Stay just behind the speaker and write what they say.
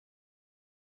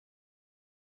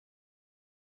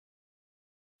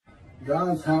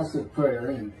God's house of prayer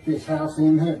and his house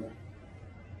in heaven.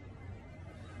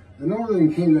 The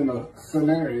northern kingdom of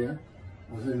Samaria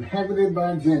was inhabited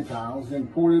by Gentiles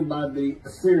imported by the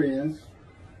Assyrians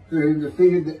who had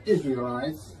defeated the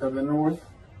Israelites of the north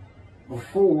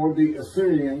before the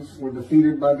Assyrians were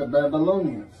defeated by the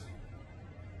Babylonians.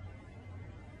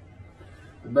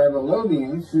 The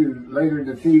Babylonians, who later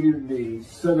defeated the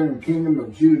southern kingdom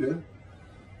of Judah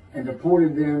and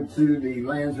deported them to the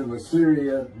lands of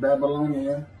Assyria,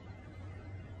 Babylonia,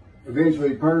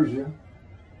 eventually Persia,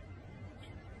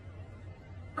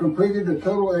 completed the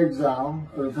total exile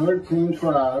of the 13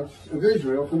 tribes of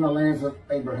Israel from the lands of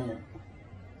Abraham.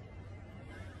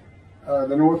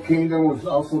 The North Kingdom was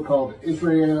also called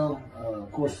Israel,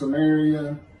 of course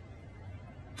Samaria,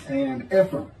 and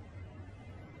Ephraim.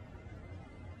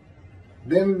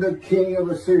 Then the king of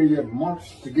Assyria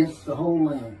marched against the whole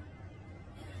land.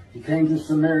 He came to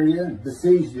Samaria and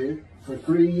besieged it for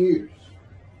 3 years.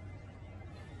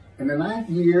 In the 9th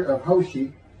year of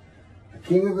Hoshea, the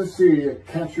king of Assyria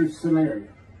captured Samaria.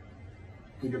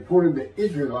 He deported the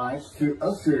Israelites to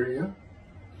Assyria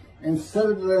and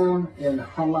settled them in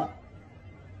Halah,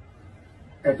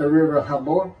 at the river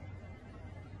Habor,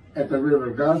 at the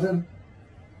river Gazan,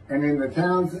 and in the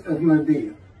towns of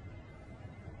Media.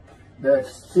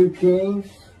 That's 2 Kings,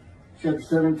 chapter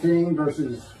 17,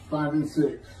 verses 5 and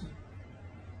 6.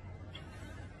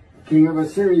 The king of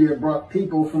Assyria brought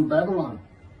people from Babylon,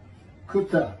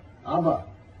 Kutah, Abba,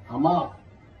 Hamath,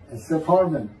 and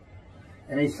Sepharvaim,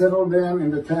 and he settled them in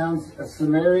the towns of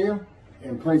Samaria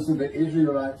in place of the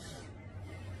Israelites.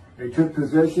 They took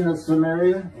possession of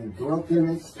Samaria and dwelt in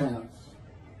its towns.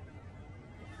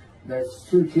 That's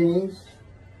 2 Kings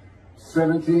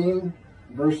 17,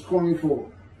 verse 24.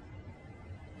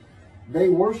 They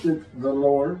worshiped the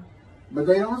Lord, but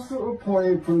they also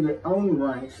appointed from their own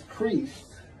ranks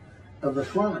priests of the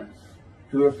shrines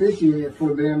who officiated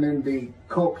for them in the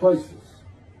cult places.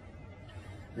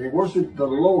 They worshiped the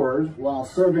Lord while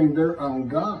serving their own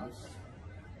gods,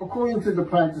 according to the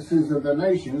practices of the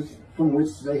nations from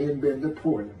which they had been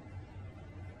deported.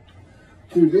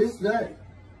 To this day,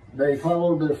 they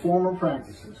follow their former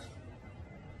practices.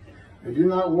 They do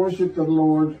not worship the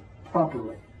Lord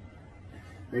properly.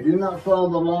 They do not follow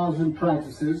the laws and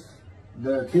practices,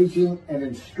 the teaching and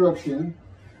instruction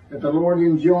that the Lord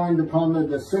enjoined upon the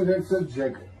descendants of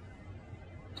Jacob,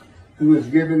 who was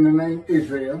given the name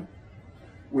Israel,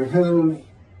 with whom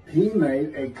he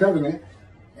made a covenant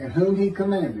and whom he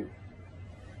commanded,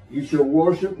 "You shall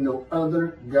worship no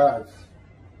other gods.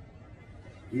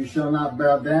 You shall not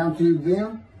bow down to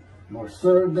them, nor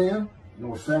serve them,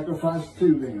 nor sacrifice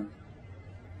to them."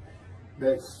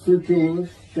 That's 2 Kings,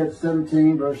 chapter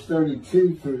 17, verse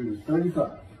 32 through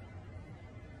 35.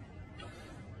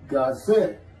 God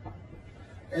said,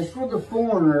 "As for the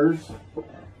foreigners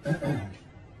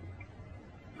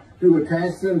who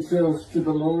attach themselves to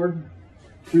the Lord,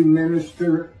 to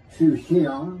minister to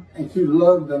him, and to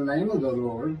love the name of the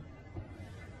Lord,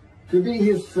 to be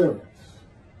his servants,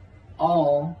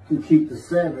 all who keep the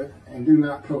Sabbath and do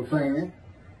not profane it,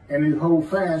 and who hold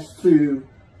fast to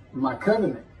my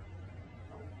covenant,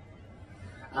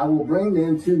 I will bring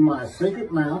them to my sacred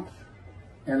mount,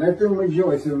 and let them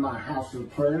rejoice in my house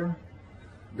of prayer.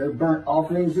 Their burnt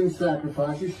offerings and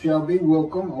sacrifices shall be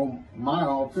welcome on my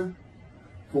altar,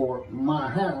 for my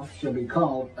house shall be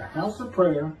called a house of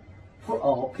prayer for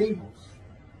all peoples."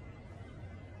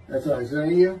 That's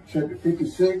Isaiah chapter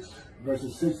 56,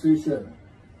 verses 6 through 7.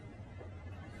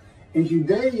 In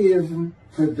Judaism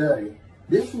today,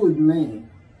 this would mean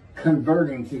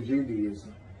converting to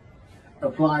Judaism,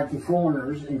 applied to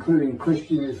foreigners, including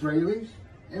Christian Israelis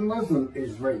and Muslim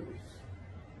Israelis.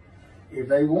 If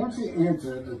they want to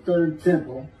enter the third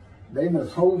temple, they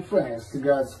must hold fast to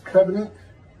God's covenant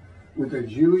with the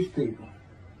Jewish people.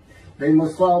 They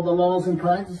must follow the laws and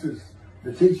practices,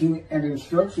 the teaching and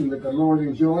instruction that the Lord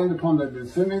enjoined upon the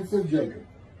descendants of Jacob,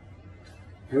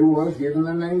 who was given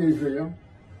the name Israel,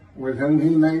 with whom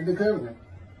he made the covenant.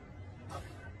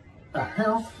 A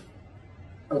house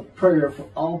of prayer for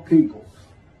all peoples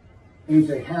is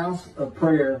a house of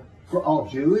prayer for all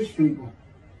Jewish people,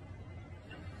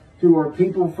 who are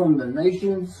people from the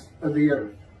nations of the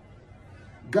earth.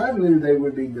 God knew they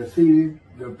would be defeated,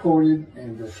 deported,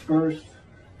 and dispersed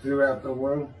throughout the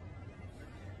world.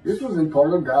 This was in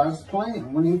part of God's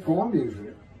plan when he formed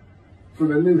Israel, for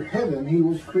the new heaven he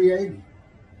was creating.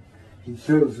 He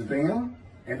chose them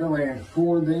and the land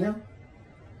for them,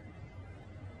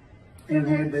 and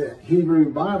had the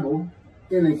Hebrew Bible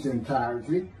in its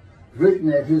entirety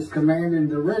written at his command and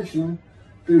direction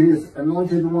through his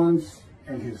anointed ones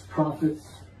and his prophets.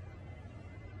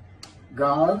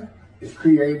 God is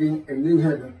creating a new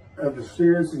heaven of the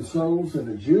spirits and souls of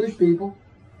the Jewish people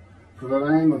for the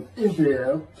name of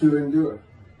Israel to endure.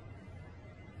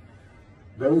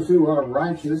 Those who are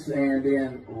righteous and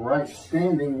in right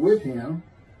standing with him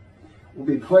will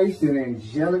be placed in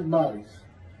angelic bodies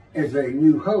as a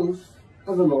new host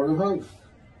of the Lord of hosts,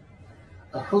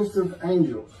 a host of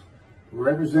angels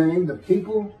representing the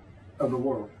people of the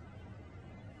world,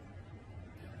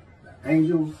 the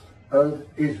angels of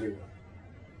Israel.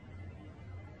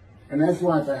 And that's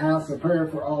why it's a house of prayer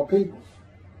for all peoples,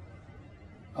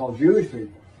 all Jewish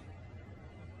people.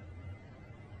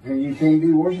 And you can't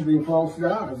be worshiping false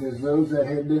gods as those that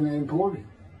had been imported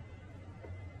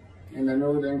in the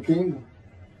northern kingdom.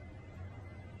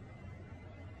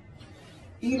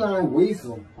 Eli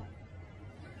Wiesel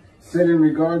said in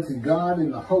regard to God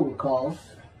in the Holocaust,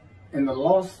 in the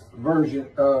lost version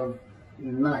of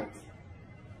Night,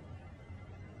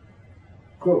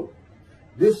 quote,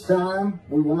 "This time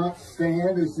we will not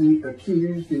stand as the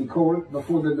accused in court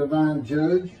before the divine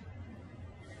judge.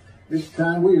 This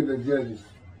time we are the judges,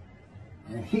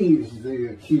 and he is the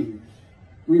accused.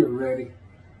 We are ready.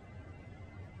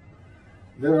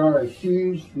 There are a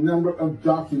huge number of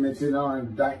documents in our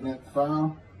indictment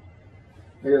file.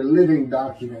 They are living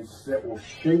documents that will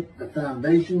shape the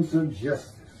foundations of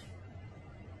justice."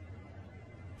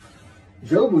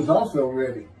 Job was also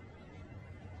ready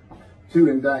to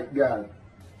indict God.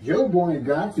 Job wanted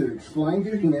God to explain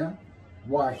to him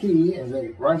why he, as a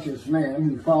righteous man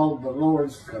who followed the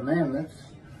Lord's commandments,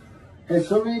 had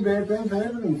so many bad things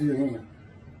happening to him.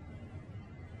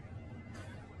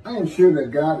 I am sure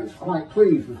that God is quite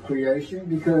pleased with creation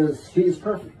because he is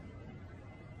perfect.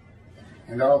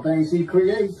 And all things he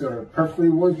creates are perfectly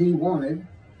what he wanted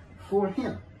for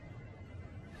him.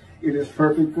 It is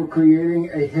perfect for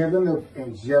creating a heaven of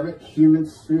angelic human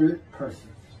spirit persons.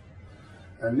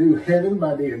 A new heaven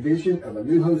by the addition of a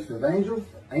new host of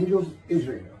angels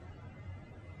Israel.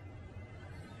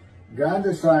 God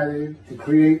decided to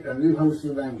create a new host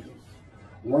of angels.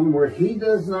 One where he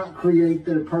does not create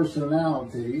their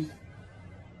personalities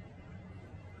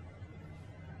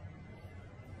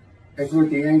as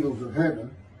with the angels of heaven,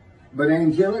 but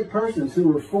angelic persons who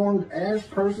were formed as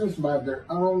persons by their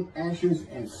own actions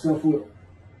and self-will.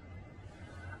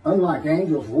 Unlike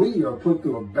angels, we are put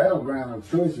through a battleground of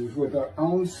choices with our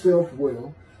own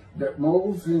self-will that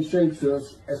molds and shapes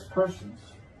us as persons.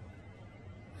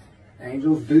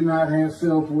 Angels do not have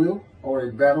self-will or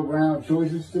a battleground of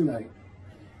choices to make.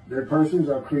 Their persons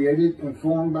are created and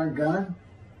formed by God.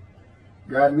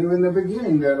 God knew in the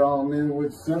beginning that all men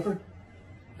would suffer,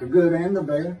 the good and the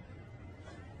bad.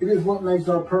 It is what makes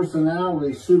our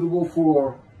personality suitable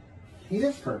for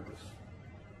his purpose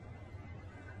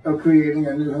of creating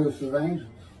a new host of angels.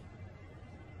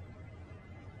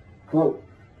 Quote,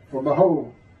 "For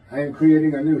behold, I am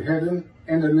creating a new heaven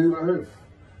and a new earth.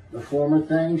 The former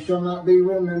things shall not be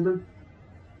remembered.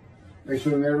 They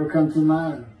shall never come to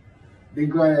mind. Be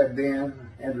glad then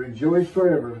and rejoice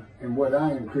forever in what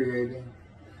I am creating.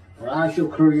 For I shall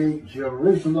create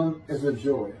Jerusalem as a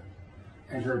joy,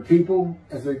 and her people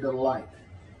as a delight.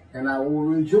 And I will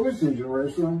rejoice in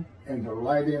Jerusalem and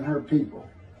delight in her people.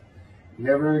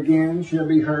 Never again shall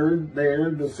be heard there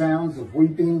the sounds of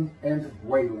weeping and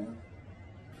wailing."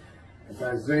 It's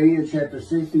Isaiah chapter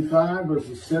 65,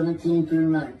 verses 17 through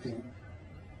 19.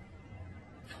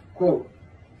 Quote,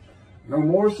 "No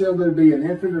more shall there be an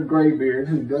infant or graybeard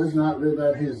who does not live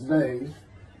out his days.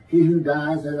 He who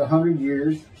dies at 100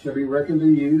 years shall be reckoned a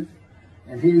youth,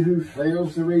 and he who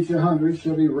fails to reach 100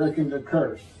 shall be reckoned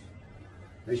accursed.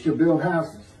 They shall build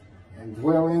houses and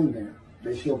dwell in them.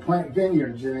 They shall plant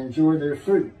vineyards and enjoy their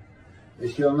fruit. They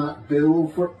shall not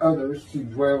build for others to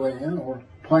dwell in, or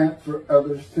plant for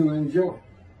others to enjoy.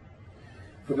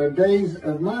 For the days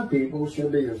of my people shall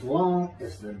be as long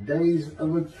as the days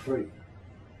of a tree.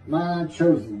 My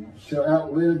chosen ones shall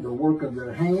outlive the work of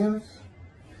their hands.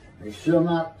 They shall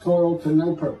not toil to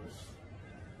no purpose.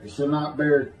 They shall not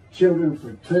bear children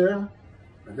for terror,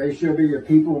 but they shall be a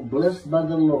people blessed by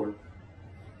the Lord,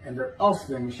 and their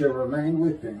offspring shall remain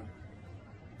with them."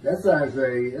 That's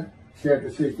Isaiah chapter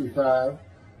 65,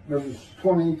 verses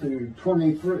 20 to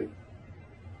 23.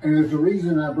 And there's a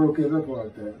reason I broke it up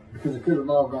like that, because it could have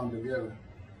all gone together.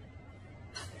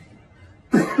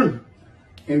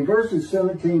 In verses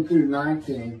 17 through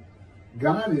 19,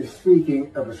 God is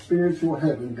speaking of a spiritual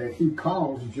heaven that he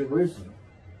calls Jerusalem.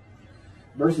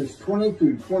 Verses 20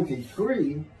 through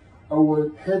 23 are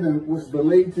what heaven was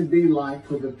believed to be like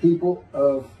for the people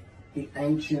of the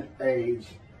ancient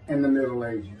age and the Middle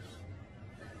Ages.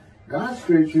 God's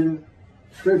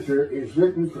scripture is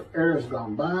written for eras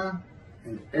gone by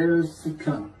and eras to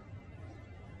come.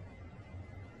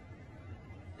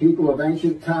 People of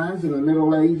ancient times in the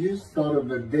Middle Ages thought of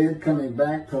the dead coming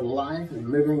back to life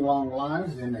and living long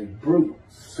lives in a brutal,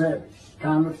 savage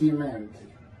kind of humanity.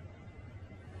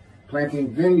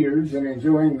 Planting vineyards and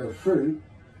enjoying the fruit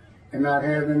and not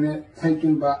having it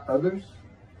taken by others.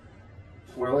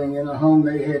 Dwelling in a home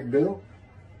they had built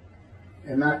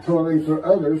and not toiling for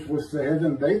others was the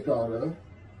heaven they thought of.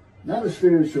 Not a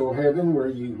spiritual heaven where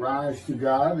you rise to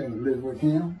God and live with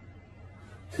Him.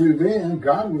 To them,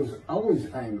 God was always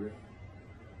angry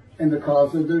and the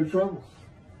cause of their troubles.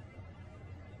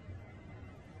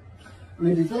 I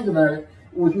mean, if you think about it,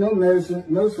 with no medicine,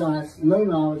 no science, no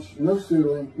knowledge, no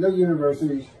schooling, no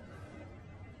universities,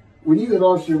 when you had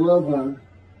lost your loved one,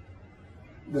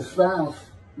 the spouse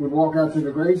would walk out to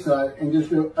the graveside and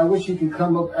just go, I wish you could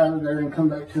come up out of there and come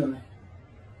back to me.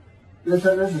 That's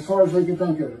as far as they could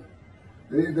think of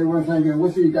it. They weren't thinking,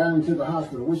 wish you got into the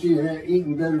hospital, wish you had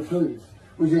eaten better foods,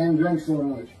 wish you hadn't drank so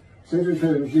much.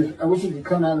 It was just, I wish you could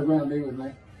come out of the ground and be with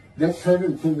me. That's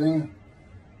heaven to them.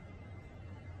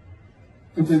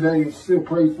 And today it's still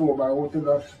prayed for by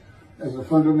Orthodox as a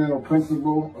fundamental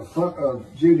principle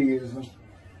of Judaism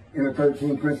in the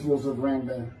 13 principles of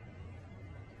Rambam.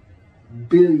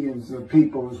 Billions of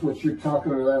people is what you're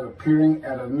talking about appearing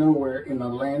out of nowhere in the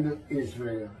land of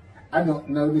Israel. I don't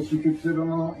know that you could fit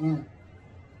them all in.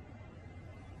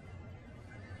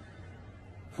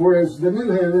 For as the new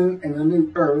heaven and the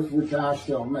new earth, which I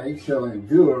shall make, shall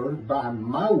endure by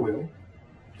my will,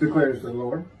 declares the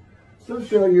Lord, so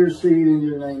shall your seed and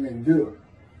your name endure.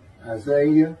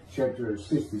 Isaiah chapter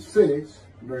 66,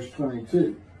 verse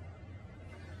 22.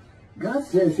 God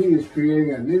says He is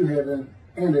creating a new heaven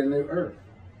and a new earth.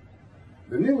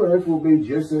 The new earth will be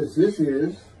just as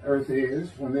earth is,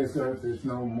 when this earth is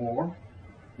no more,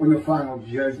 when the final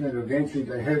judgment of entry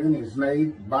to heaven is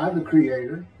made by the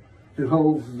Creator, who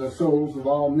holds the souls of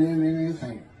all men in His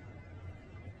hand.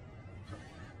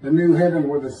 The new heaven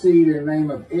where the seed and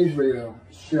name of Israel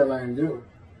shall endure.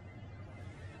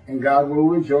 And God will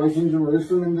rejoice in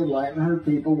Jerusalem and delight in her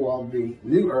people while the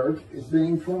new earth is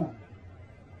being formed.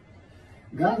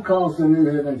 God calls the new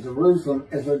heaven Jerusalem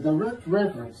as a direct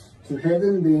reference to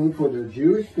heaven being for the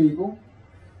Jewish people,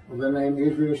 where the name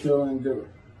Israel shall endure.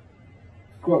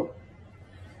 Quote,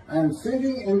 I am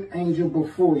sending an angel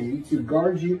before you to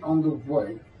guard you on the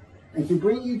way and to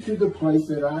bring you to the place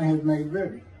that I have made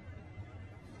ready.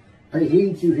 Pay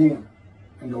heed to him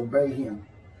and obey him.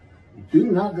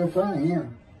 Do not defy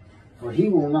him, for he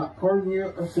will not pardon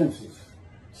your offenses,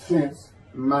 since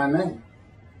my name,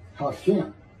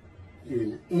 Hashem,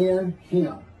 is in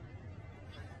him.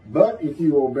 But if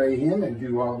you obey him and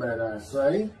do all that I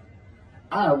say,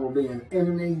 I will be an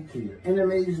enemy to your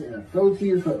enemies and a foe to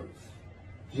your foes.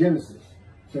 Genesis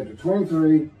chapter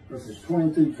 23, verses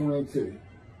 20 through 22.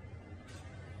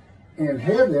 In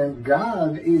heaven,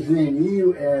 God is in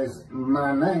you as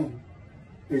my name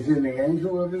is in the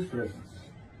angel of his presence.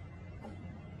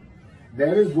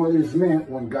 That is what is meant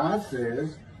when God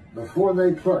says, before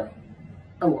they pray,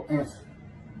 I will answer.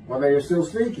 While they are still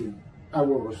speaking, I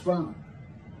will respond.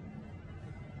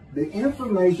 The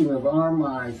information of our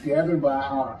minds gathered by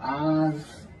our eyes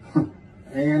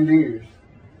and ears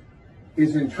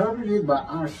is interpreted by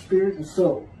our spirit and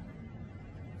soul.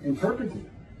 Interpreted.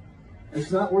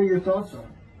 It's not where your thoughts are.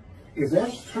 If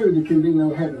that's true, there can be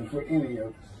no heaven for any of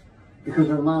us, because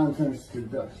our mind turns to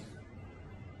dust.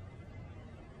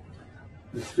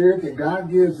 The spirit that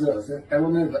God gives us, an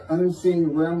element of the unseen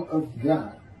realm of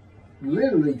God,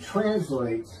 literally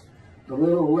translates the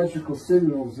little electrical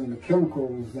signals and the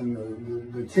chemicals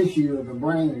and the tissue of the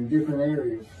brain in different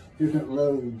areas, different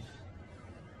lobes,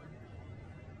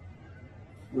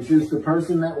 which is the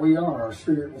person that we are, our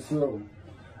spirit and soul.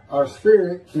 Our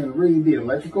spirit can read the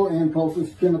electrical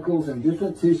impulses, chemicals, and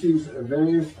different tissues of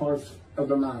various parts of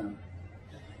the mind.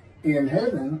 In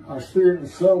heaven, our spirit and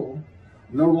soul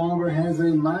no longer has a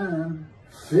mind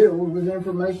filled with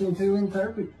information to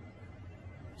interpret.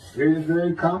 Spirit is a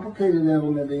very complicated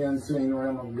element of the unseen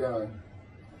realm of God.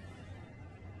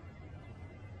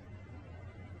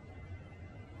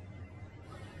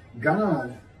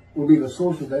 God will be the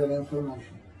source of that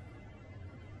information.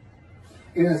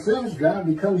 In a sense, God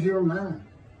becomes your mind.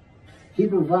 He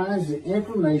provides the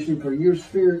information for your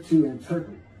spirit to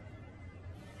interpret.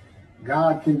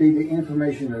 God can be the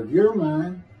information of your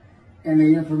mind and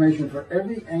the information for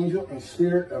every angel and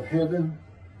spirit of heaven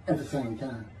at the same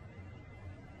time.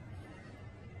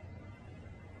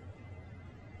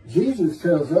 Jesus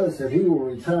tells us that he will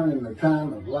return in the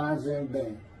time of lives and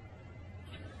death.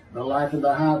 The life of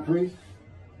the high priest.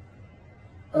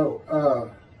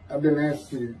 I've been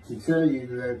asked to tell you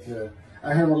that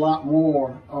I have a lot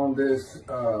more on this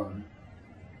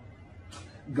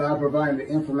God providing the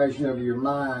information of your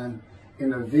mind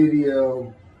in a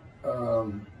video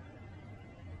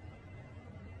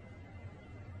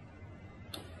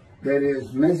that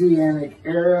is Messianic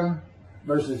era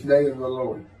versus Day of the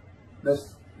Lord.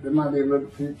 There might be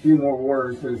a few more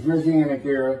words, but it's Messianic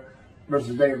era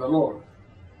versus Day of the Lord.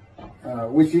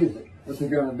 Which is it? What's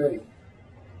it going to be?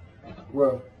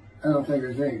 Well, I don't think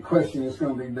there's any question it's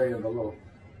going to be Day of the Lord.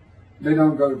 They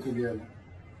don't go together.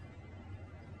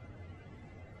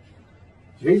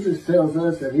 Jesus tells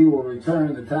us that he will return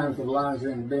in the times of Elijah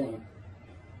and being.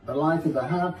 The life of the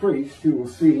high priest who will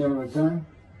see him return.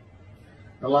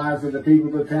 The lives of the people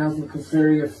of the towns of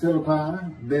Caesarea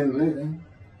Philippi, then living.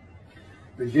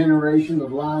 The generation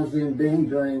of lives in being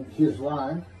during his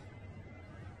life.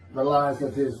 The lives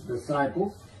of his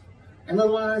disciples. And the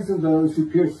lives of those who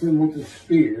pierced him with the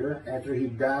spear after he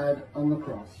died on the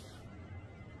cross.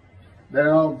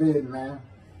 They're all dead now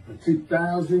for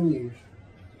 2,000 years.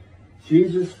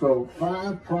 Jesus spoke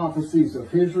 5 prophecies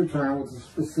of his return with a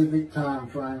specific time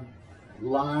frame.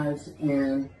 Lives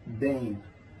in being.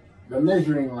 The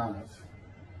measuring lines.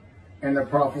 And the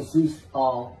prophecies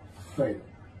all failed.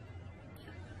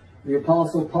 The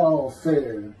Apostle Paul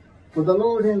said, "For the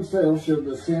Lord himself shall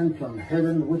descend from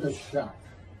heaven with a shout,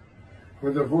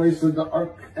 with the voice of the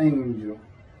archangel,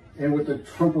 and with the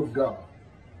trump of God,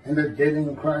 and the dead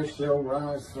in Christ shall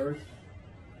rise first.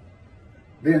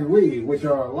 Then we, which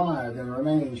are alive and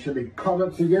remain, shall be caught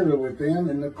up together with them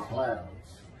in the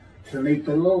clouds, to meet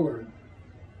the Lord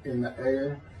in the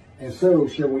air, and so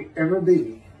shall we ever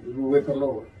be with the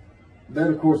Lord." That,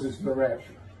 of course, is the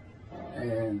rapture.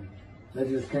 And that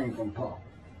just came from Paul.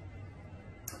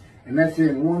 And that's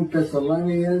in 1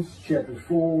 Thessalonians chapter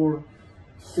 4,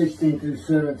 16 through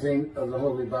 17 of the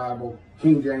Holy Bible,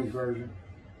 King James Version.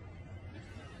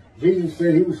 Jesus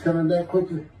said he was coming back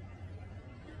quickly.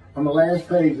 On the last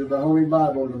page of the Holy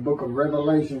Bible, in the book of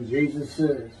Revelation, Jesus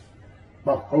says,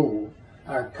 "Behold,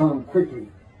 I come quickly.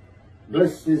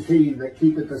 Blessed is he that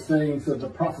keepeth the sayings of the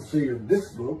prophecy of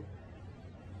this book."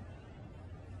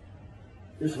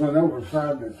 This went over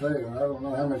 5 to fail. I don't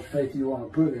know how much faith you want to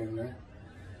put in there.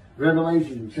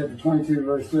 Revelation chapter 22,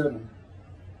 verse 7.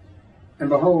 "And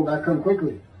behold, I come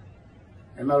quickly,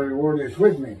 and my reward is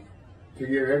with me, to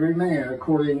give every man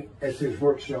according as his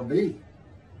work shall be."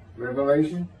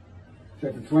 Revelation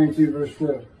chapter 22, verse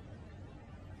 12.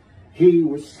 "He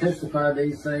which testified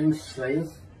these things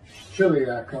saith, Surely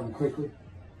I come quickly."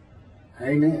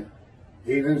 Amen.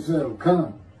 Even so,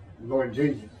 come, Lord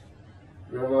Jesus.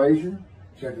 Revelation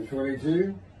chapter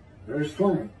 22, verse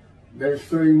 20. There's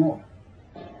 3 more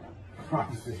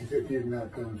prophecies that did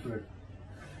not come through.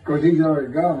 Of course, he's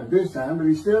already gone at this time, but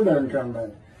he still doesn't come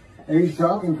back. And he's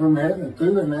talking from heaven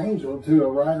through an angel to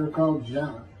a writer called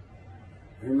John.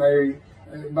 Who may,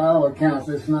 by all accounts,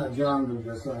 it's not John the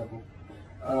disciple.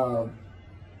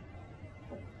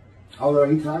 Although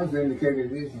he tries to indicate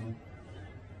it is him.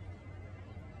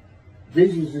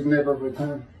 Jesus has never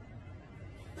returned.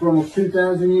 For almost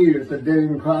 2,000 years, the dead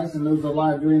in Christ and those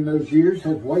alive during those years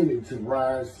have waited to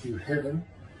rise to heaven.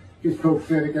 His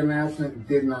prophetic announcement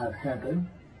did not happen.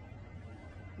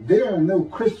 There are no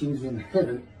Christians in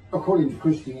heaven according to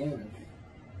Christianity.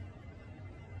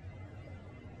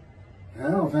 And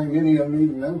I don't think any of them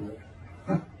even know that.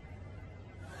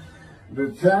 The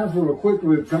time for a quick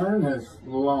return has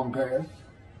long passed.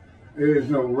 There is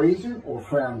no reason or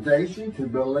foundation to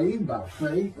believe by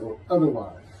faith or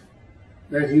otherwise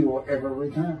that he will ever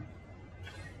return.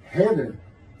 Heaven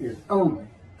is only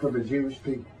for the Jewish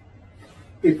people.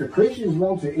 If the Christians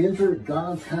want to enter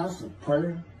God's house of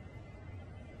prayer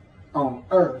on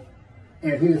earth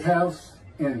and his house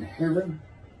in heaven,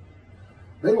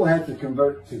 they will have to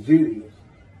convert to Judaism.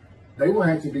 They will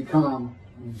have to become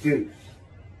Jews.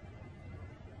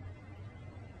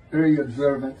 Very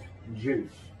observant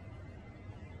Jews.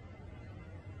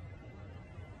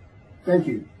 Thank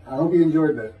you. I hope you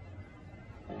enjoyed that.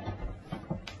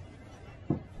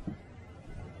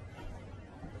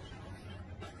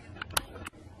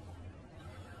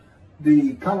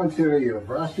 The commentary of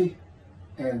Rashi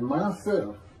and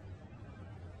myself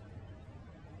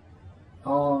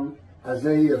on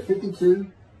Isaiah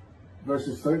 52,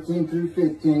 verses 13 through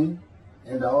 15,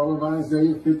 and all of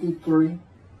Isaiah 53,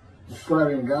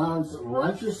 describing God's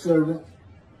righteous servant,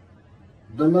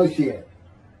 the Moshiach.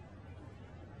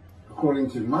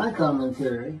 According to my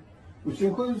commentary, which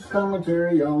includes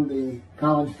commentary on the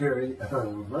commentary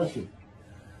of Rashi.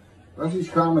 Rashi's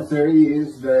commentary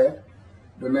is that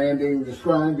the man being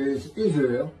described is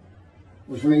Israel,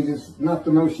 which means it's not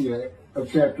the Moshiach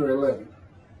of chapter 11,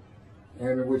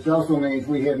 and which also means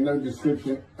we have no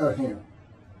description of him.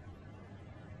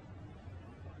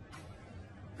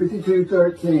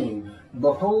 52:13.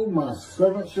 Behold, my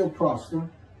servant shall prosper.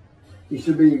 He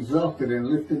shall be exalted and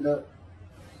lifted up,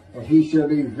 and he shall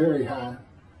be very high.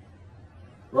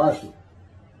 Rashi.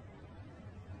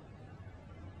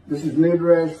 This is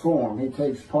midrash form. He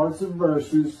takes parts of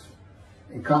verses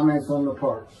and comments on the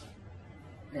parts.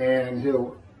 And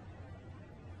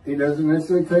he doesn't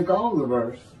necessarily take all the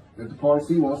verse, but the parts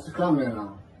he wants to comment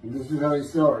on. And this is how he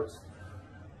starts.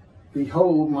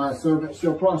 Behold, my servant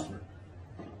shall prosper.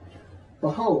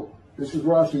 Behold, this is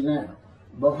Rashi now.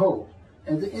 Behold,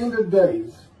 at the end of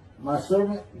days, my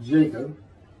servant Jacob,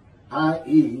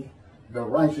 i.e., the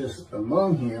righteous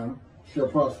among him, shall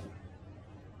prosper.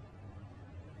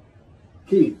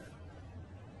 Keith.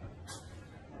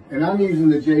 And I'm using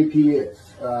the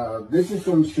JPS. This is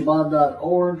from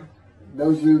Shabbat.org.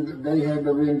 They have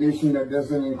the rendition that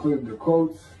doesn't include the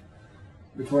quotes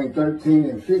between 13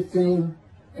 and 15,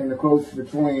 and the quotes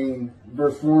between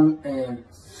verse 1 and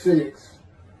 6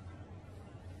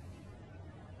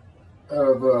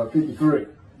 of 53,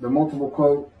 the multiple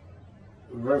quote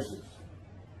verses.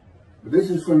 But this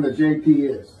is from the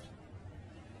JPS.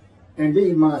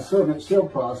 Indeed, my servant shall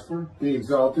prosper, be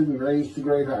exalted, and raised to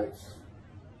great heights.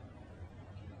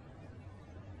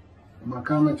 My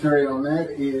commentary on that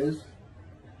is,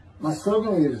 my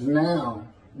servant is now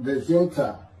the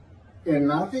Gentile, and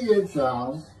not the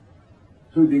exiles,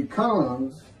 who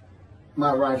becomes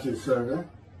my righteous servant,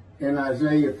 in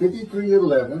Isaiah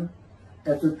 53:11,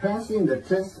 after passing the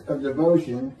test of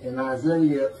devotion in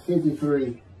Isaiah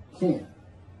 53:10.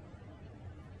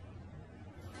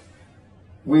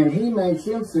 When he makes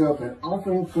himself an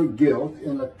offering for guilt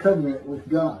in a covenant with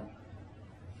God.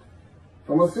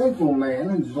 From a sinful man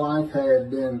whose life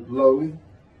had been lowly,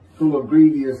 full of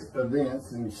grievous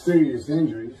events and serious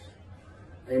injuries,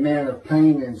 a man of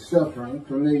pain and suffering,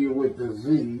 familiar with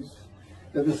disease,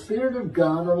 that the Spirit of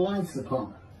God alights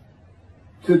upon,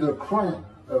 to the crown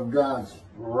of God's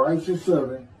righteous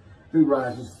servant who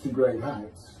rises to great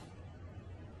heights.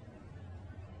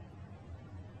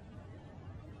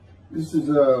 This is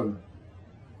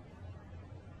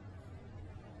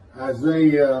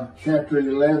Isaiah chapter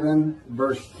 11,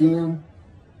 verse 10.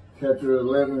 Chapter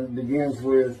 11 begins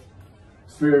with,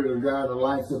 Spirit of God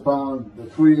alights upon the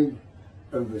twig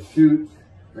of the shoot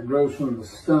that grows from the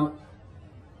stump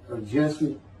of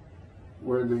Jesse,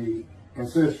 where the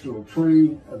ancestral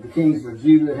tree of the kings of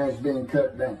Judah has been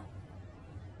cut down.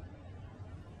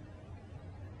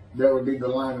 That would be the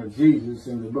line of Jesus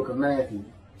in the book of Matthew.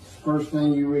 First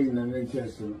thing you read in the New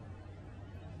Testament.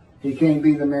 He can't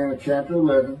be the man of chapter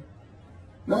 11.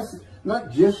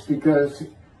 Not just because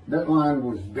that line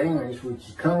was banished, which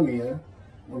is Konya,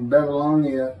 when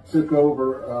Babylonia took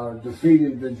over,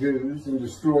 defeated the Jews and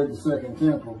destroyed the second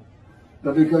temple,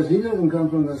 but because he doesn't come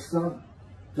from the stump.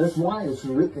 That's why it's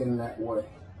written that way.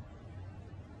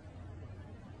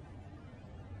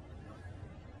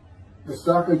 The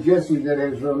stock of Jesse that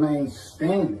has remained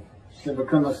standing shall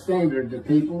become a standard to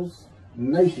peoples.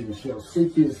 Nations shall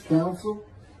seek his counsel,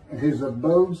 and his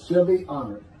abode shall be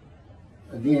honored.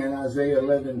 Again, Isaiah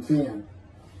 11:10.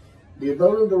 The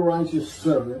abode of the righteous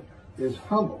servant is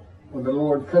humble when the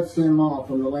Lord cuts him off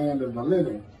from the land of the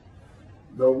living,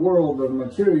 the world of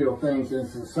material things in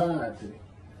society.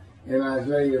 In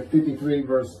Isaiah 53,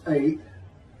 verse 8.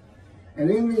 And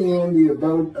in the end, the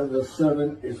abode of the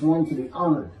servant is one to be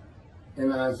honored.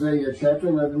 In Isaiah chapter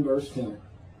 11, verse 10.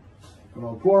 From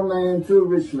a poor man to a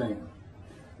rich man,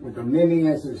 with the many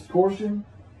as his portion,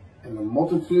 and the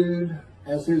multitude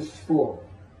as his spoil,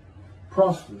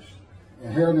 prosperous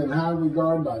and held in high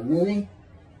regard by many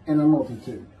and a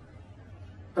multitude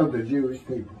of the Jewish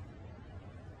people.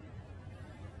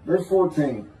 Verse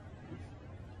 14.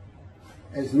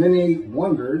 As many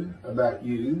wondered about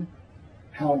you,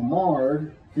 how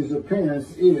marred his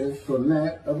appearance is from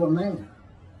that of a man,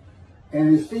 and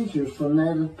his features from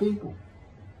that of people.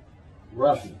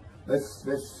 Rashi.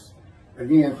 That's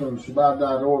again from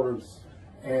Shabbat.org,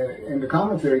 and the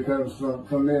commentary comes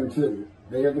from them too.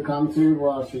 They have the commentary of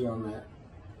Rashi on that.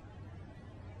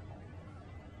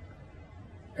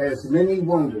 As many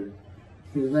wondered,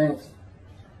 his answer,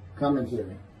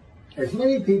 commentary. As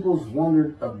many peoples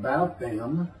wondered about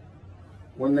them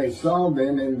when they saw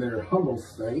them in their humble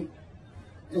state,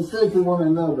 and said to one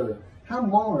another, how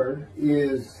marred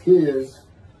is his,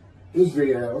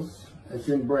 Israel's, that's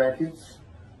in brackets,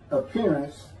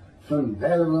 appearance from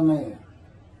that of a man.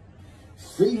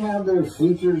 See how their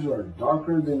features are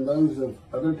darker than those of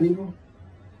other people?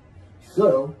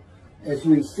 So, as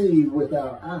we see with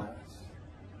our eyes.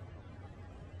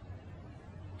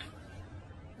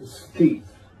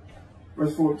 Keith,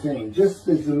 verse 14. Just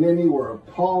as the many were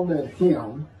appalled at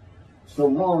him, So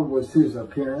marred was his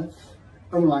appearance,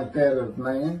 unlike that of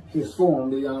man, his form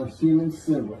beyond human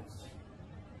semblance.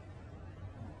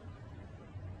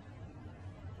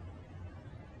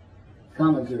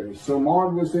 Commentary. So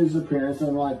marred was his appearance,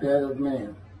 unlike that of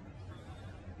man.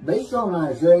 Based on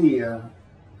Isaiah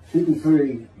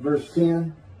 53, verse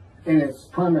 10, and its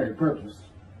primary purpose,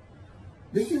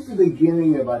 this is the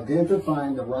beginning of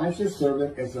identifying the righteous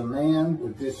servant as a man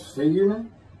with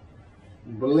disfigurement,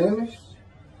 blemish,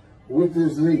 with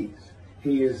disease.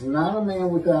 He is not a man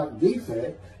without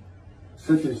defect,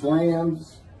 such as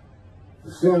lambs,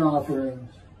 the sin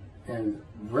offerings, and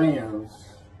rams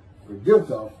for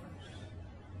guilt offerings.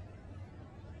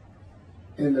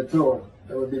 In the Torah,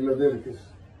 that would be Leviticus.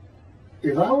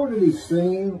 If I were to be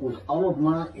seen with all of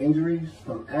my injuries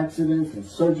from accidents and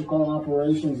surgical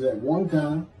operations at one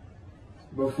time,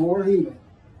 before healing,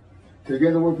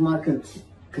 together with my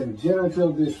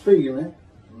congenital disfigurement,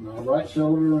 my right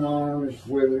shoulder and arm is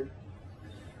withered,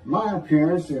 my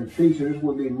appearance and features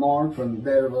would be marked from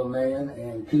that of a man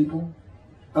and people,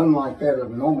 unlike that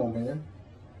of normal men.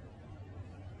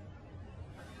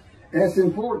 And it's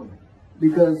important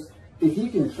because if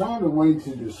you can find a way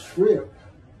to describe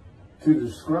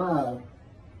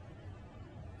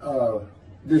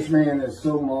this man as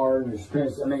so marred and his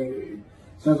appearance, I mean,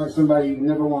 it sounds like somebody you'd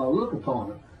never want to look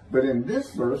upon him. But in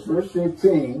this verse, verse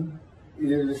 15,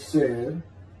 it is said,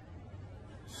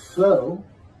 so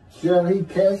shall he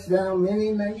cast down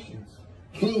many nations.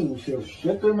 Kings shall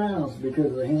shut their mouths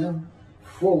because of him,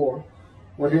 for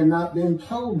what had not been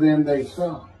told them they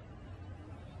saw,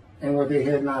 and what they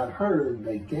had not heard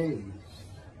they gazed.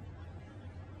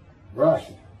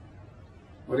 Rashi.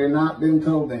 What had not been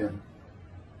told them.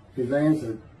 His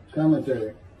answer,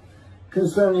 commentary.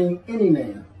 Concerning any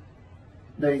man,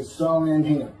 they saw in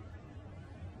him.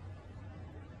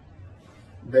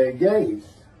 They gazed.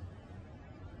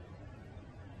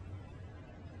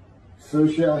 So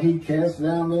shall he cast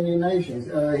down many nations.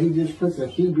 He just puts a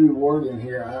Hebrew word in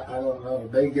here. I don't know.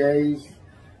 They gazed.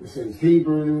 It says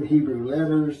Hebrew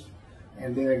letters.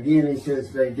 And then again he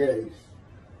says they gazed.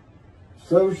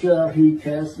 So shall he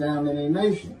cast down many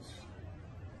nations.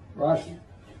 Rashi.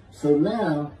 So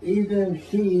now, even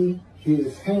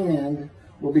his hand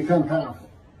will become powerful.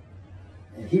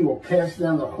 And he will cast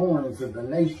down the horns of the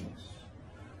nations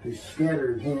who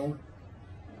scattered him.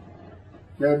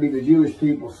 That would be the Jewish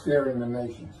people scattering the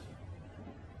nations.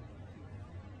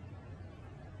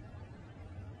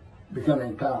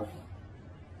 Becoming powerful.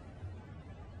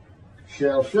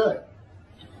 Shall shut.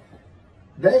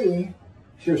 They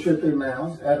shall shut their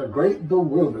mouths at a great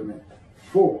bewilderment.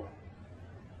 For,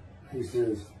 he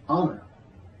says, honor.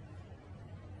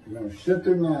 They're going to shut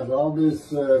their mouths. All this,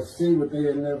 see what they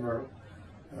had never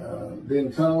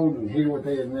been told and hear what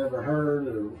they had never heard.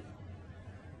 Or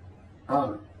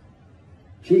honor.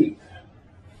 Keep.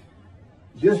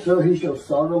 Just so he shall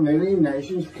startle many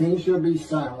nations, kings shall be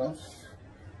silenced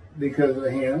because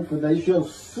of him, for they shall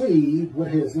see what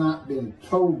has not been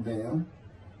told them,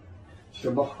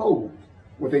 shall behold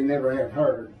what they never have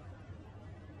heard.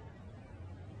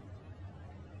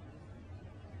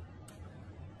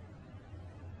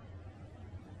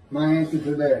 My answer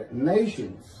to that,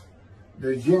 nations,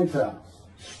 the Gentiles,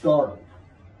 startled,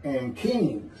 and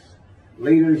kings,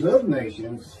 leaders of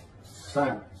nations,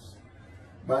 silenced.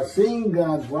 By seeing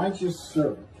God's righteous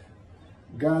servant,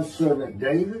 God's servant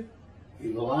David,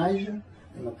 Elijah,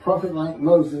 and the prophet like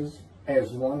Moses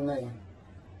as one name.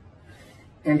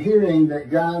 And hearing that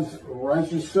God's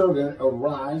righteous servant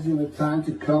arise in the time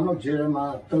to come of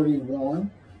Jeremiah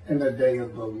 31 in the day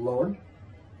of the Lord.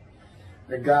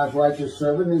 That God's righteous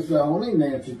servant is the only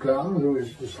man to come who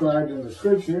is described in the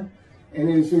scripture and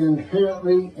is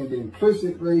inherently and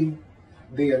implicitly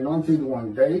the anointed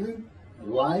one David,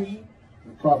 Elijah,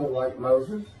 the prophet like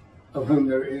Moses, of whom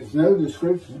there is no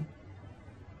description,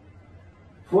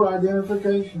 for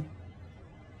identification.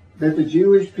 That the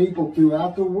Jewish people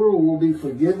throughout the world will be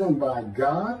forgiven by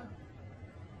God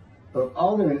of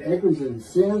all their iniquities and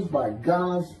sins by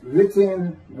God's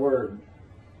written word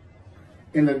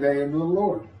in the day of the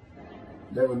Lord.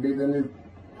 That would be the new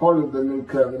part of the new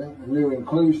covenant, the new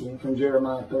inclusion from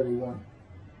Jeremiah 31.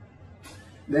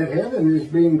 That heaven is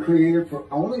being created for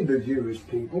only the Jewish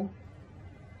people.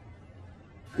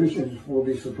 Christians will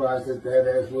be surprised at that,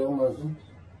 as will Muslims.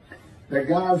 That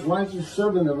God's righteous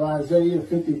servant of Isaiah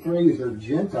 53 is a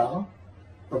Gentile,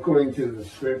 according to the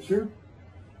scripture.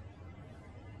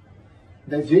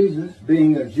 That Jesus,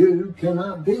 being a Jew,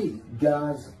 cannot be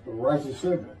God's righteous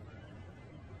servant.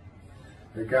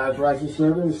 That God's righteous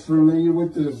servant is familiar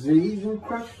with disease and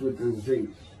crushed with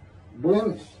disease,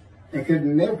 blemish, and could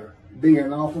never be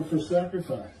an offer for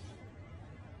sacrifice.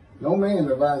 No man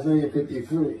of Isaiah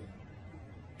 53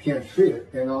 can fit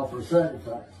and offer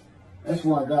sacrifice. That's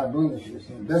why God blemishes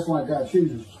him. That's why God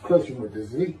chooses to crush him with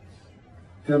disease,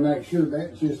 to make sure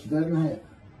that just doesn't happen.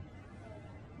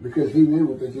 Because he knew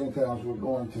what the Gentiles were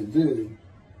going to do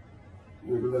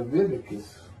with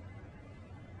Leviticus.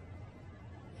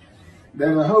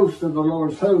 That the host of the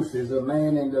Lord's host is a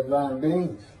man in divine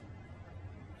beings.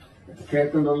 The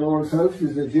captain of the Lord's host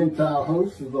is a Gentile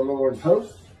host of the Lord's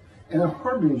host and a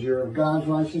harbinger of God's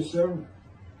righteous servant.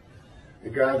 The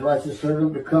God's righteous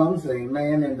servant becomes a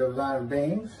man in divine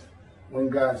beings when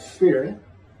God's Spirit,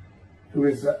 who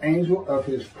is the angel of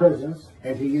his presence,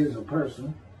 and he is a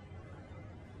person,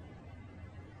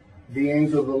 the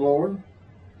angel of the Lord,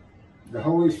 the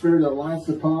Holy Spirit alights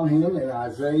upon him in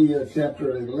Isaiah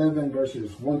chapter 11,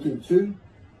 verses 1 through 2,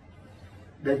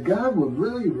 that God would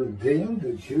really redeem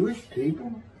the Jewish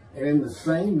people, and in the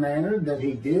same manner that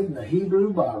he did in the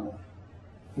Hebrew Bible,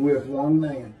 with one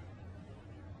man.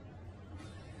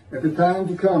 At the time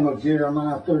to come of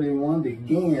Jeremiah 31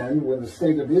 began when the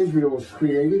state of Israel was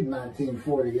created in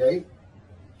 1948.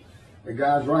 The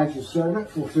God's righteous servant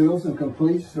fulfills and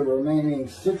completes the remaining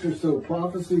 6 or so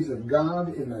prophecies of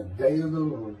God in the day of the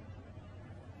Lord.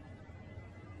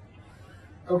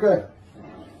 Okay,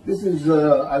 this is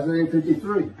Isaiah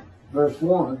 53, verse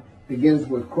 1, begins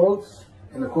with quotes,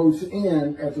 and the quotes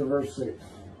end after verse 6.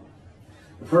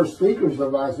 The first speakers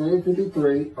of Isaiah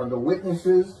 53 are the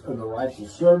witnesses of the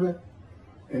righteous servant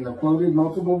in the quoted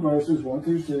multiple verses 1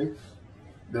 through 6,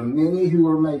 the many who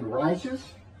are made righteous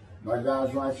by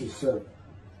God's righteous servant.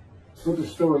 That's what the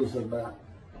story is about.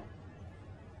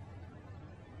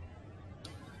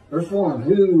 Verse 1,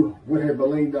 who would have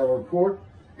believed our report,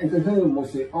 and to whom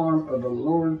was the arm of the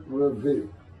Lord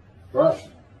revealed?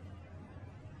 Rashi.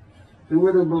 Who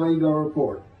would have believed our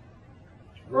report?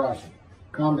 Rashi.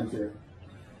 Commentary.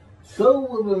 So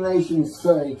will the nations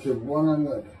say to one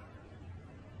another,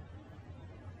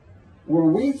 were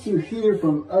we to hear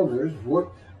from others what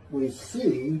we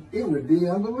see, it would be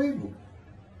unbelievable.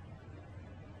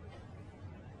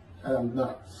 I'm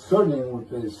not certain what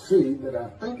they see, but I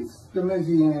think it's the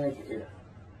Messianic era.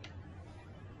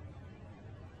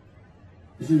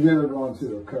 This is never going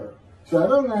to occur. So I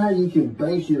don't know how you can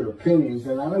base your opinions,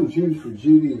 and I know Jews for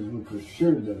Judaism for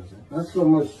sure doesn't. Not so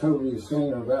much totally a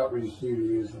center of outreach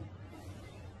Judaism.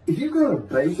 If you're going to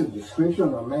base a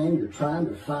description on a man you're trying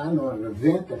to find on an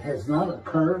event that has not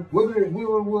occurred, whether it will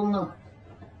or will not,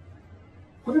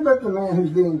 what about the man who's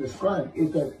being described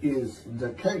if that is the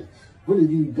case? What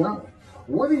have you done?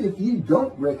 What if you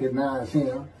don't recognize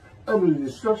him after the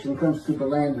destruction comes to the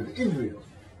land of Israel?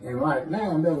 And right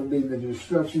now, that would be the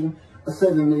destruction of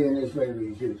 7 million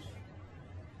Israeli Jews.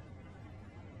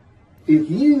 If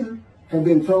you have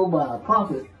been told by a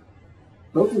prophet,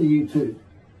 both of you two,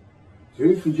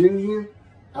 Jews for Jews,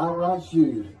 outright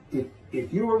Jews,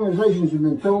 if your organizations have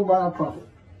been told by a prophet,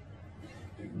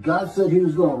 God said he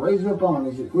was going to raise up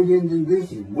armies if we didn't do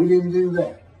this and we didn't do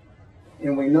that.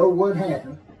 And we know what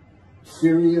happened.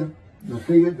 Syria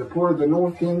defeated, deported the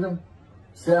North Kingdom,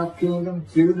 South Kingdom,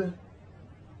 Judah.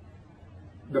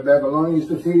 The Babylonians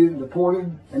defeated and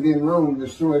deported, and then Rome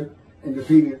destroyed and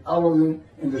defeated all of them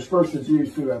and dispersed the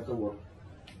Jews throughout the world.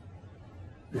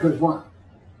 Because why?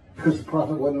 Because the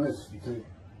prophet wasn't listening to him.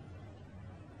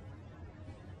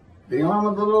 The arm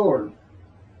of the Lord,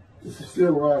 this is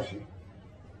still Rashi,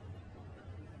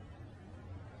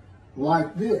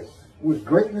 like this, with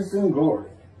greatness and glory,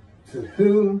 to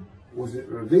whom was it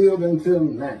revealed until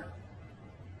now?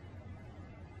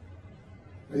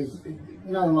 There's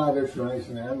not a lot of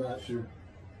explanation there, I'm not sure.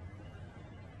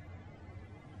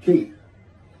 Keith,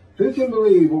 who can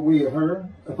believe what we have heard?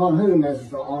 Upon whom has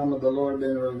the arm of the Lord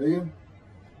been revealed?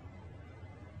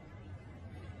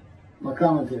 My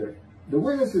commentary. The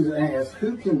witnesses ask,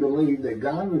 who can believe that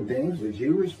God redeems the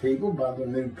Jewish people by the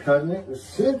new covenant with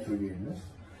sin forgiveness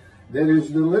that is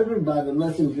delivered by the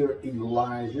messenger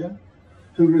Elijah,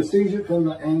 who receives it from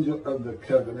the angel of the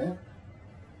covenant,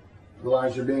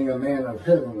 Elijah being a man of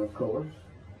heaven, of course,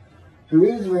 who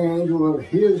is the angel of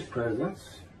his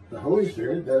presence, the Holy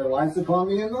Spirit, that alights upon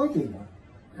the anointed one,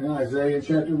 in Isaiah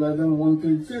chapter 11, 1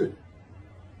 through 2.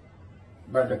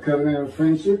 By the covenant of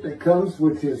friendship that comes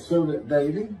with his servant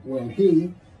David when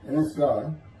he, and that's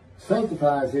God,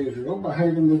 sanctifies Israel by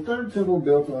having the third temple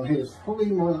built on his holy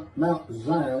Mount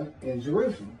Zion in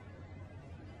Jerusalem.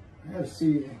 Let's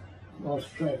see, I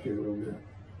lost track here a little bit.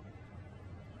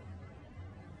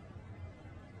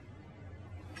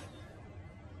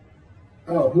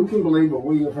 Oh, who can believe what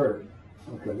we have heard?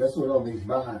 Okay, that's what all these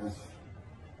binds.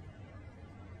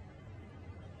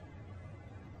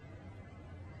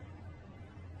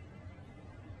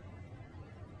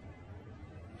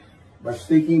 by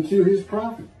speaking to his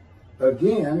prophet,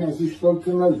 again as he spoke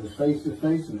to Moses, face to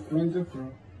face and friend to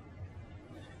friend.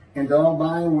 And all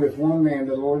by and with one man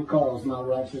the Lord calls my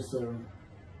righteous servant.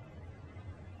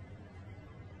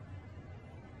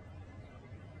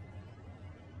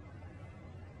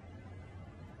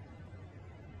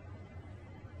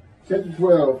 Chapter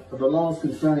 12 of the laws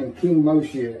concerning King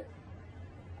Moshiach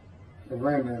of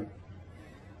Isaiah.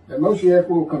 That Moshiach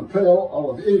will compel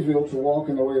all of Israel to walk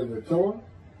in the way of the Torah,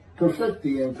 perfect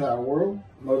the entire world,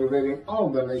 motivating all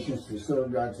the nations to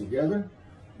serve God together.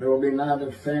 There will be neither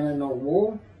famine nor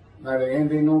war, neither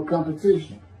envy nor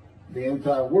competition. The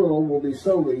entire world will be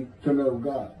solely to know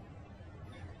God.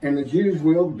 And the Jews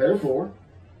will, therefore,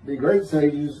 be great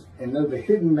sages and know the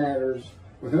hidden matters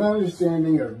with an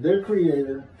understanding of their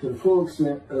Creator to the full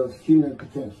extent of human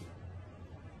potential.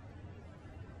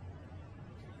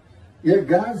 Yet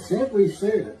God simply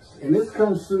says, and this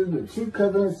comes through the two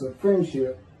covenants of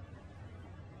friendship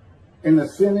in the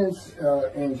sentence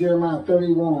in Jeremiah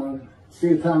 31,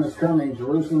 see a time is coming,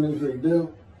 Jerusalem is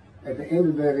rebuilt. At the end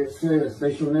of that it says,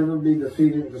 they shall never be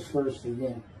defeated or dispersed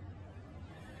again.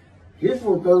 Here's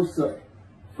what those say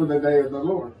for the day of the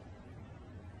Lord.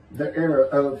 The era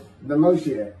of the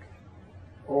Moshiach,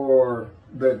 or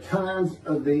the times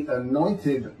of the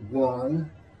anointed one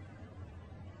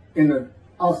in an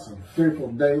awesome,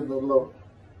 fearful day of the Lord.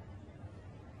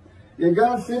 Yet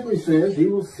God simply says he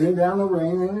will send down the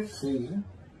rain in its season.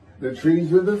 The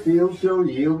trees of the field shall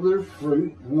yield their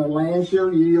fruit, and the land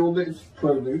shall yield its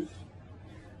produce.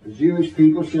 The Jewish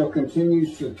people shall continue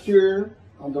secure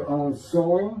on their own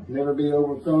soil, never be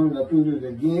overthrown and uprooted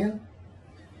again.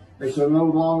 They shall no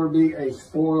longer be a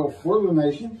spoil for the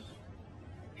nations.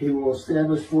 He will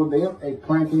establish for them a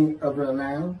planting of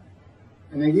renown.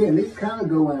 And again, these kind of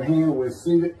go in hand with,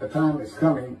 see, a time is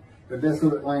coming, the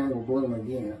desolate land will bloom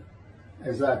again,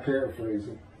 as I paraphrase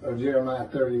it, of Jeremiah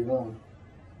 31.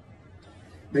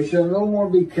 They shall no more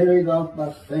be carried off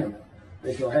by famine.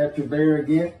 They shall have to bear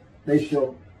again, they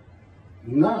shall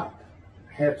not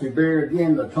have to bear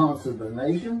again the taunts of the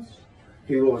nations.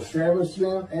 He will establish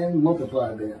them and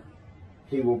multiply them.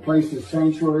 He will place his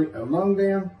sanctuary among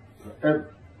them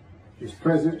forever. His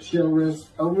presence shall rest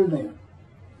over them.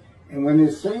 And when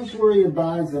his sanctuary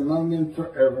abides among them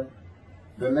forever,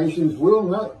 the nations will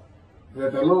know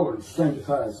that the Lord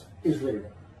sanctifies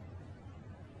Israel.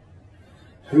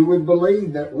 Who would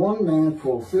believe that one man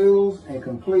fulfills and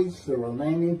completes the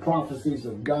remaining prophecies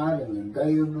of God in the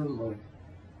day of the Lord?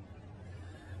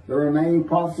 The remaining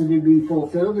prophecy to be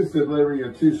fulfilled is the delivery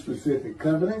of two specific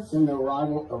covenants and the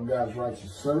arrival of God's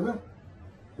righteous servant,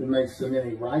 who makes the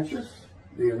many righteous,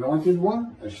 the anointed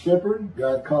one, a shepherd,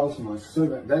 God calls my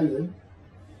servant David,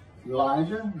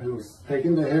 Elijah, who is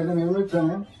taken to heaven and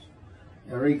returns,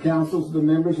 and recounsels the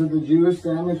members of the Jewish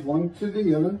families one to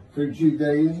the other through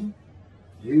Judaism,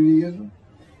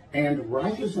 and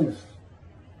righteousness,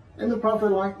 and the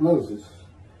prophet like Moses,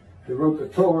 who wrote the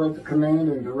Torah at the command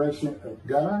and direction of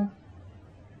God.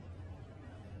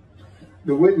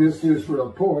 The witnesses were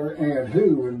poor, and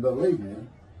who would believe them,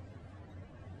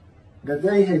 that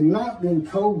they had not been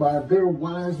told by their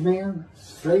wise men,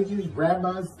 sages,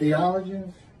 rabbis,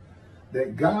 theologians,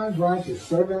 that God's righteous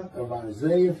servant of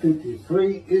Isaiah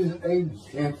 53 is a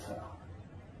Gentile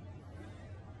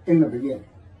in the beginning.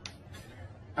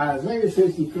 Isaiah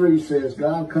 63 says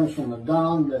God comes from a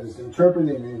dawn that is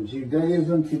interpreted in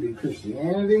Judaism to be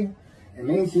Christianity. It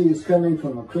means he is coming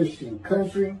from a Christian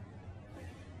country.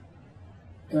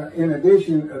 In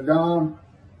addition, Edom,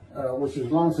 which is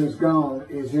long since gone,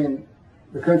 is in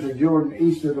the country of Jordan,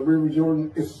 east of the river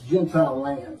Jordan. It's Gentile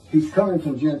lands. He's coming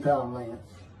from Gentile lands.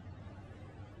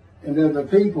 And the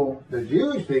people, the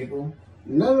Jewish people,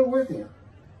 none are with him.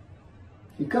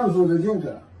 He comes with a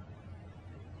Gentile.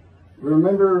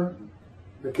 Remember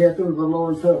the captain of the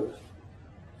Lord's host.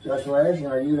 Joshua asked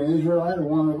him, are you an Israelite or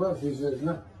one of us? He says,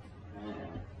 no.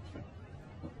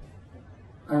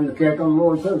 I'm the captain of the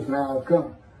Lord's host. Now I've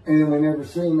come. And then we never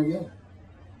see him again.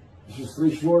 It's just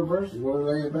 3 short verses. What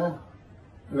are they about?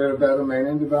 They're about a man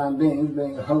and divine beings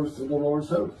being a host of the Lord's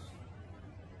host.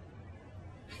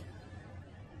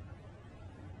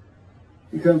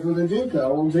 He comes with a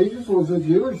Gentile. Well, Jesus was a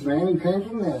Jewish man who came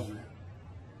from Nazareth.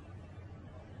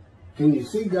 Can you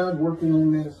see God working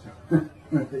in this?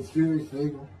 The Jewish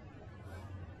people.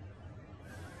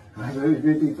 Isaiah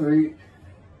 53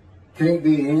 can't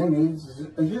be him, he's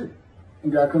a Jew.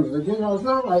 And God comes with a Gentile. It's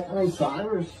not like,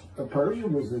 Cyrus of Persia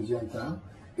was a Gentile.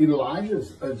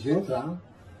 Elijah's a Gentile.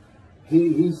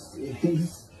 He's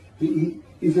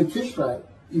a Tishbite.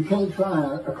 You can't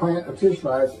find a clan of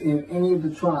Tishbites in any of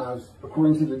the tribes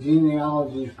according to the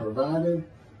genealogies provided,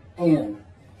 and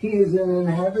He is an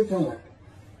inhabitant.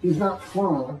 He's not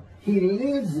from. He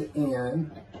lives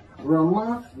in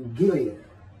Ramoth Gilead.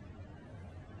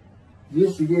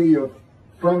 Just to give you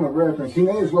a frame of reference, he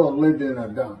may as well have lived in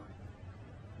Edom.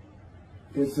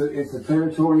 It's a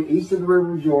territory east of the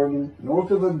River Jordan,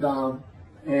 north of Edom,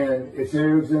 and it's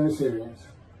Arabs and Assyrians.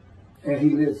 And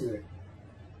he lives there.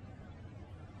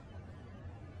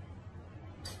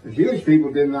 The Jewish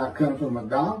people did not come from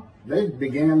Edom. They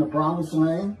began the Promised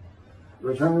Land,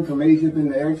 returned from Egypt in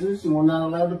the Exodus, and were not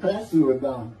allowed to pass through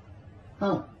Edom.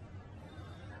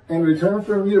 And returned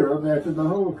from Europe after the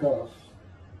Holocaust.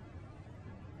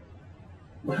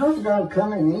 Well, how's God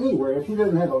coming anywhere if he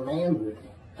doesn't have a man with him?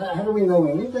 How do we know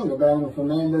anything about him if a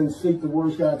man doesn't speak the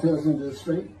words God tells him to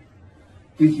speak?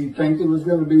 Did you think there was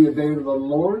going to be a day of the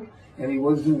Lord and he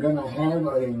wasn't going to have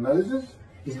a Moses?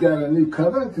 He's got a new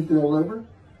covenant to deliver.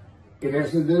 It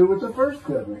has to do with the first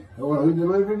covenant. Well, who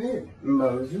delivered it?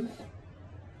 Moses.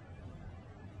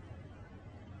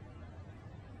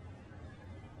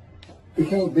 It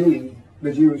can't be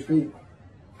the Jewish people.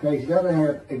 Okay, he's got to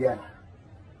have a guy.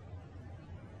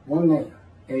 One man.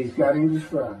 And he's got him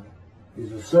described.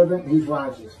 He's a servant, he's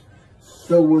righteous.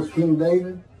 So was King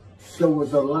David, so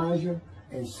was Elijah,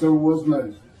 and so was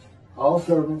Moses. All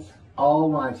servants, all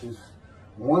righteous.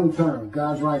 One term,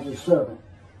 God's righteous servant.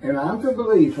 And I'm to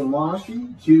believe from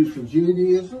Rashi, Jews for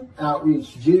Judaism,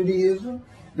 Outreach Judaism,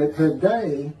 that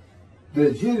today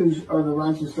the Jews are the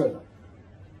righteous servant.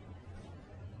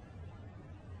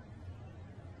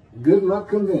 Good luck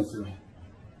convincing me.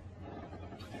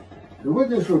 The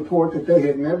witness report that they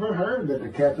had never heard that the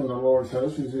captain of the Lord's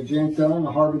host is a Gentile and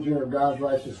a harbinger of God's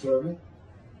righteous servant,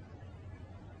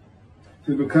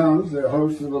 who becomes the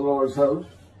host of the Lord's host.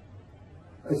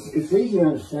 It's easy to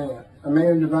understand. A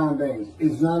man of divine beings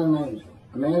is not an angel.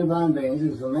 A man of divine beings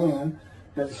is a man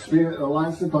that the Spirit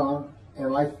alights upon,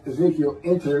 and like Ezekiel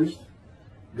enters,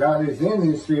 God is in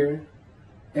his spirit,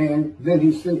 and then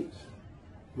he speaks.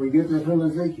 We get that from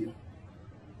Ezekiel.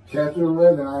 Chapter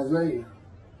 11, Isaiah.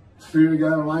 Spirit of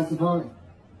God alights upon him.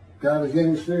 God is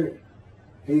in his spirit.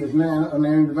 He is now a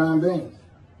man of divine beings.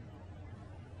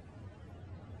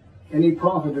 Any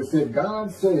prophet that said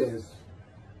God says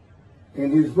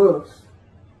in his books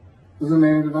is a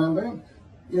man of divine beings.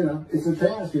 You know, it's a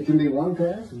task. It can be one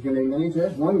task. It can be many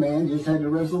tasks. One man just had to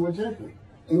wrestle with Jeopardy,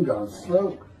 and God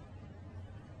spoke.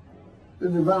 The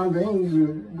divine beings,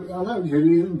 I know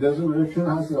Judaism doesn't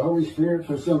recognize the Holy Spirit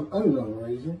for some unknown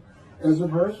reason as a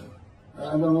person.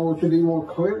 I don't know what could be more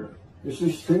clear. There's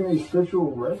just too many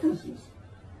scriptural references.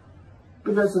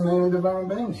 But that's a man of divine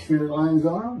being. Spirit lines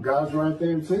on him. God's right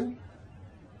there too.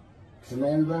 It's a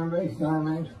man of divine being. It's not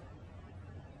an angel.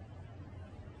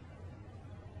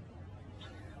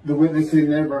 The witness who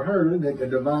never heard that the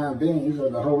divine beings are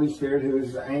the Holy Spirit, who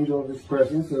is the angel of his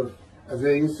presence of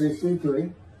Isaiah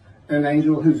 63, an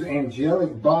angel whose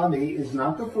angelic body is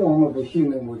not the form of a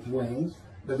human with wings,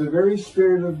 but the very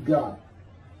Spirit of God.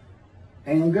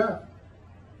 And God,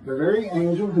 the very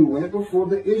angel who went before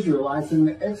the Israelites in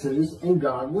the Exodus, and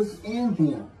God was in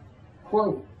him.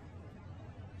 Quote,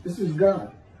 this is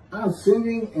God. I'm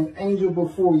sending an angel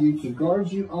before you to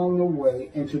guard you on the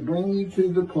way and to bring you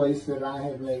to the place that I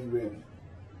have made ready.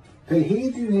 Pay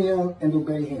heed to him and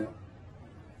obey him.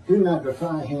 Do not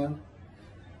defy him,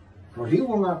 for he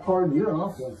will not pardon your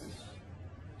offenses,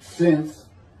 since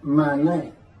my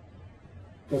name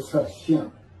is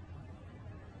Hashem.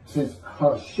 Since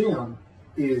Hashem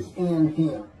is in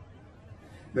him.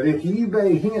 But if you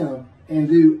obey him and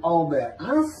do all that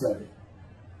I say,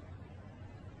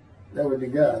 that would be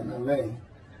God, not me,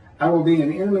 I will be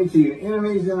an enemy to your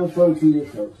enemies and a foe to your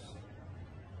foes.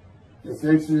 It's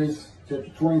Exodus chapter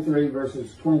 23,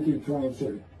 verses 20 through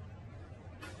 22.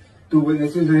 The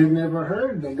witnesses who have never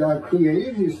heard that God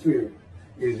created his spirit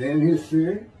is in his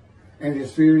spirit, and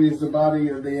his spirit is the body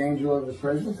of the angel of his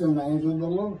presence and the angel of the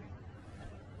Lord.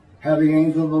 How the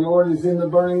angel of the Lord is in the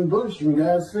burning bush and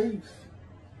God speaks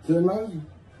to Moses.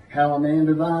 How a man of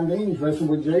divine beings wrestled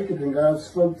with Jacob and God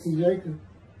spoke to Jacob,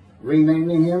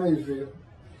 renaming him Israel.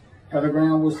 How the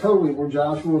ground was holy, where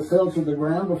Joshua fell to the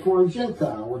ground before a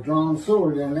Gentile with drawn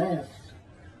sword and asked,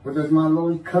 what does my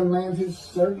Lord command his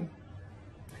servant?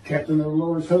 The captain of the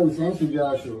Lord's host answered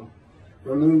Joshua,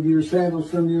 remove your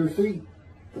sandals from your feet,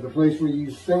 for the place where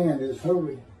you stand is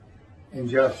holy. And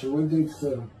Joshua did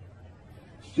so.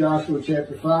 Joshua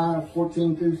chapter 5,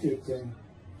 14 through 15.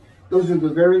 Those are the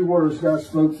very words God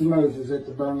spoke to Moses at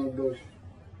the burning bush.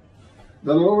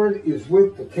 The Lord is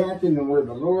with the captain, and where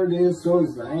the Lord is, so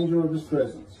is the angel of his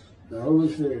presence, the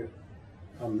Holy Spirit,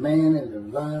 a man and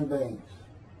divine beings.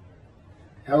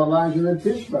 How Elijah the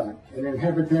Tishbite, an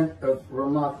inhabitant of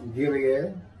Ramoth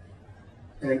Gilead,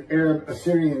 an Arab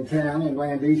Assyrian town in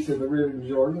land east of the river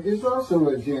Jordan, is also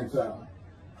a Gentile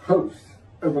host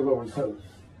of the Lord's host.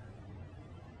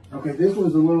 Okay, this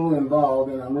was a little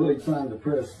involved, and I'm really trying to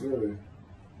press through.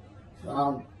 So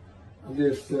I'll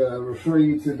just refer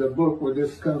you to the book where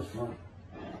this comes from.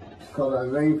 It's called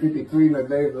Isaiah 53, the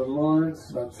Day of the Lord. It's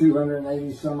about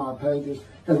 280 some odd pages. It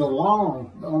has a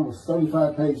long, almost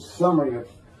 35-page summary of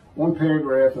one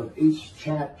paragraph of each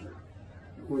chapter,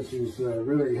 which is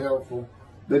really helpful.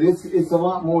 But it's a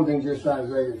lot more than just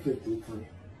Isaiah 53.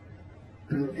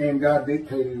 And God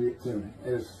dictated it to me,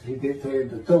 as he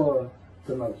dictated the Torah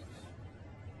to Moses.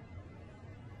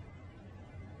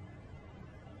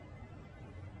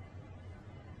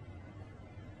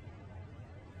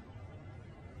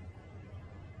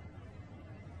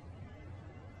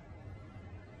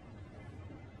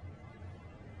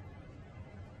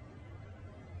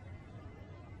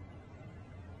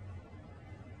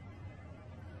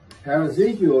 How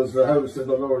Ezekiel is the host of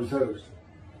the Lord's host,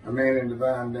 a man in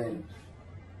divine names.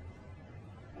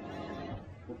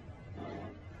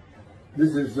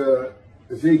 This is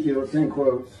Ezekiel, it's in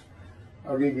quotes.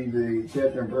 I'll give you the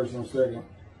chapter and verse in a second.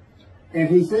 And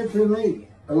he said to me,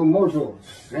 O mortal,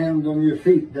 stand on your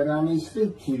feet, that I may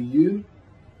speak to you.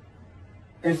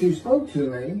 As he spoke to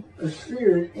me, a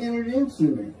spirit entered into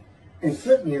me, and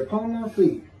set me upon my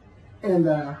feet, and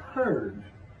I heard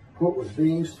what was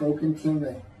being spoken to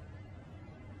me.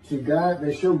 To God,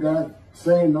 they show God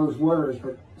saying those words,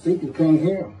 but Ezekiel can't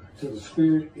hear them, so the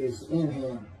Spirit is in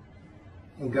him.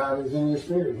 And God is in his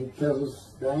Spirit. He tells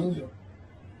us, the angel,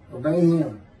 obey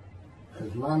him,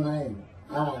 because my name,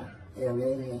 I am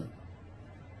in him.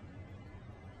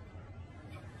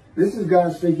 This is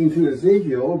God speaking to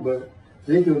Ezekiel, but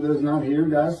Ezekiel does not hear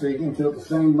God speaking until at the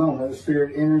same moment the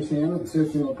Spirit enters him and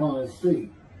sets him upon his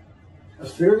feet. A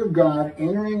Spirit of God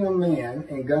entering a man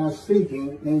and God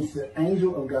speaking means the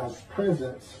angel of God's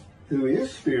presence, who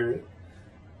is Spirit,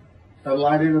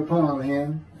 alighted upon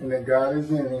him, and that God is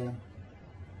in him.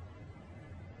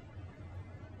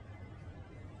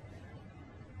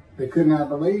 They could not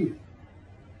believe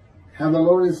how the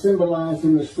Lord is symbolized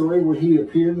in the story where he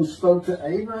appeared and spoke to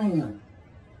Abraham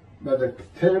by the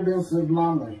terebinths of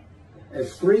Mamre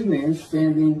as three men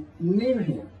standing near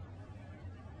him.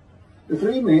 The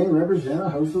three men represent a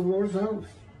host of the Lord's host.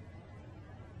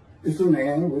 It's a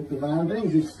man with divine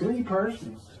things. It's three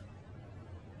persons.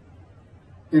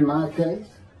 In my case,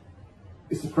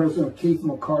 it's the person of Keith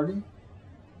McCarty,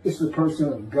 it's the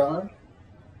person of God,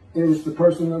 and it's the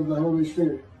person of the Holy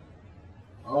Spirit.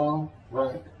 All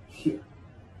right here.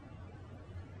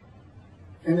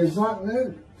 And it's not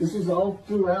new. This is all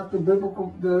throughout the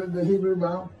biblical, the Hebrew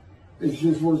Bible. It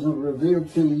just wasn't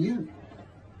revealed to you.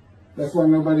 That's why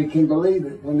nobody can believe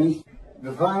it. When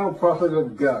the final prophet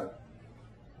of God,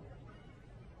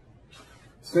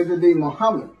 said to be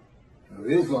Muhammad of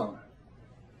Islam.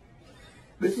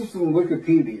 This is from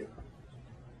Wikipedia.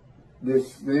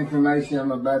 The information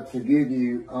I'm about to give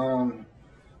you on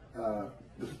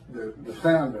the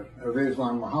founder of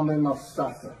Islam, Muhammad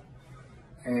Mustafa.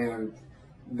 And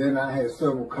then I had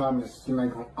several comments to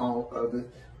make on all of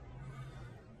it.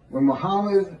 When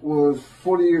Muhammad was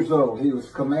 40 years old, he was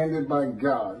commanded by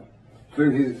God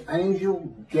through his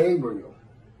angel Gabriel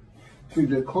to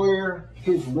declare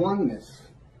his oneness.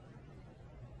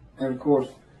 And of course,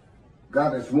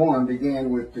 God is one began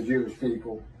with the Jewish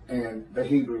people and the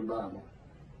Hebrew Bible.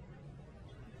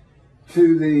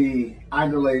 To the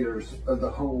idolaters of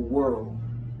the whole world,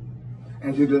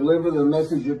 and to deliver the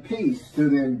message of peace to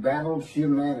the embattled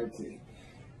humanity.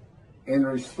 In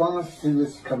response to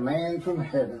this command from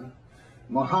heaven,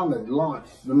 Muhammad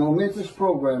launched the momentous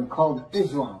program called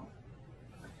Islam,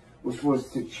 which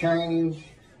was to change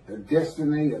the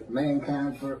destiny of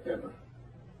mankind forever.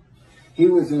 He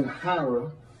was in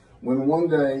Hira when one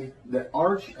day the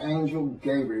archangel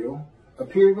Gabriel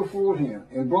appeared before him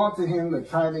and brought to him the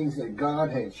tidings that God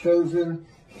had chosen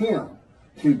him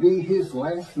to be his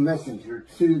last messenger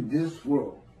to this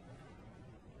world,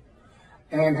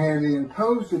 and had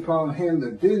imposed upon him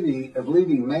the duty of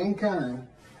leading mankind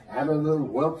out of the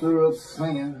welter of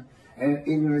sin and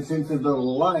ignorance into the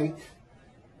light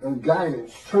of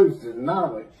guidance, truth, and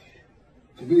knowledge,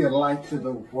 to be a light to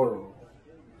the world.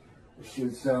 It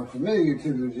should sound familiar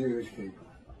to the Jewish people.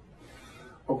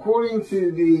 According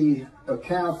to the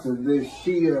accounts of this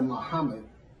Shia Muhammad,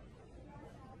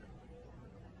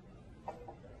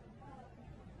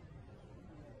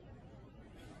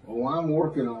 well, I'm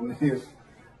working on this.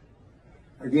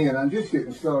 Again, I'm just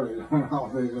getting started on all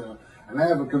this. And I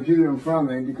have a computer in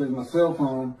front of me because my cell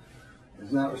phone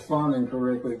is not responding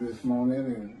correctly this morning.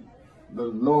 And the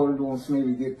Lord wants me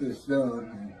to get this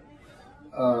done.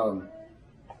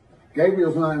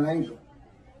 Gabriel's not an angel.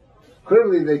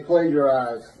 Clearly, they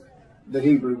plagiarized the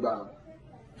Hebrew Bible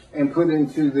and put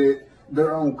into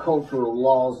their own cultural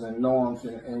laws and norms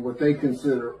and what they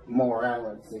consider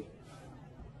morality.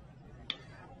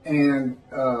 And,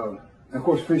 of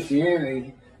course,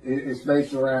 Christianity is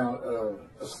based around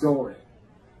a story.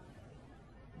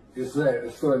 It's a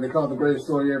story. They call it the greatest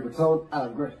story ever told. I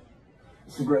agree.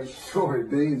 It's a great story.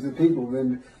 Billions of people have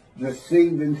been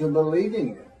deceived into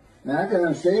believing it. Now, I can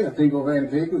understand the people of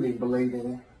antiquity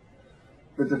believing it,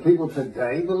 but the people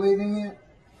today believing it,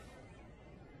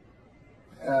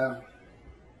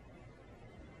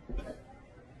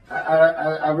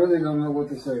 I really don't know what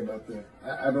to say about that.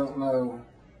 I don't know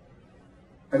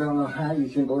how you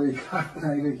can believe God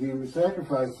made a human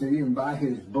sacrifice to you, and by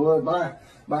His blood,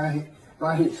 by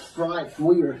His stripes,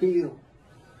 we are healed.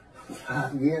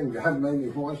 Again, God made me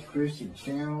watch Christian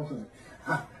channels,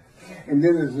 and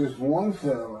then there's this one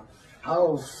fellow,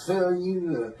 I'll sell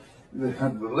you the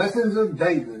blessings of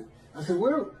David. I said,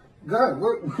 God,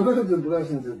 what are the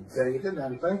blessings of David?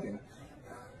 I'm thinking.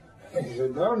 And he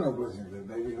said, there are no blessings of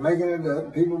David. He's making it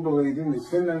up. People believe him. They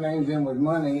send their names in with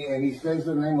money, and he says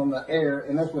their name on the air,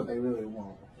 and that's what they really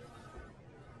want.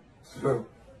 So,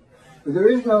 but there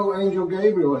is no angel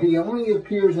Gabriel. He only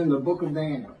appears in the book of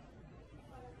Daniel.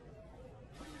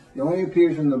 He only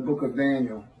appears in the book of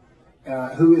Daniel,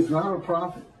 who is not a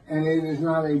prophet, and it is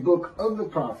not a book of the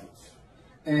prophets.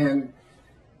 And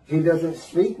he doesn't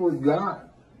speak with God.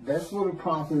 That's what a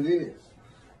prophet is.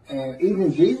 And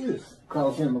even Jesus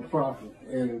calls him a prophet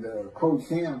and quotes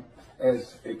him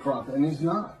as a prophet, and he's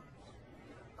not.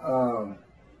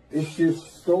 It's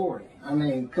just story. I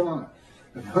mean, come on.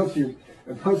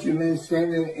 A bunch of men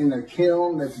standing in a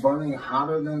kiln that's burning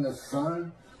hotter than the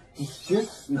sun, it's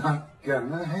just not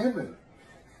gonna happen.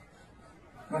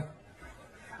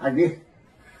 I get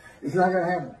it's not gonna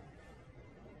happen.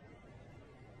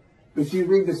 But you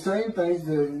read the same things,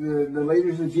 the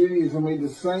leaders of Judaism read the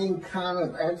same kind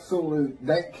of absolute,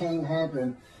 that can't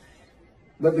happen.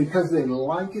 But because they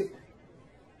like it,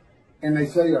 and they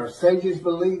say our sages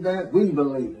believe that, we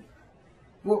believe it.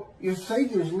 Well, your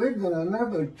sages lived in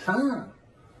another time.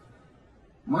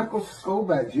 Michael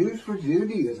Skobac, Jews for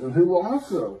Judaism, who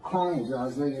also claims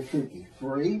Isaiah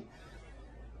 53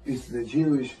 is the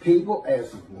Jewish people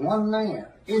as one man,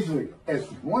 Israel as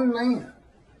one man.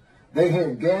 They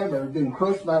had gathered and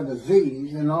crushed by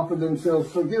disease and offered themselves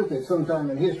for guilt at some time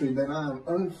in history that I'm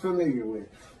unfamiliar with.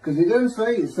 Because he doesn't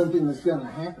say it's something that's going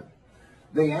to happen.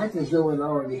 They act as though it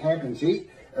already happened. See,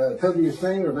 W.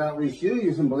 Singer of Outreach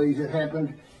Judaism believes it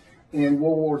happened in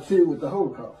World War II with the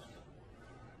Holocaust.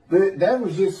 But that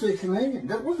was just 6 million.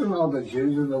 That wasn't all the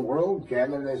Jews of the world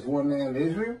gathered as one man in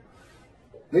Israel.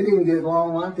 They didn't get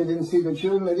long life. They didn't see their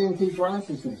children. They didn't teach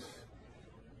righteousness.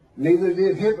 Neither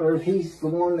did Hitler. He's the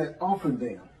one that offered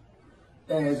them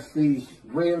as these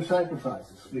ram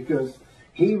sacrifices, because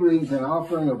he reads an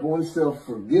offering of oneself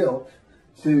for guilt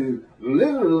to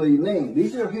literally mean,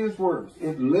 these are his words,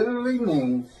 it literally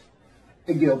means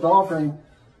a guilt offering.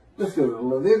 Let's go to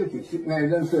Leviticus. Now, he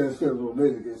doesn't say let's go to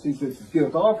Leviticus. He says it's a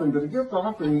guilt offering, but a guilt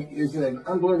offering is an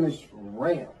unblemished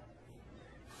ram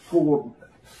for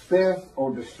theft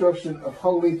or destruction of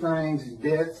holy things,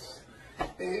 debts.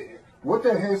 What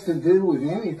that has to do with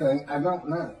anything, I don't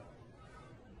know.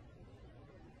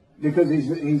 Because he's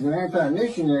an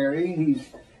anti-missionary.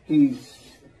 He's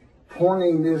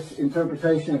pointing this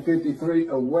interpretation of 53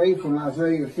 away from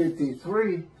Isaiah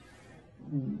 53.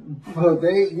 But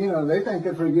they think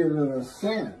they're forgiven of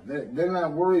sin. They're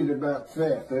not worried about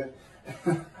theft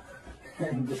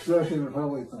and destruction of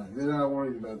holy things. They're not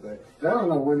worried about that. I don't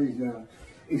know what he's doing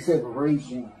except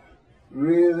reaching,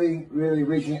 really, really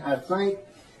reaching. I think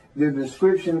the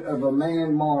description of a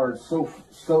man marred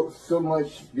so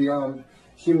much beyond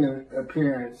human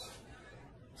appearance,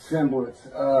 semblance,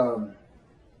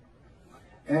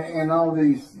 and all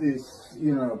these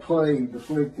plague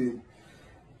afflicted,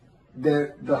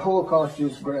 that the Holocaust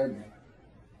just grabbed him,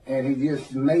 and he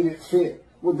just made it fit.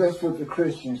 Well, that's what the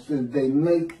Christians do. They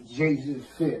make Jesus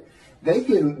fit. They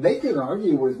can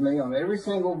argue with me on every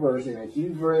single verse, and if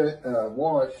you've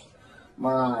watched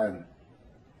my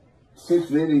 6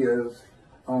 videos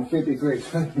on 53,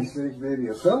 76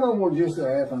 videos, some of them were just a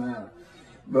half an hour,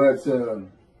 but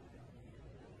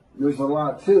there's a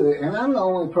lot to it, and I'm the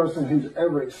only person who's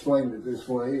ever explained it this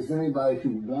way. Is anybody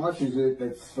who watches it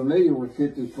that's familiar with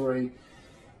 53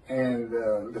 and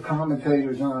the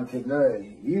commentators on it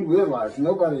today, you realize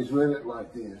nobody's read it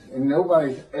like this, and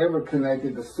nobody's ever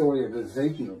connected the story of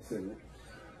Ezekiel to it.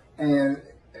 And,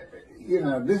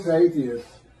 this atheist,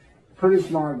 pretty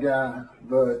smart guy,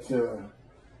 but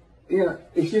You know,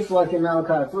 it's just like in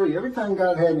Malachi 3. Every time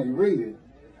God had me read it,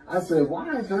 I said,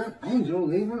 why is that angel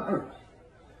leaving earth?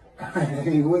 And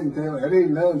he wouldn't tell me. I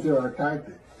didn't know until I typed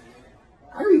it.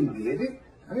 I didn't get it.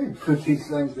 I didn't put these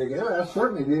things together. I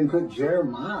certainly didn't put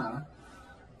Jeremiah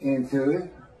into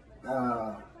it.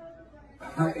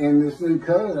 In this new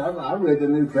code, I read the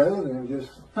new code and it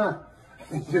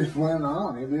just went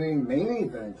on. It didn't mean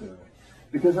anything to me.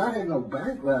 Because I had no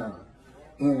background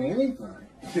in anything.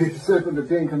 Except for the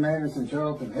Ten Commandments and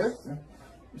Charlton Heston.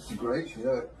 It's a great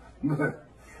show. But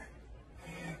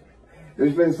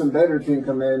there's been some better Ten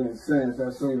Commandments since.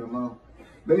 I've seen them all.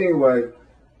 But anyway,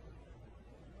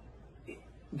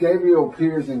 Gabriel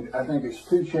appears in, I think it's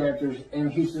 2 chapters,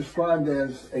 and he's described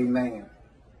as a man.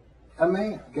 A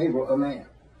man. Gabriel, a man.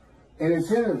 And it's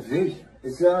in a vision.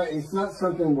 It's not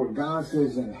something where God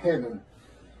says in heaven,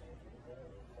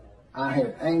 I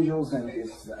have angels, and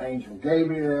it's the angel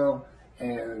Gabriel,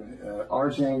 and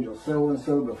Archangel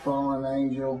so-and-so, the fallen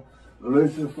angel,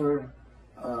 Lucifer.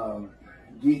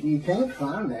 You can't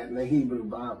find that in the Hebrew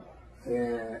Bible.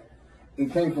 It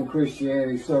came from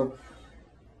Christianity. So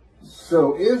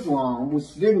Islam,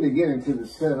 which didn't get into the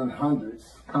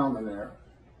 700s, Common Era,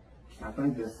 I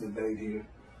think that's the date here,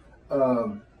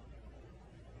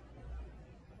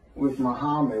 with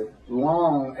Muhammad,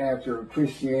 long after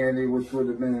Christianity, which would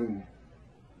have been,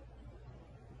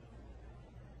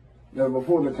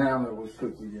 before the Talmud was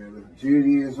put together.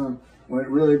 Judaism, when it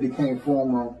really became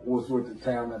formal, was with the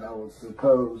Talmud, I would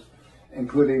suppose, and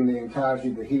putting the entirety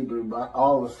of the Hebrew,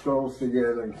 all the scrolls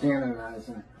together and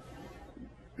canonizing.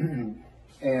 And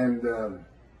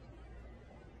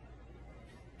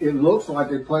it looks like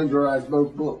they plagiarized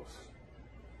both books.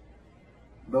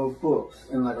 Both books.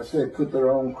 And like I said, put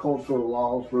their own cultural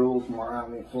laws, rules,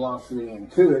 morality, philosophy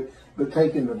into it, but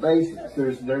taking the basics.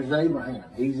 There's Abraham.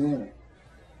 He's in it.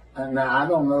 And now, I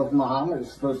don't know if Muhammad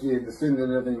is supposed to be a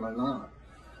descendant of him or not.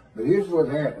 But here's what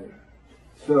happened.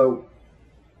 So,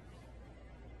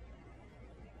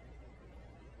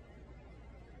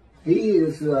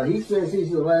 he says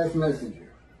he's the last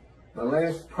messenger, the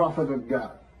last prophet of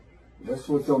God. That's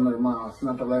what's on their mind. It's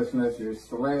not the last messenger, it's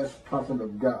the last prophet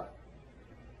of God.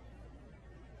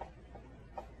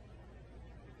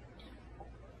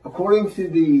 According to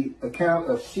the account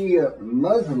of Shia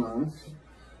Muslims,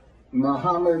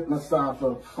 Muhammad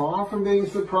Mustafa, far from being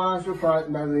surprised or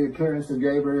frightened by the appearance of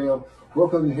Gabriel,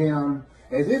 welcomed him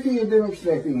as if he had been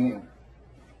expecting him.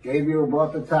 Gabriel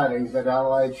brought the tidings that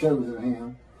Allah had chosen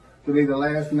him to be the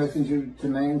last messenger to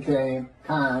mankind,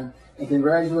 and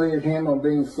congratulated him on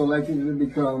being selected to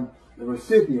become the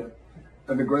recipient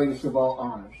of the greatest of all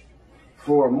honors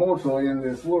for a mortal in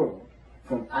this world,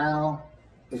 from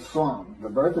Al-Islam, the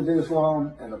birth of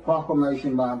Islam, and the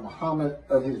proclamation by Muhammad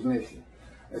of his mission.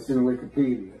 That's in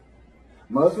Wikipedia.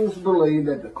 Muslims believe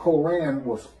that the Quran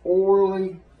was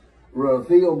orally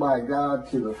revealed by God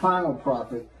to the final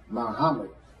prophet, Muhammad,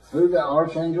 through the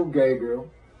Archangel Gabriel,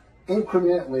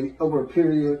 incrementally over a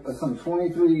period of some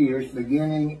 23 years,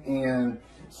 beginning in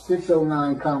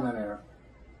 609 Common Era,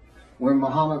 when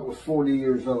Muhammad was 40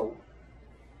 years old.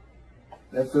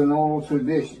 That's an oral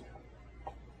tradition.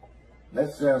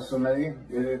 That sounds familiar.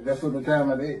 That's what the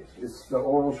Talmud is. It's the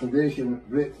oral tradition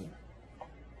written.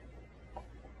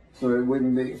 So it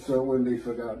wouldn't be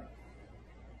forgotten.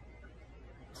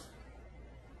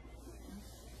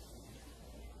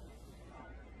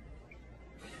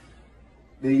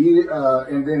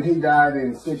 And then he died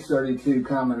in 632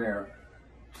 Common Era.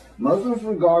 Muslims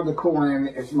regard the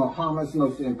Quran as Muhammad's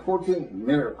most important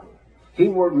miracle. He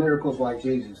worked miracles like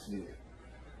Jesus did.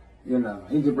 You know,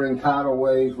 he could bring tidal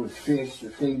waves with fish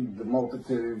to feed the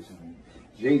multitudes. And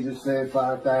Jesus fed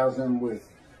 5,000 with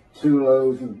 2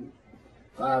 loaves and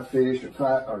 5 fish,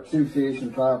 or 2 fish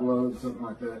and 5 loaves, something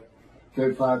like that.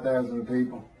 Fed 5,000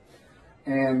 people.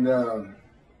 And a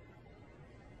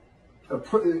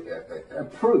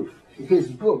proof, his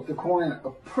book, the Quran, a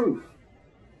proof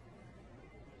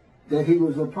that he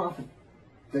was a prophet,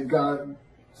 that God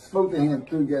spoke to him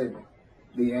through Gabriel,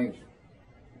 the angel.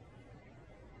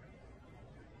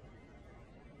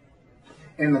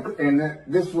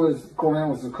 This Quran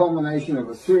was the culmination of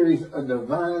a series of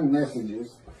divine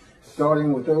messages,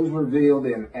 starting with those revealed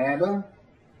in Adam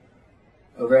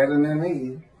and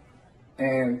Eve,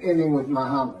 and ending with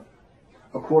Muhammad.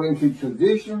 According to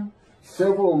tradition,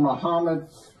 several of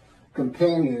Muhammad's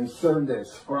companions served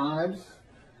as scribes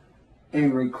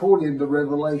and recorded the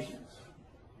revelations.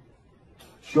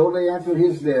 Shortly after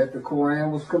his death, the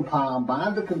Quran was compiled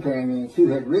by the companions who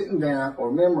had written down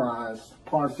or memorized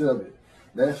parts of it.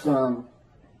 That's from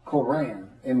Quran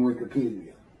in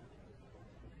Wikipedia.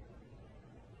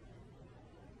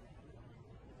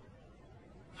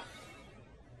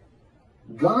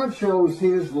 God chose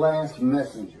his last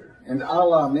messenger. And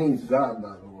Allah means God,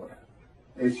 by the way.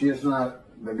 It's just not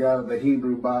the God of the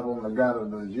Hebrew Bible and the God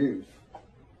of the Jews.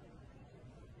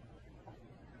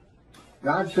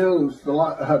 God chose the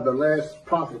last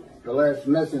prophet, the last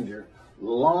messenger,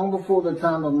 long before the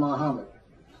time of Muhammad,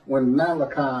 when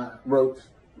Malachi wrote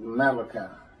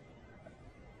Malachi.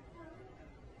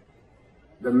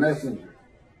 The messenger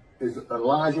is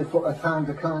Elijah for a time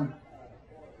to come.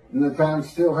 And the time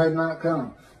still had not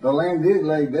come. The land did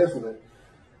lay desolate,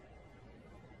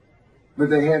 but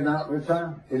they had not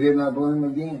returned. It did not bloom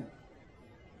again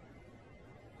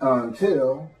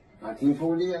until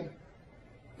 1948.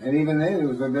 And even then it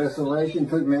was a desolation. It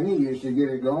took many years to get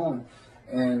it going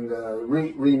and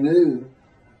renew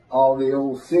all the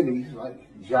old cities like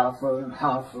Jaffa and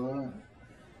Haifa and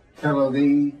Tel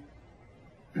Aviv.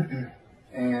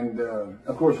 And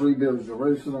of course rebuild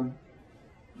Jerusalem.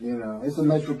 You know, it's a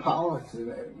metropolitan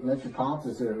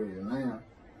area now.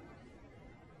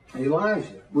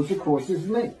 Elijah, which of course is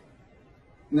me.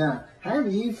 Now, how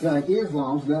do you think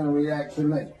Islam's going to react to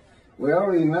me? We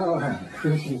already know how the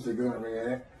Christians are going to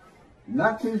react.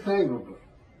 Not too favorably.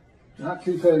 Not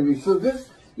too favorably. So this,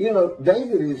 you know,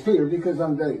 David is here because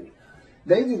I'm David.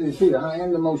 David is here. I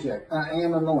am the Moshiach. I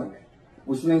am anointed.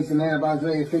 Which means the man of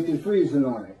Isaiah 53 is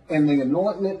anointed. And the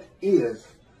anointment is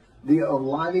the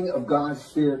alighting of God's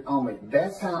Spirit on me.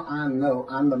 That's how I know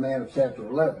I'm the man of chapter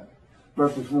 11,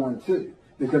 verses 1 and 2.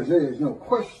 Because there is no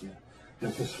question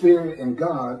that the Spirit and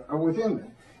God are within me.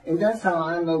 And that's how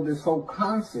I know this whole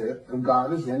concept of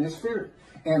God is in his Spirit.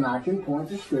 And I can point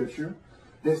to Scripture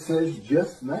that says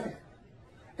just that.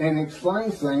 And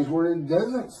explains things where it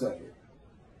doesn't say it.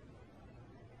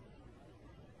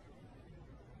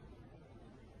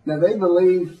 Now they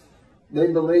believe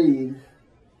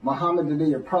Muhammad to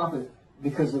be a prophet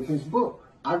because of his book.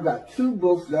 I've got 2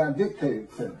 books that are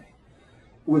dictated to me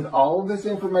with all this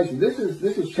information. This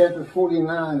is chapter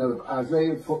 49 of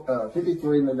Isaiah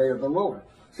 53 in the day of the Lord.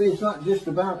 See, it's not just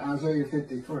about Isaiah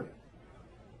 53.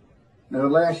 Now, the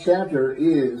last chapter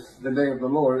is the day of the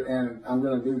Lord, and I'm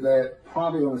going to do that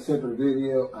probably on a separate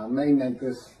video. I may make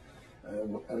this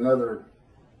another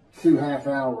 2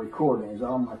 half-hour recordings.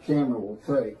 All my camera will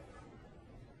take.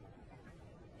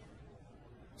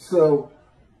 So,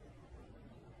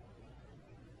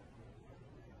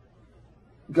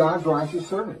 God's righteous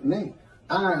servant, me.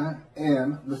 I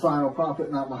am the final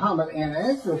prophet, not Muhammad. And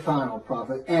as the final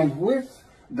prophet, and with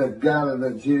the God of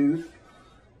the Jews,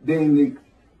 being the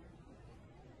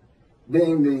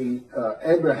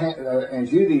Abraham and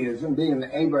Judaism being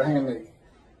the Abrahamic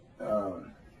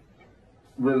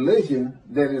religion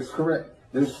that is correct.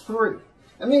 There's 3.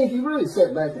 I mean, if you really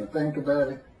sit back and think about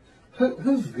it,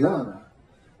 who's gonna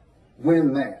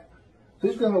win that?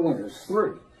 Who's gonna win? There's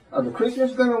 3. Are the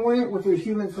Christians gonna win it with their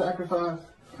human sacrifice?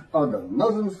 Are the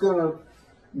Muslims gonna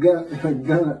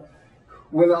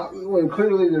when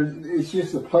clearly it's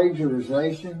just a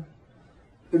plagiarization?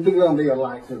 Is there gonna be a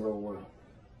light to the world?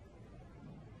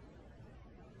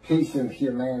 Peace and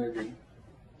humanity.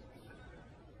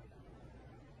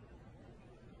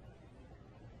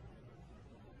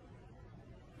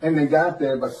 And they got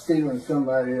there by stealing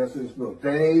somebody else's book.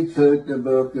 They took the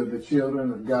book of the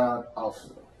children of God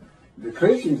also. The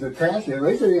Christians attached it. At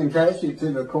least they attached it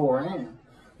to the Koran.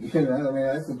 You know, I mean,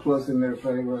 that's a plus in their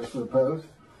favor, I suppose.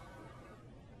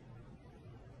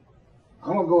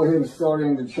 I'm going to go ahead and start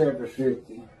into chapter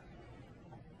 50.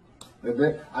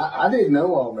 I didn't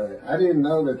know all that. I didn't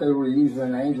know that they were using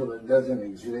an angel that doesn't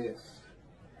exist.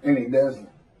 And he doesn't.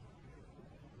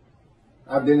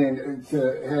 I've been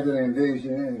had an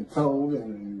envision and told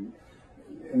and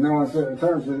no uncertain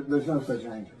terms, there's no such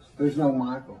angels. There's no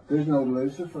Michael. There's no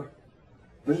Lucifer.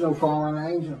 There's no fallen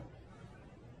angel.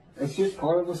 It's just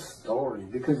part of the story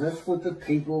because that's what the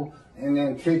people in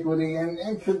antiquity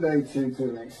and today too, to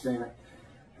an extent,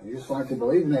 I just like to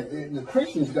believe in that. The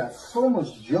Christians got so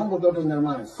much jumbled up in their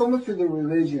minds. So much of their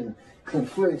religion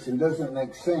conflicts and doesn't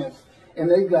make sense. And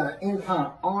they've got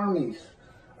entire armies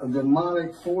of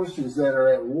demonic forces that are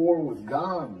at war with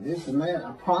God and this and that.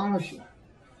 I promise you.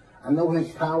 I know his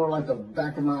power like the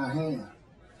back of my hand.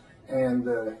 And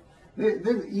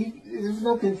there's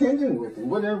no contending with him.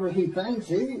 Whatever he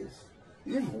thinks is.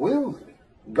 He just wills it.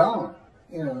 Gone.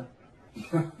 You know.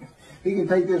 He can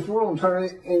take this world and turn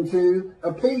it into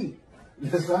a pea.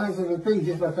 The size of a pea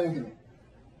just by thinking it.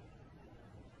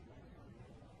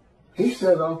 He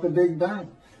set off the Big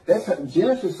Bang. That's how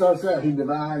Genesis starts out. He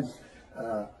divides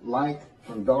light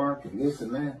from dark and this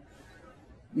and that.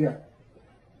 Yeah.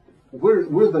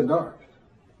 We're the dark.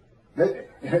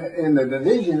 And the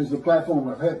division is the platform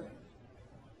of heaven.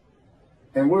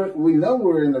 And we know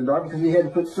we're in the dark because he had to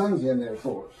put suns in there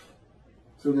for us.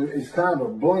 So it's kind of a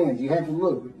blend. You have to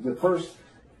look.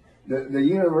 The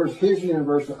universe, his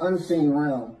universe, the unseen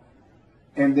realm,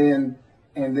 and then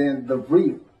the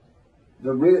real.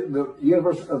 The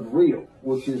universe of real,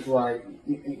 which is like,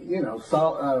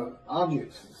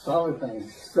 objects, solid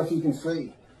things, stuff you can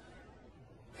see,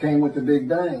 came with the Big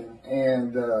Bang.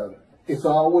 And it's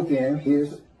all within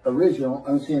his original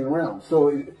unseen realm.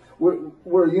 So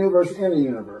we're a universe in a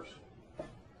universe.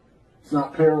 It's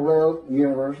not parallel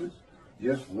universes,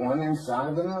 just one inside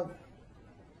of another.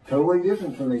 Totally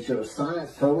different from each other.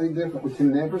 Science, totally different. We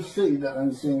can never see the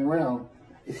unseen realm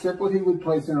except what he would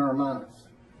place in our minds.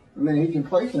 I mean, he can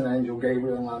place an angel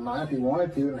Gabriel in my mind if he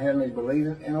wanted to and have me believe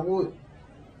it, and I would.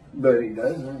 But he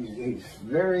doesn't. He's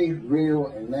very real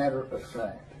and matter of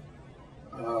fact.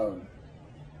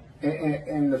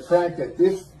 And the fact that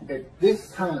at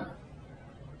this time,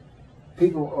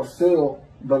 people are still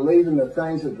believing the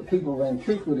things of the people of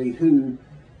antiquity who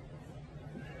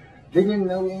didn't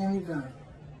know anything.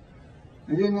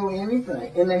 They didn't know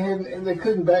anything, and they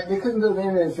couldn't go to the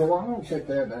internet and say, "Well, I don't check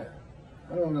that out.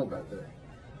 I don't know about that."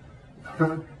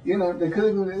 They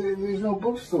couldn't. There's no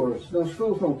bookstores, no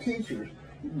schools, no teachers.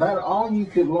 About all you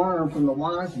could learn from the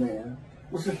wise men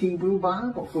was the Hebrew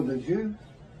Bible for the Jews,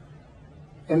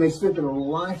 and they spent their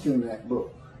life in that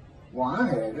book. Well, I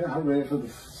had it. I read it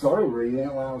started reading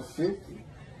it when I was 50,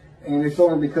 and it's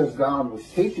only because God was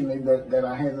teaching me that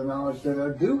I had the knowledge that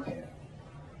I do have.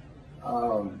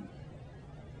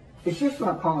 It's just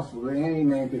not possible that any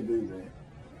man could do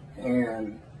that.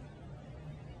 And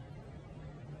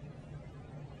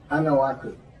I know I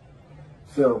could.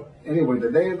 So, anyway,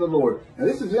 the day of the Lord. Now,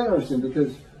 this is interesting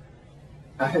because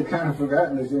I had kind of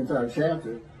forgotten this entire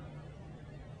chapter.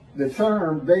 The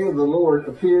term day of the Lord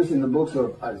appears in the books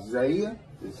of Isaiah,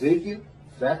 Ezekiel,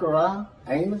 Zechariah,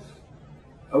 Amos,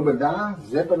 Obadiah,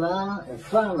 Zephaniah, and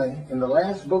finally, in the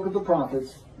last book of the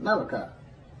prophets, Malachi.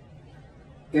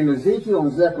 In Ezekiel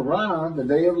and Zechariah, the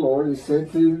day of the Lord is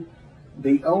said to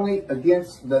be only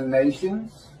against the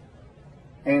nations,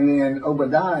 and in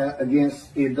Obadiah against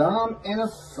Edom and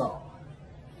Esau,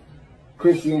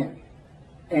 Christianity,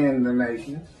 and the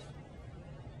nations.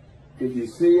 If you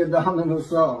see Edom and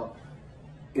Esau,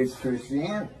 it's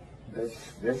Christianity.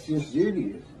 That's just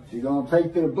Judaism. If you're going to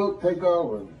take their book, take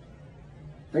all of it.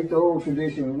 Take the oral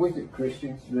tradition with it,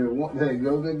 Christians. They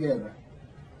go together.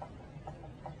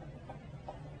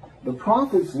 The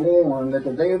prophets warn that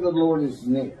the day of the Lord is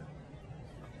near,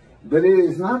 but it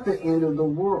is not the end of the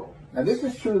world. Now, this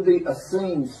is true of the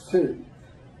Essenes too,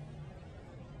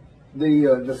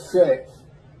 the sect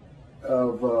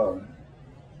of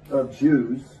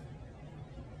Jews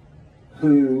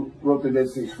who wrote the Dead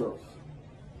Sea Scrolls.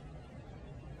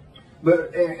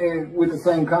 But and with the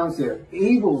same concept,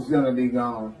 evil's going to be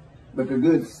gone, but the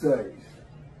good stays.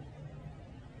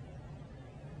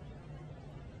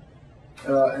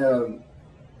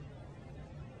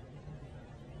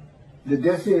 The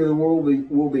destiny of the world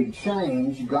will be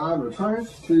changed. God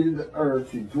returns to the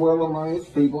earth to dwell among his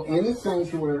people in his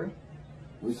sanctuary,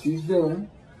 which he's doing,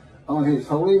 on his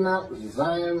holy mount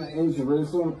Zion in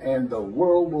Jerusalem, and the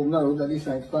world will know that he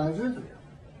sanctifies Israel.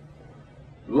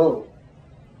 Lo,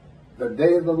 the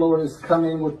day of the Lord is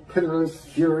coming with pitiless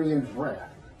fury and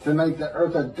wrath, to make the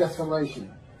earth a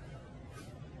desolation,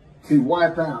 to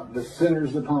wipe out the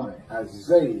sinners upon it.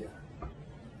 Isaiah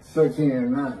 13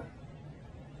 and 9.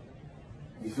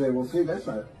 You say, well, see, that's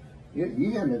not,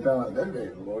 you haven't been talking about that day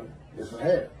of the Lord. Yes, I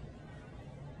have.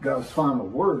 God's final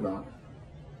word on it.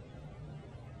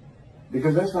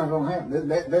 Because that's not going to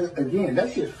happen. Again,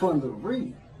 that's just fun to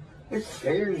read. It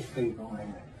scares people,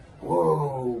 man.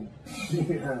 Whoa,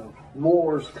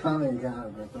 war's coming kind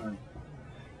of a thing.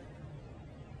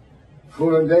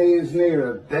 For a day is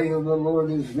near, a day of the Lord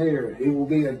is near. It will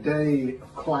be a day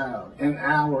of cloud, an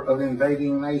hour of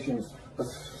invading nations. A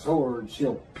sword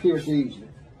shall pierce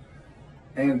Egypt,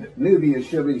 and Nubia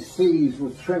shall be seized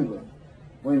with trembling,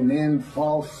 when men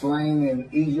fall slain in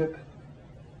Egypt,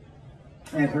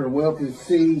 and her wealth is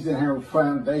seized, and her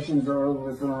foundations are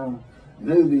overthrown.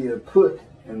 Nubia, Put,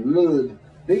 and Lud.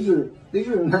 These are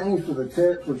names for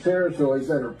for territories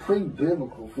that are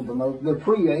pre-biblical for the most. They're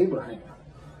pre-Abraham.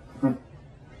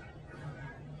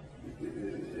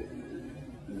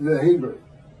 The Hebrew.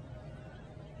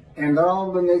 And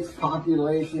all the mixed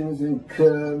populations in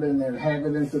Cub and the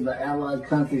inhabitants of the allied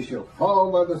countries shall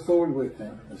fall by the sword with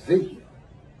them. Ezekiel.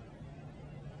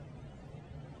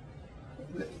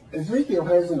 Ezekiel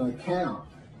has an account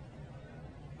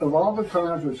of all the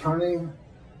tribes returning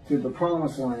to the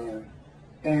promised land,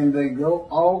 and they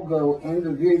all go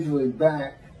individually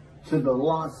back to the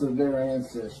lots of their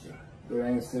ancestor. their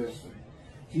ancestry.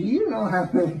 Do you know how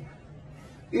many?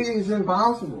 It is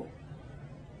impossible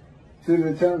to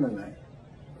determine that.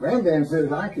 Granddad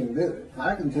says I can do it.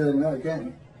 I can tell him I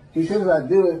can't. He says I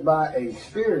do it by a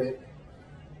spirit,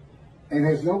 and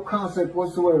has no concept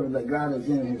whatsoever that God is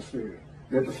in his spirit.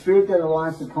 That the spirit that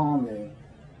alights upon me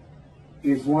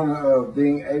is one of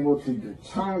being able to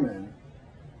determine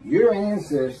your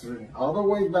ancestry all the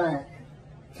way back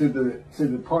to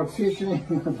the partitioning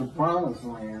of the promised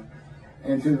land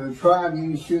and to the tribe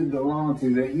you should belong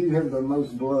to, that you have the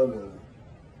most blood of.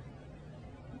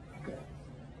 Okay.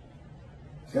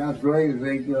 Sounds great,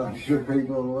 Ezekiel. I'm sure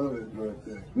people will love it, but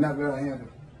not going to happen.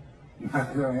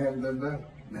 Not going to happen today.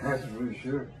 That's for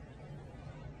sure.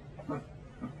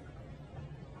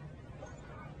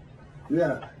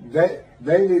 Yeah,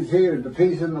 David's here. The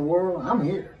peace in the world. I'm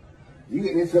here.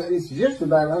 It's just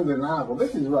about undeniable.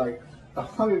 This is like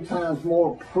 100 times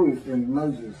more proof than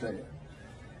Moses had.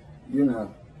 You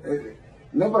know,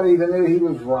 nobody even knew he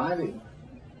was writing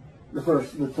the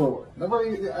Torah.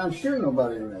 I'm sure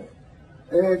nobody knew.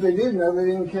 And if they did know, they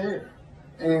didn't care.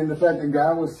 And the fact that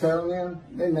God was telling them,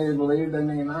 they may have believed, they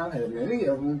may not have. Many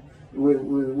of them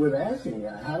would ask him,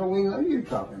 how do we know you're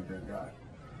talking to God?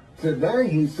 Today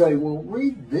he'd say, well,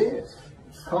 read this.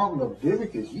 It's called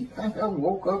Leviticus. You think I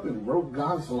woke up and wrote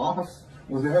God's laws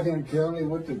without him telling me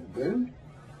what to do?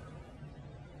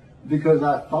 Because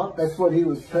I thought that's what he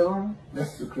was telling me?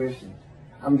 That's the Christian.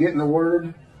 I'm getting the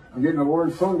word. I'm getting the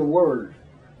word from the word.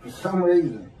 For some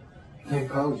reason, they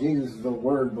call Jesus the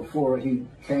word before he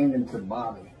came into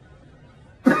body.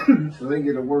 So they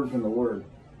get a word from the word.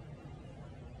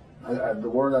 The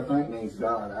word, I think, means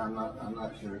God. I'm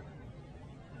not sure.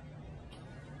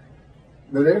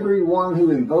 But everyone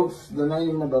who invokes the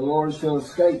name of the Lord shall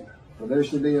escape, for there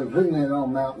shall be a remnant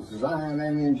on Mount Zion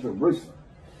and in Jerusalem,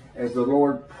 as the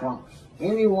Lord promised.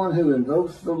 Anyone who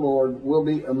invokes the Lord will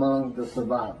be among the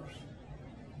survivors.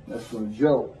 That's from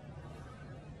Job.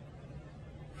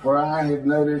 For I have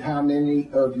noted how many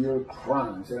of your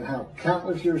crimes and how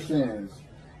countless your sins,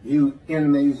 you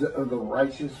enemies of the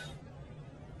righteous,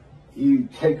 you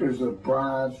takers of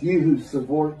bribes, you who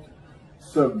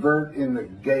subvert in the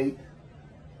gate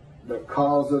the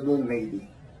cause of the needy.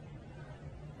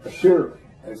 Surely,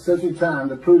 at such a time,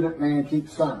 the prudent man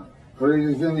keeps silent, for it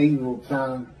is an evil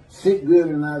time. Seek good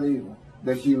and not evil,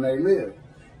 that you may live,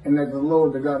 and that the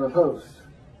Lord, the God of hosts,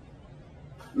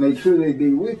 may truly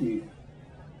be with you,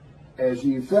 as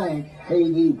you think,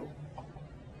 hate evil.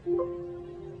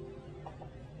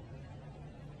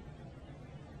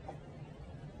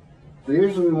 So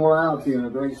here's some morality in a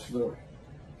great story.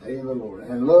 Hate the Lord,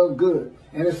 and love good,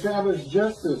 and establish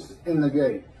justice in the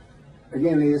gate.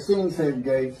 Again, the Essenes had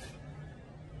gates.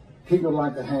 People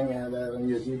like to hang out at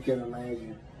them, as you can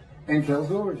imagine, and tell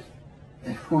stories.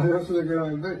 And what else are they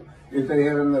going to do if they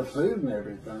have enough food and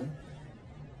everything?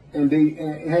 And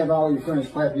have all your friends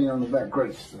clapping you on the back.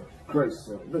 Great stuff. Great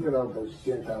stuff. Look at all those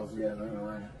Gentiles gathering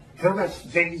around. Tell that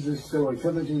Jesus story.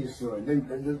 Tell the Jesus story. They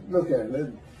look at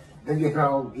it. They get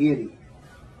all giddy.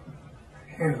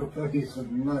 And they'll pay you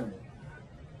some money.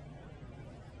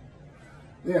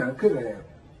 Yeah, it could have.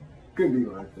 Could be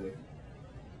like that.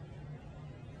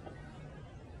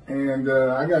 And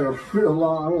I got a real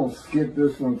long, I'm going to skip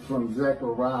this one from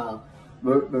Zechariah,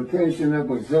 but finishing up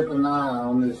with Zephaniah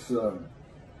on this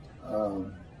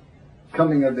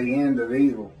coming of the end of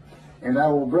evil. And I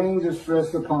will bring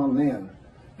distress upon them,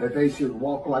 that they should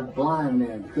walk like blind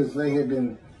men, because they have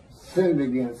been sinned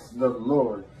against the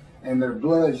Lord. And their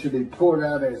blood should be poured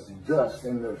out as dust,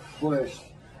 and their flesh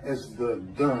as the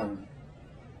dung.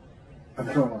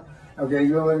 Okay,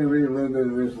 you let me read a little bit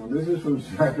of this one. This is from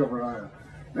Zechariah.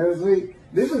 Now, see,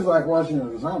 this is like watching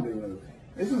a zombie movie.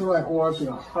 This is like watching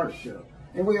a heart show.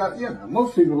 And we are,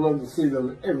 most people love to see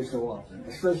those every so often,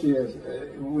 especially as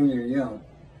when you're young.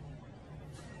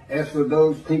 As for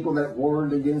those people that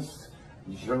warred against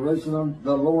Jerusalem,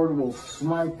 the Lord will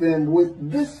smite them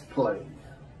with this plague.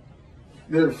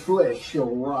 Their flesh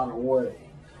shall rot away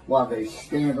while they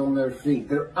stand on their feet.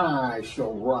 Their eyes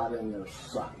shall rot in their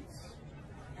sights,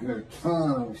 and their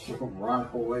tongues shall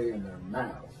rot away in their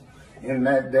mouths. In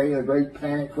that day a great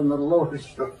panic from the Lord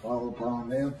shall fall upon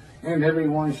them, and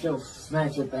everyone shall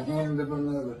snatch at the hand of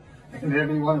another, and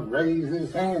everyone raise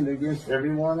his hand against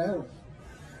everyone else.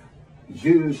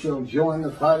 Judah shall join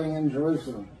the fighting in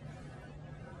Jerusalem.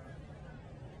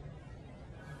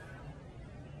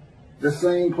 The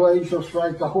same plague shall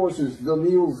strike the horses, the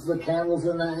mules, the camels,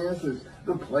 and the asses.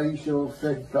 The plague shall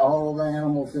affect all the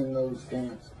animals in those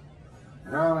camps.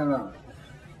 And on and on.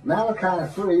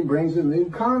 Malachi 3 brings a new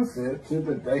concept to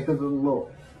the day of the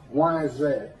Lord. Why is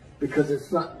that? because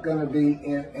it's not going to be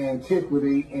in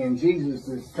antiquity in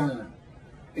Jesus' time.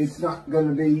 It's not going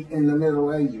to be in the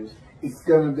Middle Ages. It's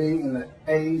going to be in the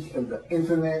age of the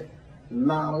internet,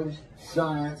 knowledge,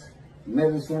 science,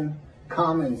 medicine,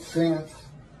 common sense,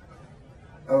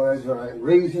 oh, that's right,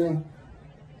 reasoning.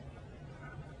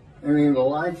 I mean, the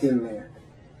light's in there.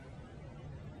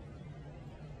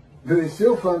 But it's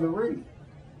still fun to read.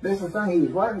 That's the thing, he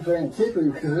was writing for antiquity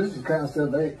because this is the kind of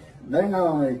stuff they not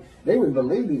only, they would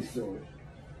believe these stories.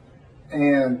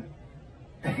 And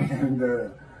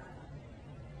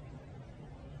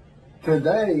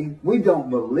today, we don't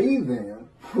believe them.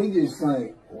 We just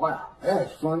think, wow,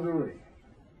 that's fun to read.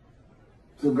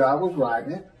 So God was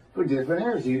writing it for different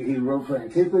eras. He wrote for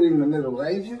antiquity in the Middle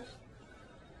Ages.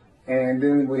 And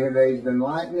then we had the Age of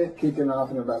Enlightenment kicking off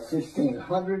in about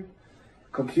 1600.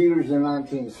 Computers in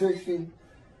 1960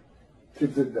 to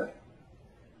today.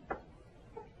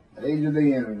 The age of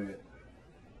the internet.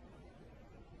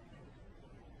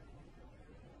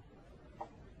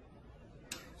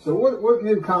 So what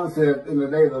new concept in the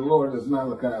day of the Lord does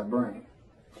Malachi bring?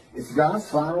 It's God's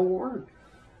final word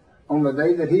on the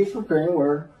day that he's preparing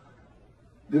where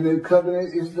the new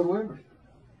covenant is delivered.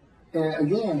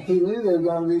 And again, he knew they were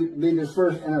going to be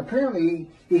dispersed, and apparently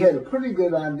he had a pretty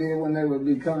good idea when they would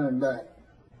be coming back.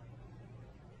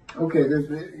 Okay,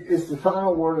 it's the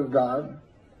final word of God.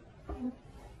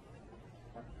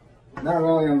 Not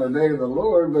only on the day of the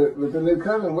Lord, but with the new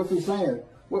covenant. What's he saying?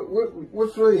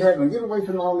 What's really happening? Get away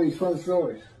from all these fun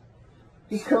stories.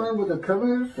 He's coming with a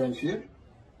covenant of friendship.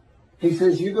 He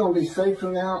says you're going to be saved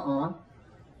from now on.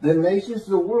 The nations of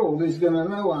the world is going to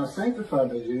know I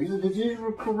sanctified the Jews. The Jews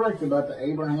were correct about the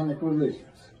Abrahamic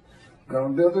religions.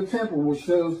 Going to build a temple which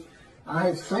shows I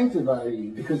have sanctified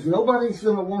you, because nobody's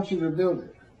going to want you to build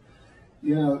it.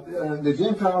 You know, the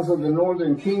Gentiles of the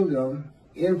northern kingdom,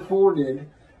 imported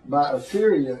by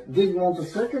Assyria, didn't want the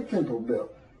second temple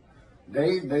built.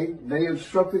 They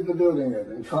obstructed the building of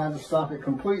it and tried to stop it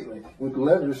completely with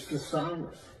letters to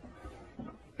Cyrus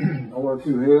or to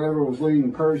whoever was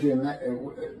leading Persia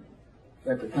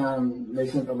at the time they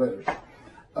sent the letters.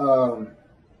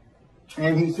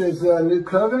 And he says, new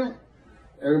covenant,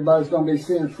 everybody's going to be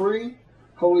sin-free,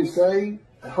 holy seed.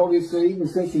 And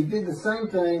since he did the same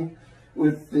thing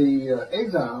with the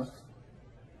exiles,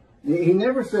 he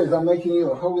never says, I'm making you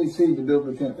a holy seed to build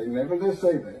the temple. He never does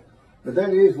say that. But that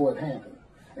is what happened.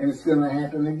 And it's going to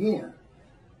happen again.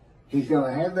 He's going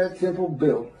to have that temple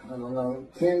built, I don't know,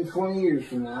 10, 20 years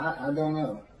from now. I don't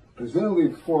know. Presumably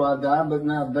before I die. But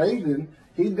now David,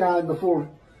 he died before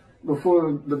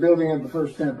the building of the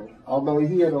first temple. Although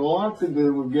he had a lot to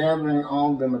do with gathering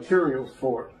all the materials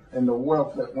for it and the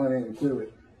wealth that went into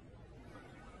it.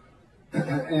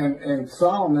 And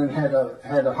Solomon had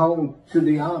a home to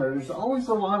be honored. There's always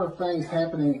a lot of things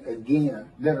happening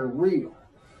again that are real.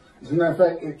 As a matter of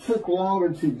fact, it took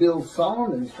longer to build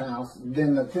Solomon's house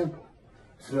than the temple.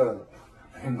 So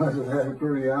he must have had a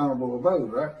pretty honorable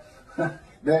abode, right?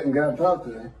 That and God talked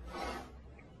to him.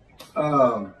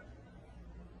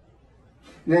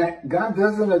 Now, God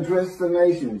doesn't address the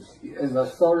nations. As I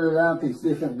started out, these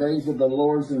different days of the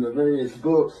Lord's in the various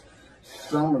books,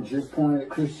 some are just pointed at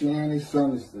Christianity,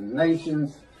 some is the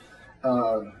nations.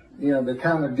 You know, they're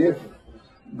kind of different.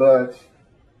 But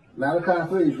Malachi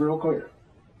 3 is real clear.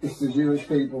 It's the Jewish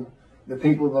people, the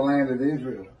people of the land of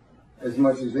Israel, as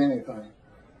much as anything.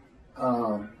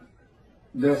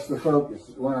 That's the focus.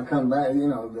 When I come back, you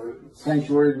know, the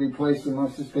sanctuary to be placed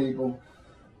amongst his people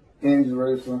in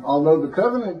Jerusalem. Although the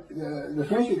covenant, the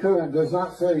friendship covenant does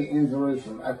not say in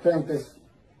Jerusalem. I think that's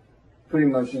pretty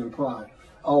much implied.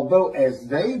 Although as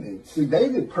David, see,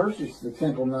 David purchased the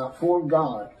temple not for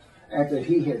God after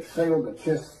he had failed the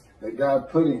test that God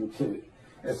put him to.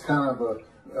 It's kind of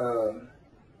a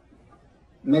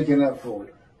making up for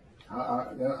it.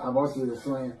 I've also this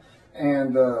land.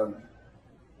 And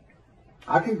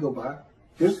I could go back.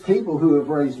 There's people who have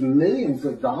raised millions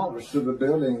of dollars for the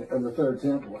building of the third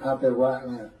temple out there right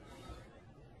now.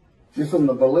 Just from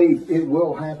the belief it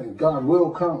will happen. God will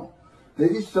come. They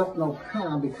just don't know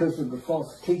how because of the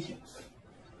false teachings.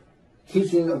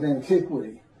 Teaching of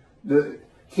antiquity. The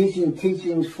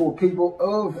teachings for people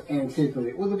of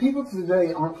antiquity. Well, the people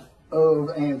today aren't of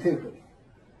antiquity.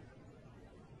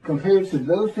 Compared to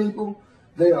those people,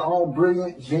 they are all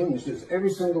brilliant geniuses. Every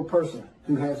single person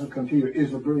who has a computer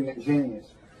is a brilliant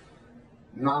genius.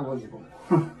 Knowledgeable.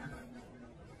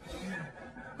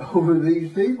 Over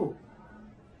these people.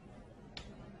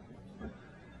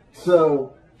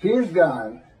 So, here's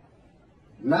God.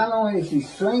 Not only is he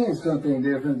saying something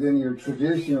different than your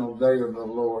traditional day of the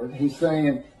Lord, he's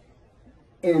saying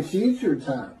in future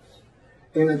times,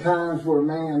 in the times where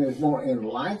man is more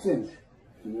enlightened,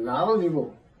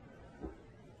 knowledgeable,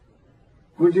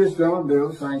 we're just going to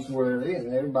build a sanctuary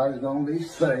and everybody's going to be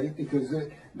safe, because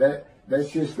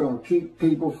that's just going to keep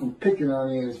people from picking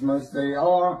on you as much as they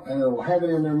are, and they'll have it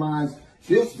in their minds,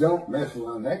 just don't mess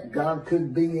with them. That God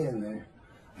could be in there.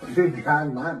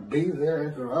 God might be there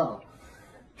after all.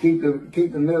 Keep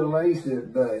the Middle East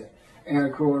at bay. And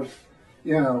of course,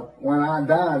 you know, when I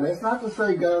die, that's not to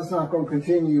say God's not going to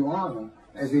continue on them,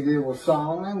 as he did with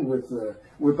Solomon, with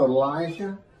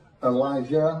Elijah,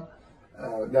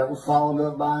 that was followed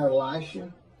up by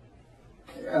Elisha.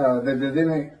 The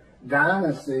Davidic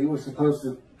dynasty was supposed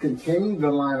to continue the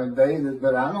line of David,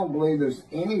 but I don't believe there's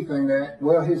anything that,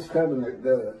 well, his covenant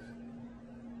does.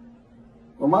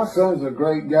 Well, my son's a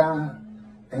great guy,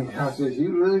 and God says,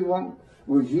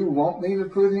 would you want me to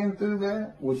put him through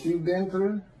that, what you've been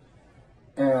through?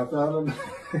 And I thought about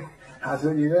it. I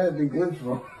said, yeah, that'd be good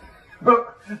for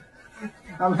him.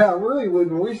 I mean, I really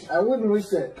wouldn't wish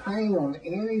that pain on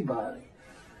anybody,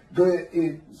 but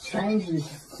it changes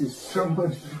to so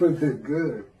much for the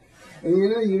good. And you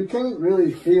know, you can't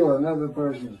really feel another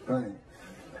person's pain.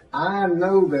 I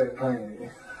know that pain.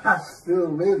 I still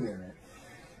live in it.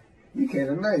 You can't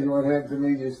imagine what happened to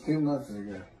me just 2 months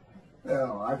ago.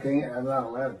 No, I can't. I'm not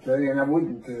allowed to tell you, and I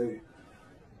wouldn't tell you.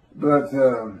 But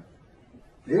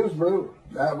it was brutal.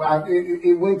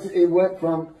 It went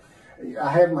from,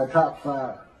 I had my top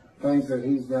 5 things that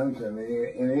he's done to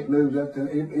me, and it moved up to,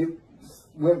 it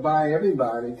went by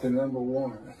everybody to number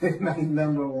 1. It made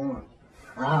number 1.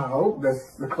 I hope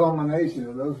that's the culmination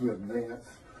of those events.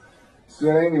 So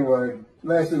anyway,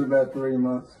 lasted about 3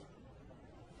 months.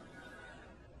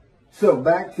 So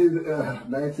back to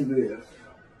this.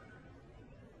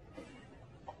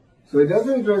 So it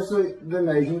doesn't address the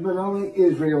nations, but only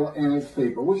Israel and its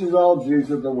people, which is all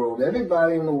Jews of the world.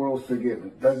 Everybody in the world is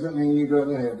forgiven. Doesn't mean you go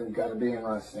to heaven. Got to be in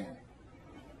right standing.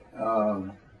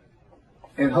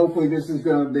 And hopefully this is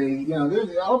going to be, you know,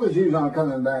 all the Jews aren't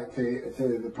coming back to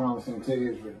the promised land, to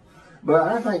Israel. But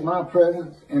I think my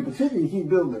presence, and particularly if you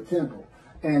build a temple,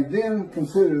 and then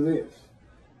consider this.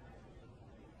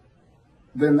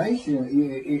 The nation,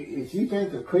 if you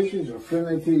think the Christians are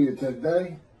friendly to you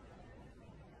today,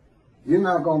 you're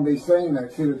not going to be saying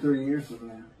that 2 or 3 years from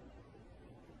now.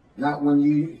 Not when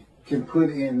you can put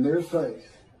in their face,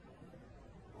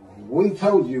 we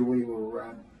told you we were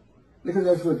right. Because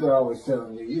that's what they're always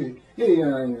telling you. You don't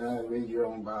even know how to read your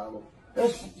own Bible.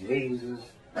 That's Jesus.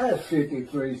 That's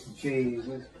 53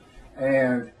 Jesus.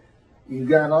 And you've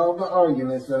got all the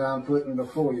arguments that I'm putting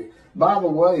before you. By the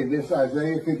way, this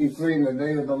Isaiah 53 and the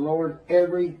day of the Lord,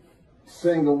 every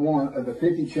single one of the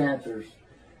 50 chapters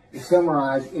is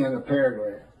summarized in a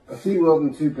paragraph. A few of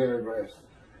them 2 paragraphs.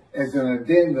 As an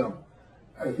addendum.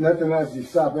 If nothing else, you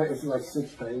stop it, it's like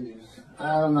 6 pages.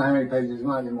 I don't know how many pages, it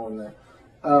might be more than that.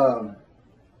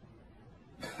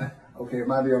 Okay, it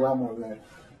might be a lot more than that.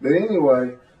 But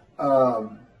anyway,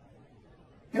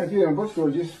 if you're in a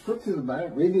bookstore, just flip to the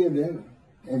back, read the addendum,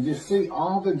 and just see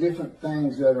all the different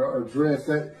things that are addressed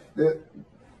that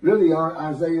really aren't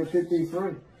Isaiah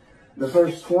 53. The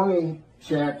first 20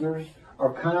 chapters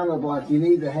are kind of like, you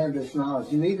need to have this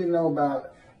knowledge. You need to know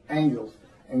about angels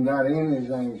and God in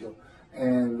his angel.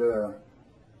 And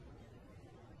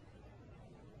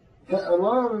a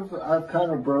lot of I've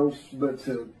kind of broached, but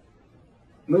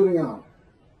moving on.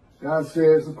 God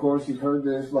says, of course, you've heard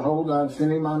this, behold, I'm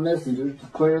sending my messengers to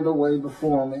clear the way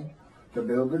before me, to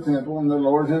build the temple, and the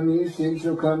Lord whom you seek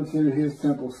shall come to his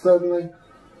temple suddenly.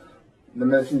 The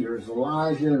messenger is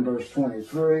Elijah in verse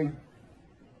 23.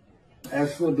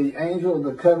 As for the angel of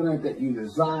the covenant that you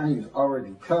desire, he's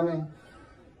already coming.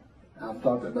 I've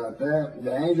talked about that.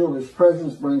 The angel of his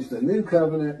presence brings the new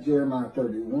covenant, Jeremiah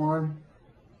 31.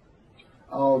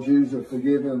 All Jews are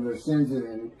forgiven of their sins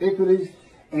and iniquities.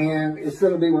 And it's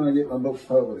going to be when I get my books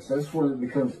published. That's when it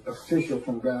becomes official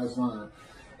from God's mind.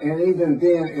 And even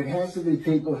then, it has to be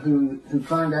people who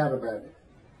find out about it.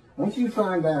 Once you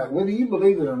find out, whether you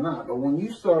believe it or not, but when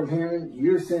you start hearing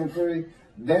you're sin free,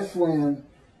 that's when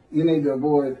you need to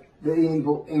avoid the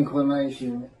evil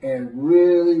inclination and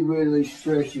really, really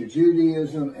stress your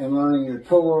Judaism and learning your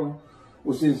Torah,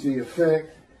 which is the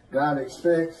effect God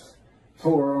expects,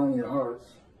 Torah on your hearts.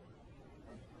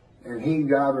 And he,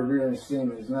 God, revere and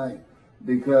esteem his name.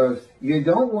 Because you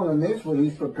don't want to miss what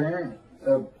he's preparing.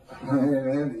 You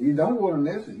don't want to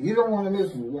miss it. You don't want to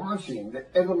miss watching the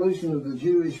evolution of the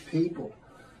Jewish people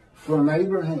from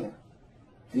Abraham.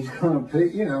 He's going to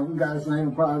pick, you know, guy's name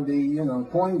will probably be, you know,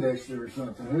 Poindexter or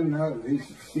something. Who knows?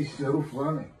 He's so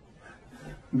funny.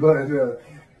 But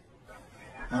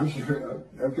I'm sure,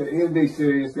 okay, it'll be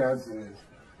serious, God says.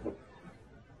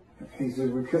 He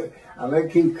says, I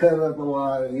let Keith cut up a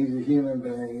lot. He's a human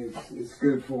being. It's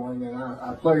good for him. And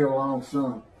I play along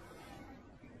some.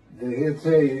 He'll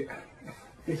tell you,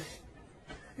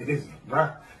 it's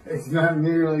not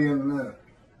nearly enough.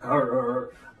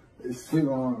 Or it's too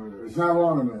long. It's not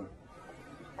long enough.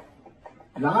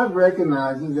 God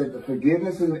recognizes that the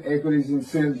forgiveness and equities and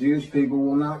sin of Jewish people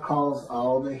will not cause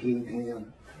all to heed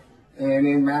him. And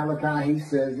in Malachi, he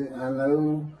says it, I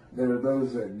know there are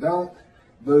those that don't.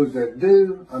 Those that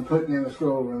do, I'm putting in a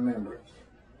scroll of remembrance.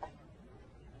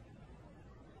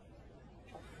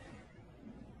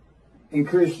 In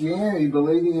Christianity,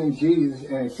 believing in Jesus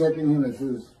and accepting him as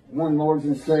his one Lord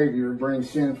and Savior brings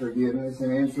sin forgiveness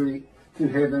and entry to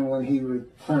heaven when he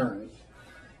returns.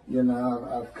 You know,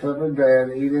 I've covered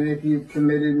that. Even if you've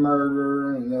committed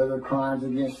murder and other crimes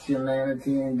against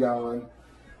humanity and God,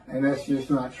 and that's just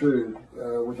not true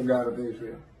with the God of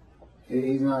Israel.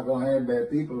 He's not going to have bad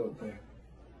people up there.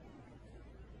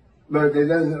 But it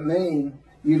doesn't mean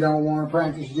you don't want to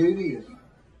practice Judaism.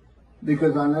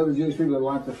 Because I know the Jewish people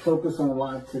like to focus on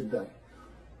life today.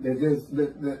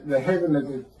 The heaven that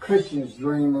the Christians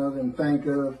dream of and think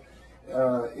of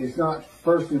is not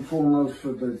first and foremost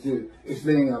for the Jew. It's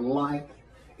being a light.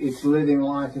 It's living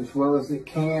life as well as it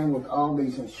can with all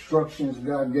these instructions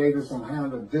God gave us on how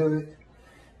to do it.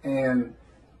 And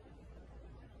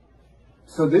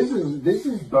so this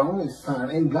is bonus time,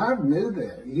 and God knew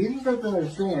that. You just have to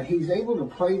understand, he's able to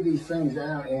play these things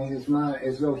out in his mind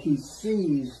as though he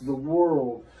sees the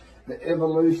world, the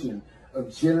evolution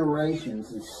of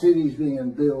generations and cities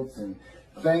being built and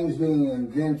things being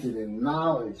invented and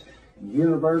knowledge and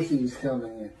universities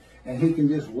coming in. And he can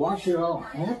just watch it all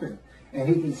happen. And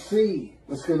he can see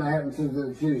what's going to happen to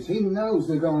the Jews. He knows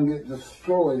they're going to get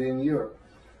destroyed in Europe.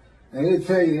 And he'll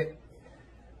tell you,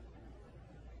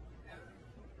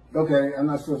 okay, I'm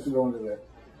not supposed to go into that.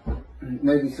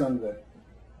 Maybe someday.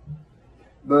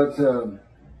 But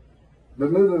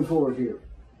moving forward here,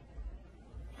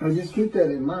 and just keep that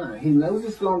in mind. He knows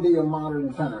it's going to be a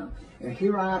modern time. And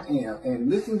here I am, and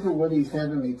listen to what he's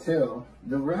having me tell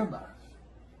the rabbis.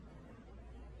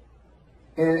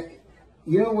 And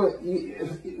you know what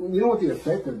the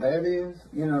effect of that is?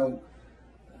 You know,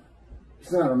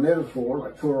 it's not a metaphor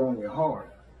like Torah on your heart.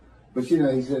 But, you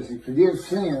know, he says, he forgives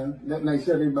sin, that makes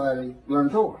everybody learn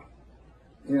Torah.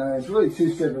 You know, it's really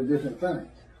two separate different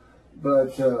things.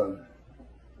 But, so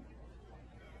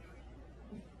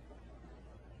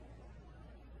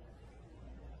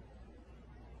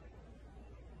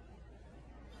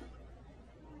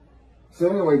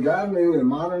anyway, God knew in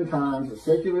modern times that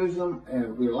secularism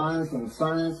and reliance on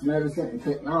science, medicine, and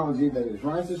technology that his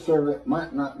righteous servant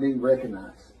might not be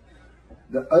recognized.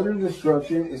 The utter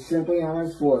destruction is simply on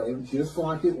its way, just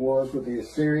like it was with the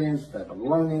Assyrians,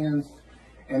 Babylonians,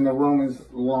 and the Romans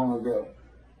long ago.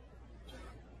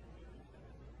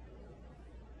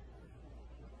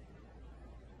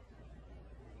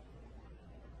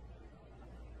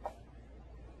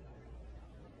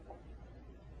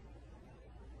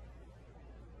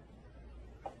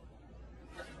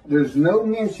 There's no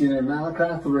mention in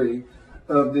Malachi 3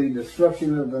 of the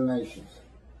destruction of the nations,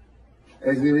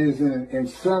 as it is in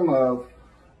some of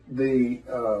the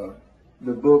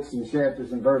books and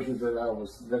chapters and verses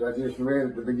that I just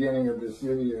read at the beginning of this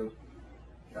video,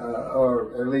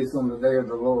 or at least on the day of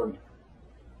the Lord.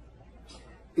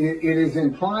 It is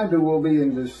implied there will be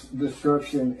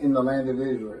destruction in the land of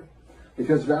Israel,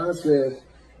 because God says,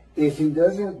 if he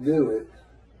doesn't do it,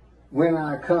 when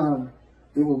I come,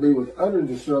 it will be with utter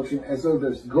destruction, as though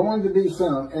there's going to be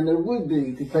some, and there would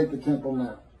be, to take the temple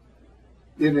now.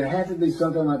 It would have to be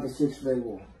something like the 6-day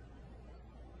war.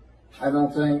 I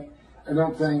don't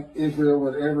think Israel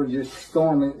would ever just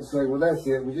storm it and say, well, that's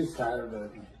it, we're just tired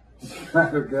of it. Just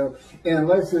try to go. And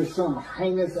unless there's some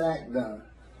heinous act done,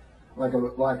 like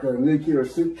a nuclear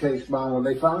suitcase bomb,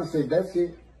 where they finally say, that's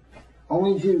it.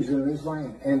 Only Jews in this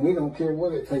land, and we don't care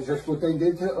what it takes. That's what they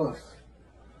did to us.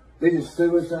 They just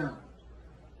threw us out.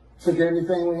 Took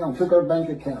everything we owned, took our bank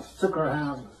accounts, took our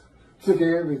houses, took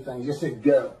everything, just said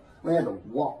go. We had to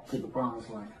walk to the promised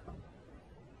land.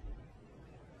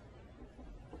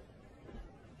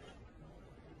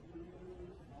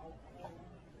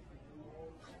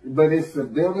 But it's the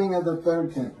building of the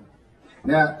third temple.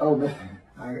 Now,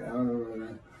 I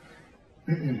don't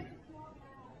know.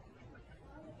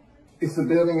 It's the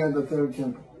building of the third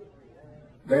temple.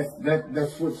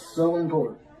 That's what's so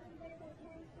important.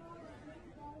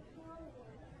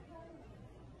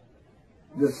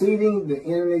 Defeating the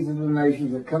enemies of the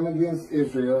nations that come against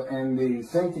Israel, and the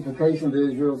sanctification of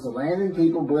Israel as a land and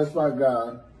people blessed by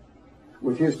God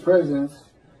with his presence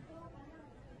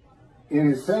in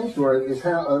his sanctuary is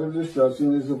how utter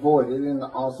destruction is avoided in the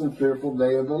awesome, fearful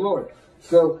day of the Lord.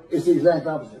 So it's the exact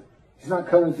opposite. He's not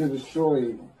coming to destroy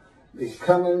evil. He's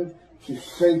coming to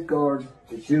safeguard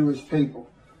the Jewish people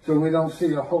so we don't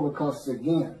see a Holocaust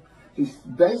again.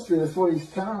 Basically, that's what he's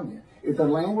telling you. If the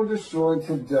land were destroyed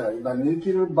today by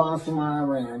nuclear bombs from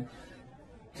Iran,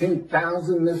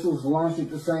 10,000 missiles launched at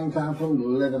the same time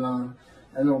from Lebanon,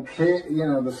 and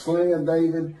the sling of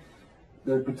David,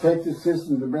 the protective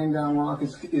system to bring down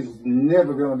rockets is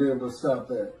never going to be able to stop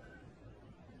that.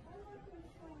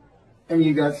 And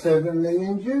you got 7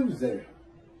 million Jews there.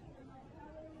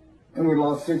 And we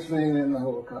lost 6 million in the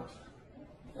Holocaust.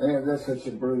 And that's such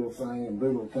a brutal thing, a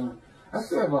brutal time. I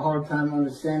still have a hard time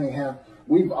understanding how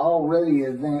we've already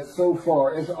advanced so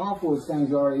far, as awful as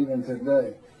things are even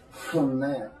today, from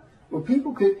that. Well,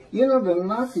 people could, the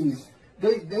Nazis,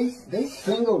 they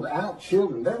singled out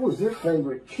children. That was their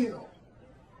favorite kill.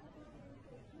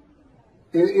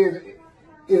 If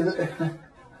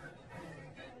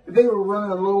they were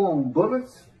running low on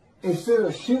bullets, instead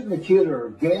of shooting the kid or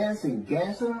gassing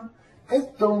them, they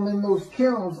throw them in those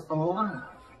kilns alive.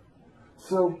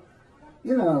 So,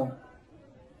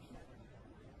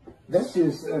 that's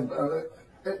just, and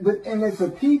it's a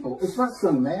people. It's not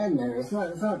some madman. It's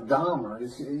not Dahmer.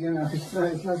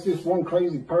 It's not just one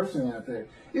crazy person out there.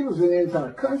 It was an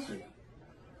entire country.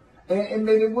 And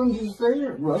it wasn't just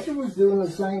there. Russia was doing the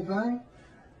same thing.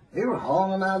 They were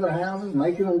hauling them out of their houses,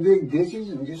 making them dig ditches,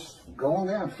 and just going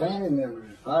down, family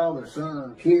members, father,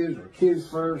 son, kids, or kids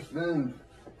first, then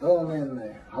throw them in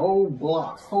there. Whole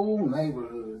blocks, whole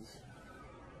neighborhoods.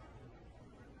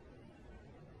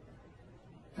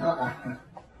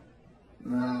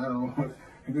 No,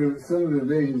 some of the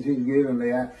visions he's given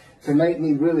me to make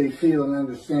me really feel and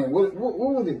understand. What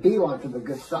would it be like for the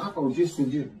Gestapo just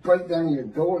to break down your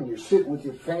door and you're sitting with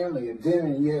your family at dinner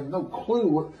and you have no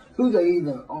clue who they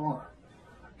even are,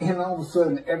 and all of a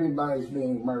sudden everybody's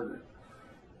being murdered,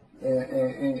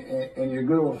 and your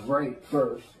girl's raped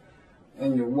first,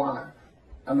 and your wife.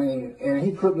 I mean, and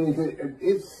he put me into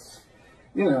it's,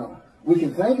 we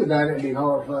can think about it and be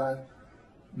horrified.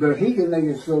 But he can make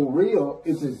it so real,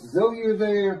 it's as though you're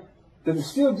there, but it's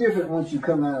still different once you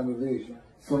come out of the vision.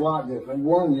 It's a lot different.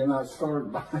 One, you're not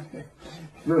scarred by it.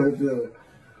 But,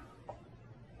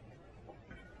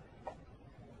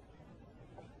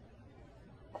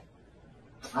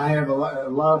 I have a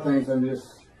lot of things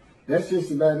that's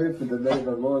just about it for the day of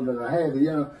the Lord that I have.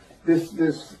 This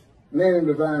man in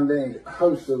divine being,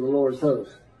 host of the Lord's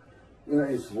host,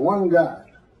 it's one God.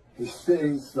 It's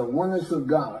the oneness of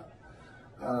God.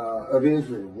 Of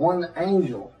Israel, one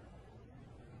angel,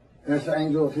 and that's the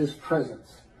angel of his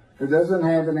presence, who doesn't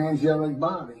have an angelic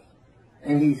body,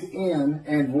 and he's in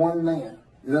and one man,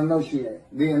 the Moshiach,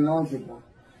 the anointed one,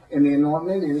 and the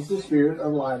anointment is the spirit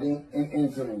of lighting and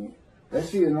entering you.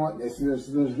 That's the anointment.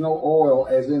 There's no oil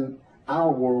as in our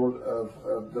world of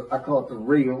the, I call it the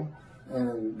real,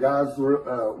 and God's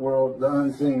world, the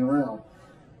unseen realm,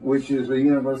 which is the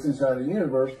universe inside the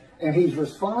universe, and he's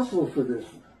responsible for this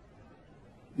one.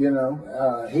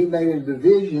 He made a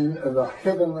division of the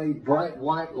heavenly bright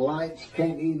white lights,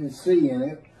 can't even see in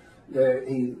it.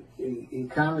 He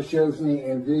kind of shows me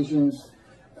in visions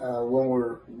when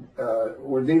we're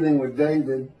dealing with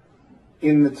David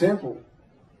in the temple.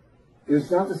 It's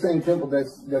not the same temple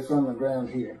that's on the ground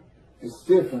here. It's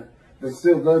different. But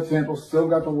still the temple, still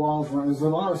got the walls around. There's a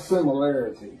lot of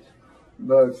similarities.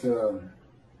 But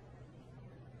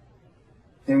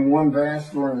in one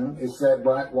vast room, it's that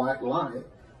bright white light.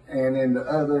 And in the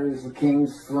other is the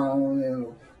king's throne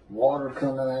and water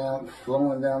coming out,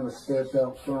 flowing down the steps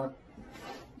out front.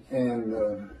 And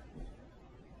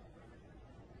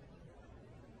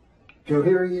so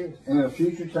here he is in a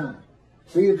future time.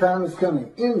 See, the time is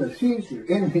coming in the future.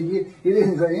 In the year, he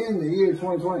didn't say in the year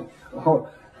 2020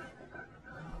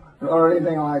 or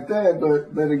anything like that.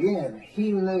 But again,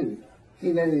 he knew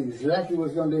exactly what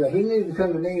was going to do. He knew to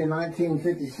come to me in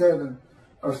 1957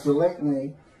 or select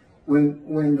me.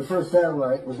 When the first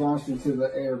satellite was launched into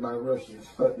the air by Russia,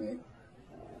 Sputnik.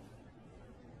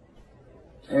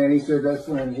 And he said that's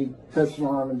when he touched my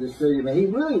arm and deceived me. He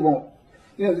really won't.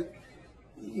 You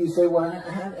say, well,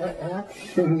 how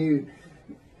can you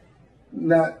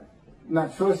not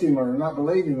trust him or not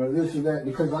believe him or this or that?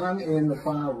 Because I'm in the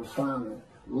fire of refinement.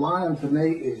 Lying to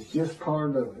me is just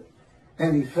part of it.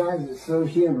 And he finds it so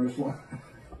humorous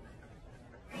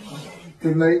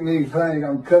to make me think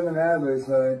I'm coming out of this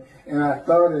thing. And I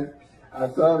thought it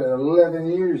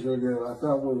 11 years ago. I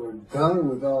thought we were done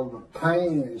with all the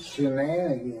pain and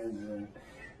shenanigans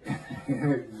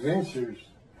and adventures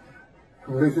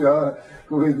with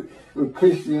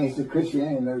Christianity. So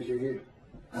Christianity knows you're here.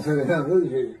 I said, now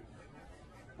who's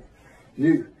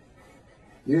you?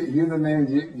 You're the man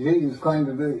Jesus claimed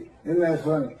to be. Isn't that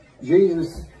funny?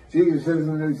 Jesus says in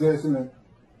the New Testament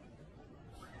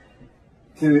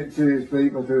to his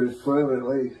people, to his 12 at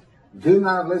least, do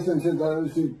not listen to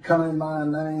those who come in my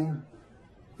name.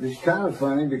 It's kind of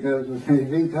funny because if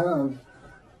he comes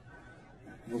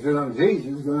and says, I'm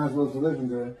Jesus, then I'm supposed to listen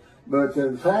to him. But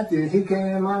the fact is, he came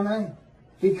in my name.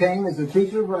 He came as the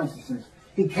teacher of righteousness.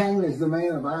 He came as the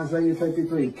man of Isaiah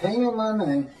 53. He came in my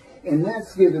name, and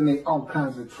that's given me all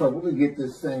kinds of trouble to get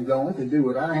this thing going, to do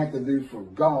what I have to do for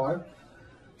God,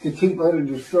 to keep utter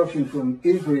destruction from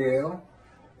Israel,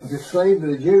 to save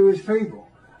the Jewish people.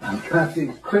 I've got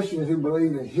these Christians who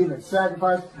believe in human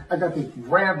sacrifice. I've got these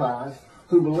rabbis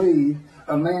who believe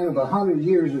a man of 100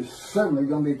 years is suddenly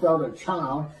going to be thought a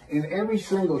child, and every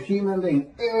single human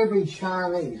being, every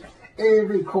Chinese,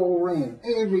 every Korean,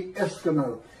 every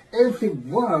Eskimo, every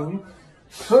one of them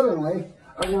suddenly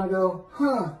are going to go,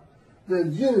 huh, the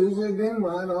Jews have been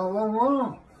right all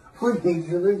along. We need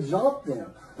to exalt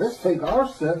them. Let's take our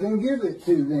stuff and give it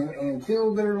to them and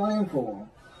till their land for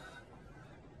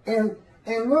them.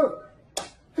 And look,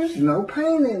 there's no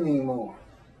pain anymore.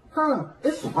 Huh,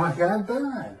 it's like I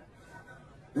died.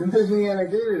 The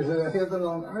Messianic era is a heaven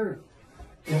on earth.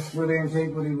 Just for the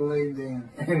antiquity believed in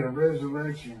and a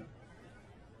resurrection.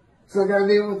 So I got to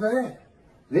deal with that.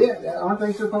 Yeah, aren't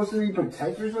they supposed to be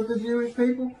protectors of the Jewish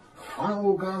people?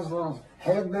 Follow God's laws.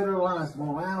 Have better lives,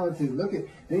 morality. Look at,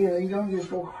 you don't just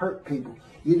go hurt people.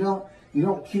 You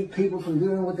don't keep people from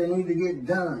doing what they need to get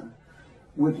done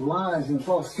with lies and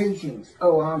false teachings.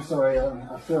 Oh, I'm sorry,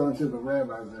 I fell into the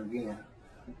rabbis again.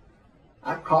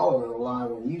 I call it a lie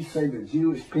when you say the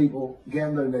Jewish people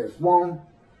gathered as one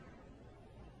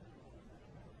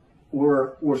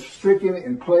were stricken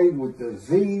and plagued with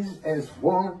disease as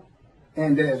one,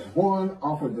 and as one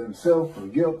offered themselves for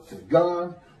guilt to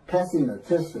God, passing a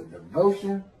test of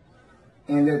devotion,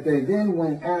 and that they then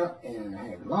went out and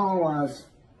had long lives,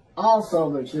 all saw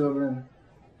their children,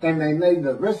 and they made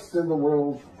the rest of the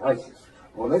world righteous.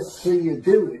 Well, let's see you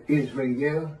do it,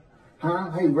 Israel.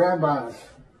 Huh? Hey, rabbis,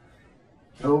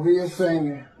 Tobiah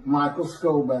Singer, Michael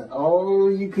Skolback,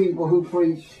 all you people who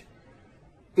preach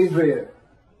Israel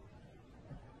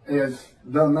as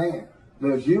the man,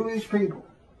 the Jewish people,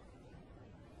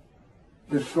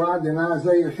 described in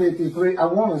Isaiah 53, I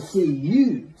want to see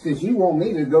you, since you want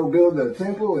me to go build a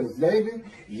temple as David,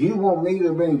 you want me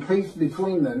to bring peace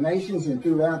between the nations and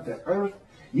throughout the earth,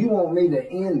 you want me to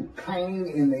end pain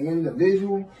in the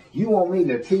individual, you want me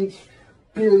to teach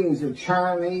billions of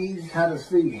Chinese how to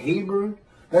speak Hebrew,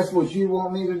 that's what you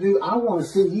want me to do. I want to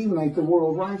see you make the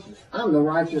world righteous. I'm the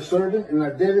righteous servant, and I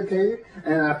dedicate it,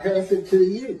 and I pass it to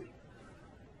you.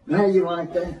 How you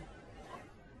like that?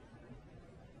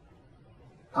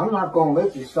 I'm not going to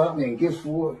let you stop me, and guess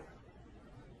what?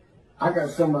 I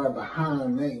got somebody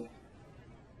behind me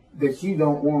that you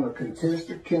don't want to contest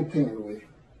or contend with.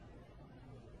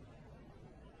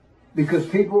 Because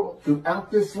people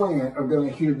throughout this land are going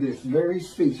to hear this very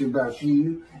speech about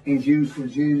you and Jews for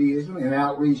Judaism and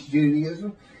Outreach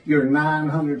Judaism, your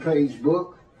 900-page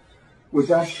book, which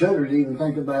I shudder to even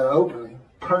think about opening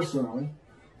personally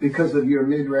because of your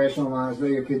midrash on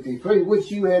Isaiah 53,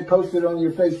 which you had posted on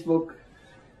your Facebook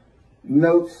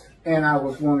notes, and I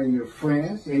was one of your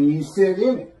friends, and you said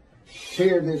in it,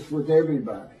 share this with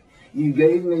everybody. You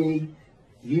gave me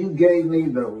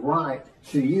the right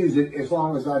to use it as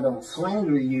long as I don't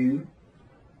slander you,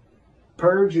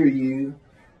 perjure you,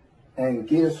 and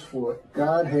guess what?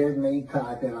 God had me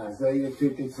type in Isaiah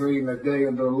 53 in the day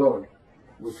of the Lord,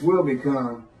 which will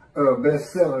become a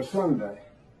bestseller someday.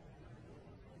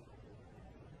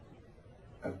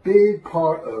 A big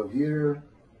part of your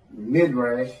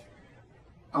midrash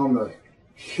on the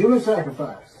human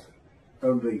sacrifice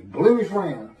of the bluish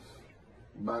rams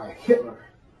by Hitler,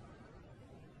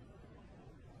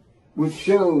 which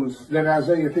shows that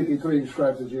Isaiah 53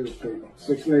 describes the Jewish people,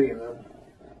 6 million of them.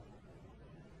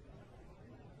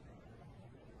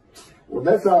 Well,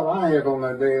 that's all I have on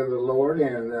the day of the Lord,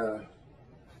 and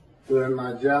doing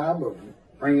my job of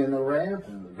bringing the wrath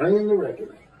and bringing the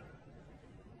reckoning.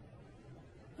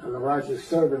 I'm the righteous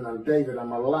servant of David.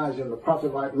 I'm Elijah, the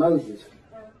prophet like Moses.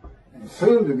 And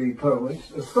soon to be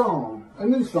published, a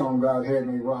new song God had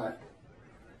me write.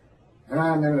 And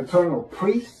I am an eternal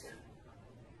priest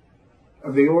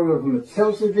of the order of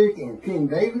Melchizedek and King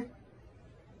David,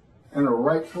 and a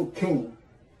rightful king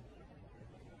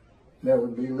that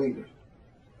would be leader.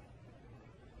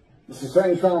 It's the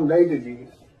same song David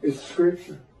used. It's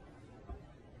scripture.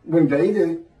 When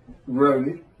David wrote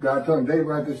it, God told him, David,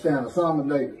 write this down, a Psalm of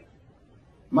David.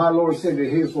 My Lord said to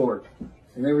his Lord,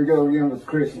 And there we go again with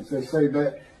Christians. They say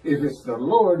that if it's the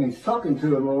Lord and he's talking to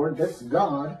the Lord, that's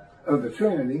God of the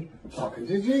Trinity talking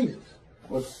to Jesus.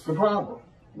 What's the problem?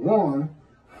 One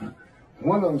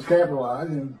of them's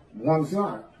capitalized and one's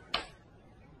not.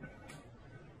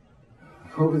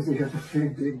 What was the other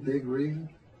big reason?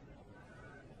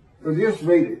 Well, just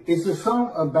read it. It's a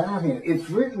song about him. It's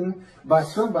written by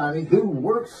somebody who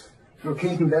works for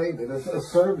King David, a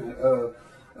servant of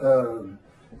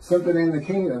something in the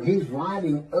kingdom. He's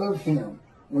writing of him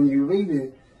when you read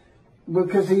it,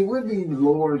 because he would be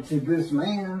Lord to this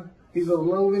man. He's a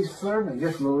lowly servant.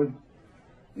 Yes, Lord.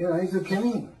 You know, he's a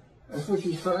king. That's what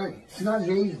you say. It's not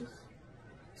Jesus.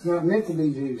 It's not meant to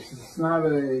be Jesus. It's not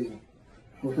a,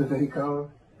 what do they call it?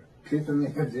 Epiphany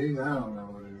of Jesus? I don't know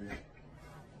what it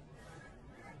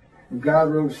is.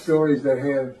 God wrote stories that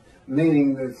have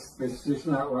meaning that's just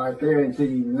not right there until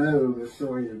you know the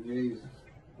story of Jesus.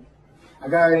 I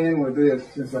got to end with this,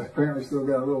 since I apparently still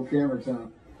got a little camera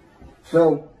time.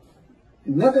 So,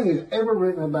 nothing is ever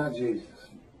written about Jesus.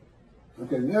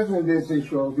 Okay, nothing in Dead Sea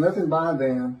Scrolls, nothing by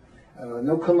them.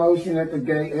 No commotion at the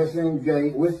gate, SN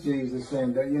gate with Jesus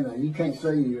saying that, you know, you can't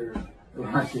say you're a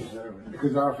righteous servant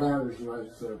because our founder is a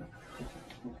righteous servant.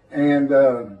 And,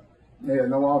 yeah,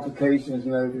 no altercations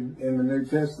noted in the New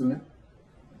Testament.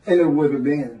 And it would have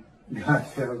been, God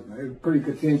tells me, it was a pretty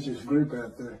contentious group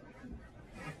out there.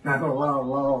 Not a lot of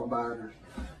law abiders.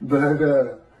 But I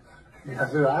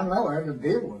said, I know I had to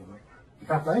deal with them.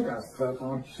 I think I stuck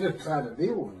on ships how to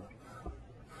deal with them.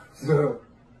 So,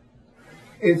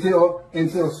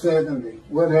 until 70.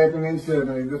 What happened in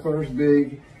 70? The first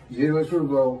big Jewish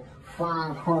revolt,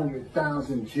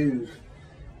 500,000 Jews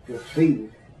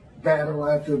defeated, battle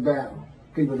after battle.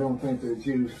 People don't think the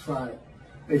Jews fight.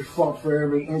 They fought for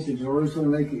every inch of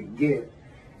Jerusalem they could get.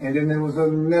 And then there was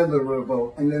another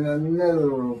revolt, and then another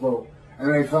revolt.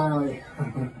 And they finally,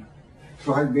 it's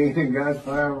like being in God's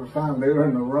fire refinement. They were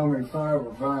in the Roman fire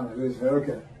refinement. They said,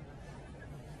 okay,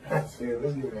 that's it,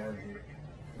 let's get out of here.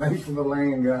 Thanks for the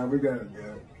land, God, we gotta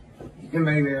go. You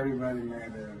made everybody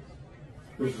mad at us.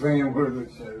 We're saying we're the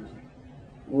chosen.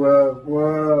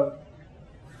 Well,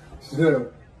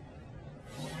 so,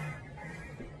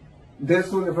 that's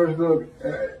when the first book,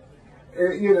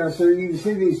 you know, so you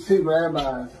see these two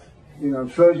rabbis, you know,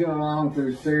 trudging along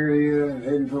through Syria and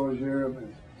heading towards Europe.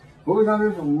 And what are we going to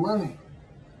do for money?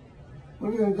 What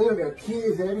are we going to do? I got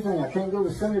kids and everything. I can't go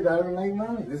to synagogue and make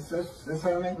money. That's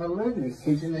how I make my living. It's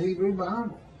teaching the Hebrew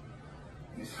Bible.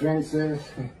 His friend says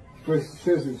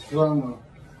it's from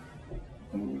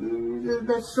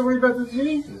that story about the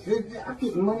Jesus. I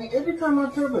get money every time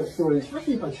I tell that story,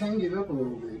 especially if I change it up a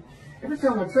little bit. Every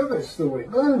time I tell that story,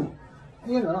 boom.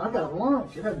 You know, I got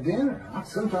lunch, I got dinner. I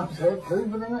sometimes have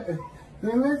food, but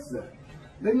then that's that.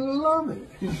 They love it.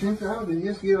 You think how they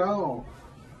just get all.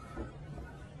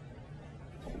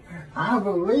 I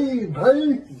believe,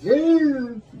 praise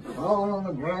Jesus. All on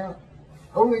the ground.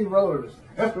 Holy rollers.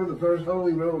 That's where the first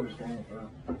holy rollers came from.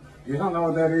 You don't know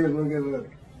what that is, look it up.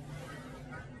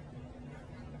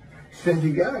 Said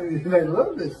you got it. They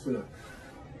love this stuff.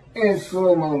 And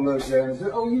slow-mo looked at it and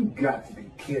said, oh, you got to be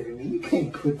kidding me. You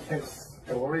can't put that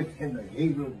story in the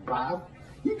Hebrew Bible.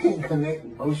 You can't connect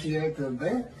Moshiach to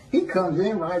that. He comes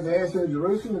in, rides ass in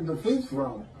Jerusalem, and defeats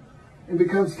Rome, and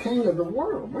becomes king of the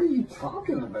world. What are you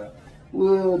talking about?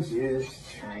 We'll just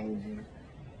change it.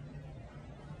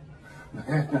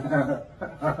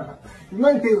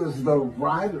 Maybe it was the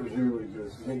writers who were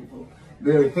just people.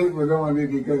 The people doing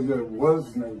it because there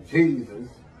was no Jesus.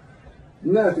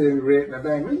 Nothing written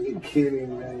about. Are you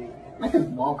kidding me?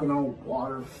 Man, walking on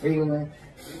water, feeding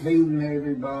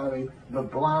everybody. The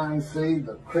blind see,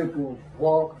 the crippled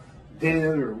walk,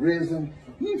 dead or risen.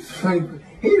 You think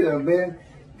he'd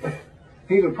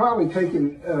have probably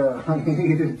taken the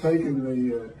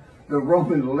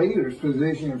Roman leader's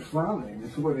position from him.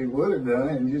 That's what he would have done,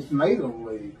 and just made them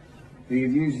leave.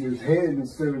 He'd used his head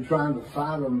instead of trying to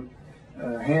fight them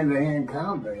hand-to-hand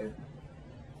combat.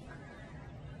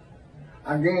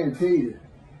 I guarantee you,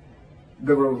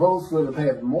 the revolts would have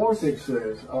had more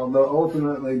success, although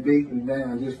ultimately beaten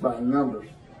down just by numbers,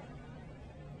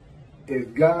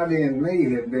 if God in me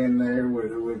had been there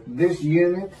with this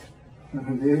unit,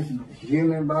 this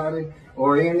human body,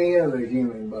 or any other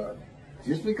human body.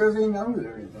 Just because he knows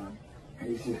everything.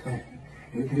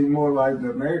 It'd be more like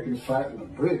the Americans fighting the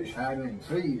British, hiding in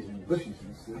trees and bushes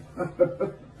and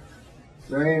stuff.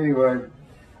 So anyway,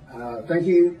 thank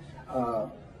you.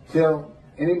 Tell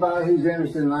anybody who's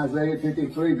interested in Isaiah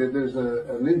 53 that there's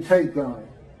a new take on it.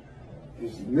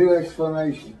 There's new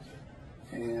explanations.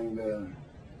 And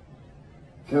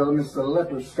tell them it's the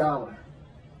leper scholar.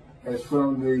 That's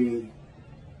from the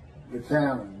the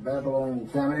Talmud, Babylonian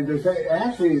Talmud. And there's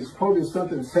actually it's quoted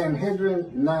something,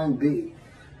 Sanhedrin 9b.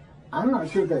 I'm not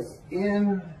sure if that's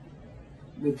in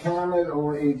the Talmud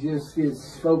or it just gets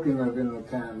spoken of in the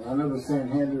Talmud. I know the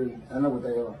Sanhedrin, I know what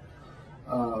they are.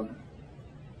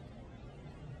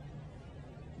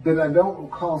 But I don't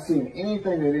recall seeing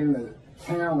anything that in the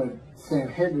Talmud,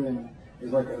 Sanhedrin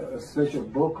is like a special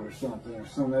book or something, or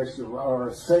some extra, or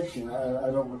a section.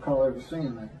 I don't recall ever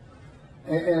seeing that.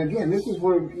 And again, this is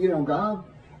where, God,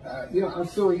 I'm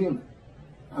still human.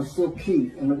 I'm still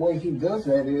Keith. And the way he does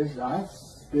that is I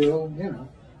still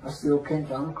can't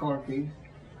find my car keys,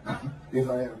 if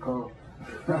I have a car.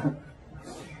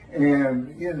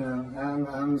 And,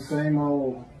 I'm the same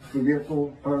old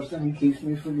forgetful person. He keeps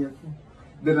me forgetful.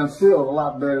 But I'm still a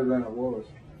lot better than I was.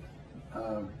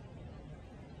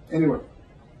 Anyway,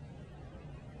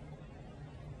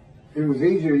 it was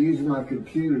easier using my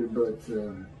computer, but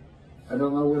I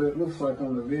don't know what it looks like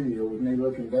on the video with me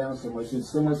looking down so much. And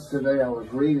so much today I was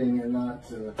reading and not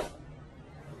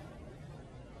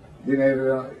being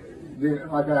able to,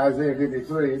 like Isaiah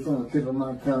 53, it's on the tip of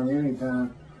my tongue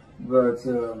anytime. But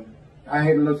I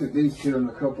hadn't looked at these two in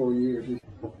a couple of years.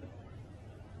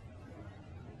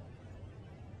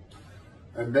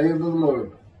 A day of the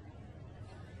Lord.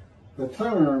 The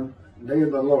term Day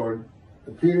of the Lord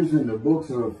appears in the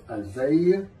books of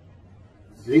Isaiah,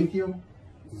 Ezekiel,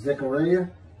 Zechariah,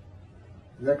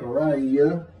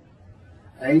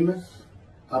 Amos,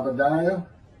 Obadiah,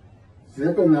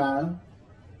 Zephaniah,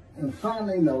 and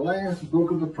finally the last book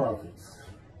of the prophets,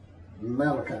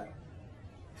 Malachi.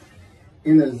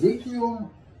 In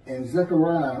Ezekiel and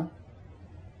Zechariah,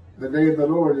 the day of the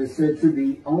Lord is said to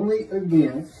be only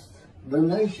against the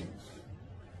nations,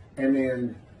 and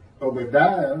in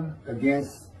Obadiah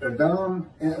against Edom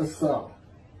and Esau,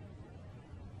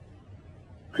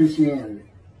 Christianity,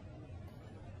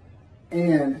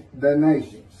 and the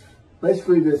nations.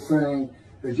 Basically, they're saying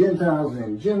the Gentiles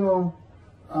in general,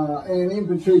 and in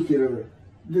particular,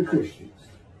 the Christians.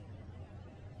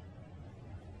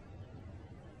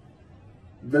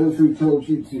 Those who told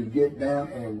you to get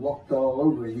down and walked all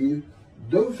over you,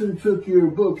 those who took your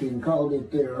book and called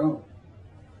it their own.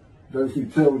 Those who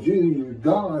told you your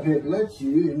God had let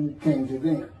you and came to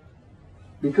them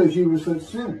because you were such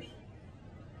sinners.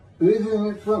 But isn't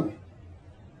it funny?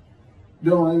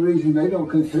 The only reason they don't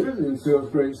consider themselves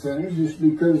great sinners is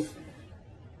because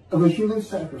of a human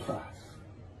sacrifice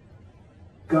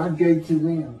God gave to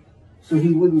them. So he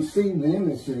wouldn't see them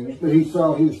as sinners, but he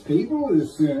saw his people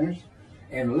as sinners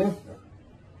and left them.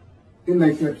 It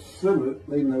makes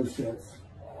absolutely no sense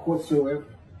whatsoever.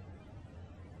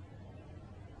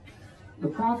 The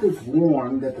prophets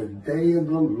warned that the day of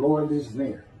the Lord is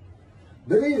near.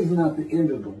 But it is not the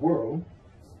end of the world.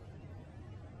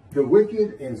 The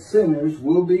wicked and sinners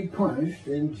will be punished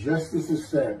and justice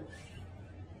established.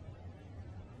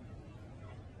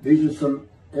 These are some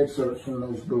excerpts from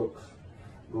those books.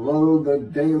 Lo, the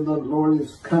day of the Lord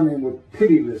is coming with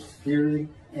pitiless fury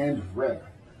and wrath,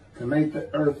 to make the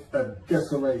earth a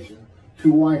desolation,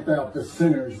 to wipe out the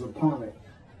sinners upon it.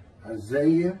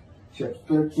 Isaiah chapter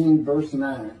 13, verse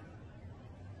 9.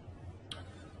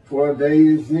 For a day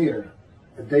is near,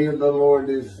 the day of the Lord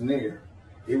is near.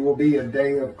 It will be a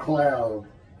day of cloud,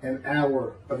 an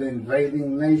hour of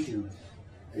invading nations.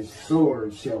 A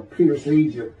sword shall pierce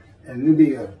Egypt, and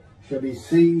Nubia shall be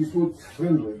seized with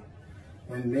trembling.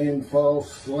 When men fall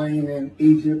slain in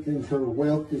Egypt, and her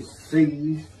wealth is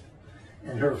seized,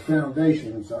 and her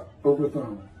foundations are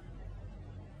overthrown.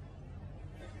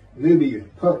 Libya,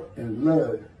 Put, and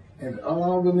Lud, and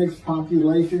all the mixed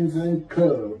populations and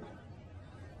Cub,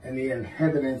 and the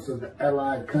inhabitants of the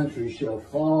allied countries shall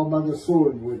fall by the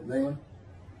sword with them.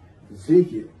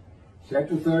 Ezekiel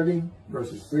chapter 30,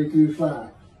 verses 3 through 5.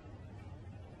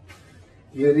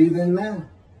 Yet even now,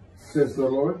 says the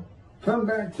Lord, come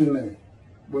back to me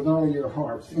with all your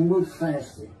hearts, and with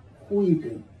fasting,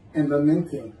 weeping, and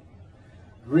lamenting.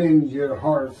 Rend your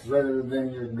hearts rather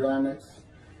than your garments,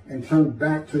 and turn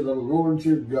back to the Lord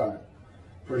your God.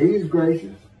 For he is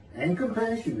gracious and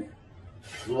compassionate,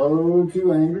 slow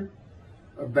to anger,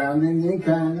 abounding in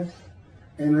kindness,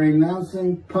 and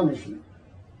renouncing punishment.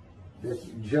 That's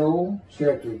Joel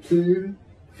chapter 2,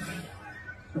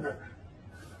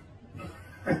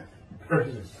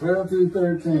 verses 12 through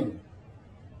 13.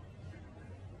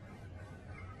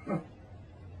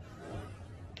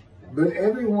 But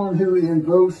everyone who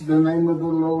invokes the name of the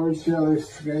Lord shall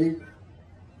escape.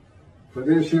 For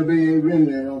there shall be a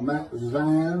remnant on Mount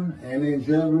Zion and in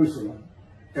Jerusalem,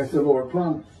 as the Lord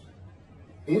promised.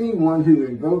 Anyone who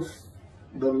invokes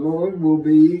the Lord will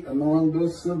be among the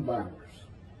survivors.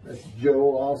 That's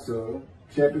Joel also,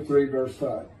 chapter 3, verse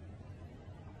 5.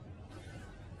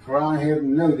 For I have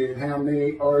noted how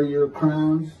many are your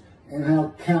crimes and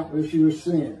how countless your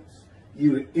sins.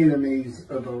 You enemies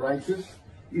of the righteous,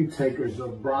 you takers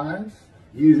of bribes,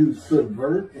 you who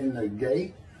subvert and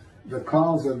negate the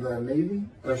cause of the needy.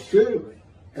 Assuredly,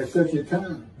 at such a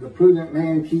time, the prudent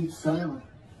man keeps silent,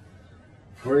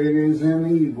 for it is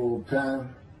an evil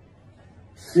time.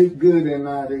 Seek good and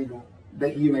not evil,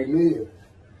 that you may live,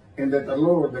 and that the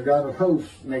Lord, the God of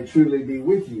hosts, may truly be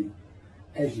with you,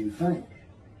 as you think.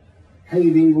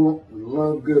 Hate evil,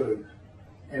 love good,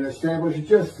 and establish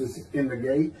justice in the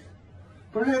gate.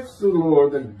 Perhaps the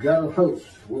Lord, the God of hosts,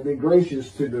 will be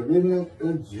gracious to the remnant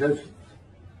of Joseph.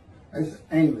 That's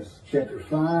Amos chapter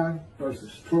 5,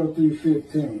 verses 12 through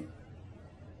 15.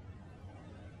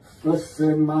 Thus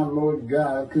said my Lord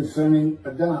God concerning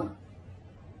adament,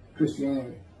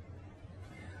 Christianity.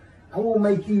 I will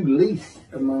make you least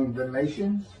among the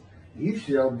nations. You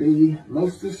shall be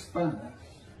most despised.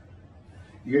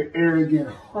 Your arrogant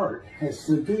heart has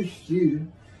seduced you,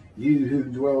 you who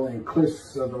dwell in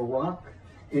cliffs of the rock,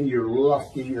 in your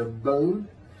lofty abode.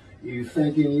 You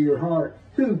think in your heart,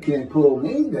 who can pull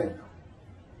me down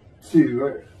to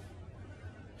earth?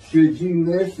 Should you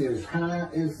nest as high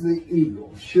as the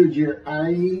eagle? Should your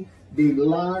eye be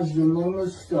lodged among the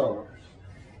stars?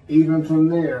 Even from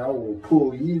there I will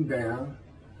pull you down,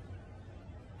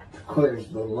 declares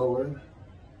the Lord.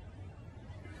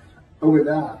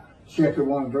 Obadiah chapter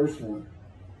 1, verse 1.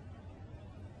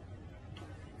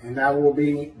 And I will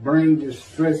bring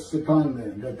distress upon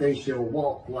them, that they shall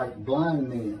walk like blind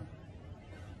men,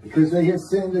 because they have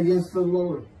sinned against the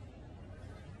Lord.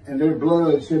 And their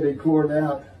blood shall be poured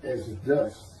out as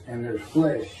dust, and their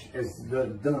flesh as the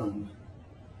dung.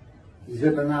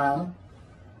 Zephaniah,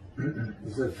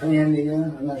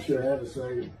 Zephaniah, I'm not sure how to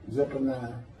say it,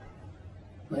 Zephaniah.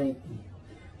 Thank you.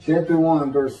 Chapter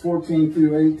 1, verse 14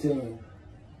 through 18.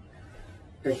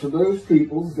 As for those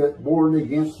peoples that warred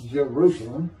against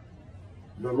Jerusalem,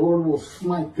 the Lord will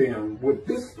smite them with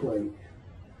this plague.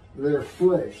 Their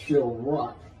flesh shall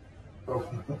rot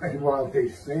away while they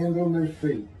stand on their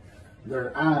feet.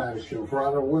 Their eyes shall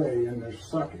rot away in their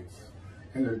sockets,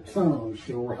 and their tongues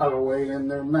shall rot away in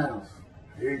their mouths.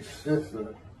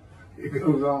 Etc. It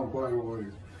goes on quite a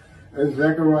ways. As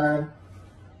Zechariah,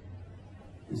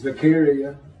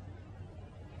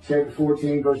 chapter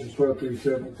 14, verses 12 through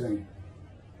 17.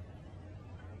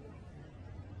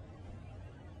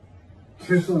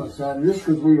 Just on the side, just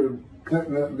because we were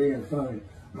cutting up and being funny,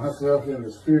 myself in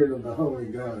the spirit of the Holy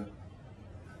God,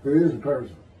 who is a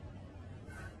person.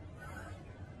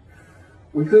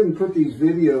 We couldn't put these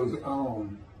videos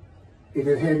on if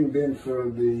it hadn't been for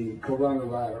the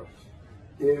coronavirus.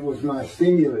 It was my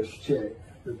stimulus check,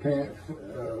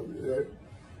 the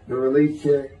relief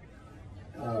check,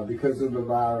 because of the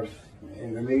virus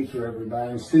and the need for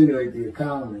everybody and stimulate the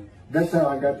economy. That's how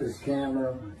I got this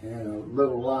camera and a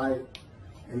little light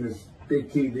and this big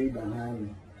TV behind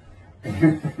me.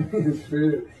 And in the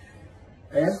spirit,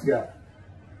 asked God.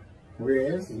 We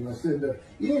asked him. I said,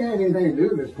 you didn't have anything to do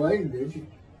with this plague, did you?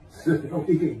 So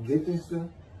we could get this stuff?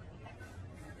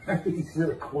 He said,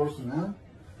 of course not.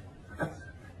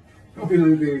 We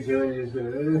looked at each other and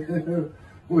said,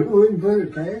 we wouldn't put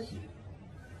it past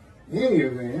you. In any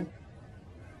event,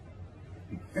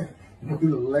 we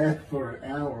laughed for an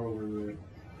hour over there.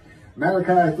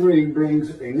 Malachi 3 brings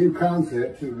a new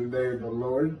concept to the day of the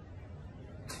Lord.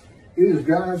 It is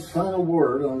God's final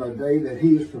word on the day that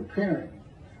he is preparing,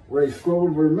 where a scroll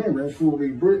of remembrance will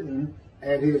be written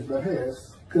at his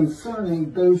behest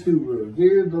concerning those who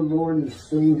revere the Lord and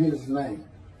esteem his name.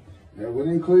 That would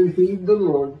include heed the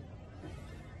Lord.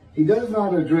 He does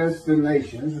not address the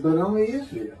nations, but only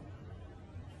Israel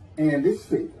and its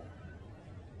people.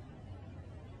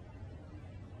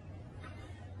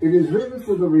 It is written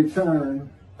for the return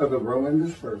of the Roman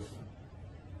dispersal.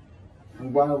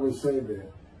 And why would we say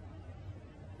that?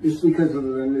 It's because of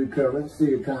the new covenant.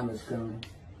 See, a time is coming.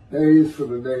 That is for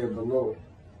the day of the Lord.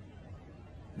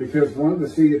 Because one of the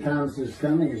seed of times is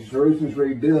coming is Jerusalem's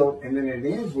rebuilt, and then it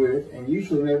ends with, and you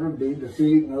shall never be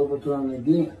defeated and overthrown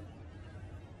again.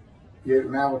 Yet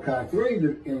Malachi 3,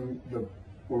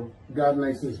 where God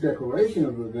makes this declaration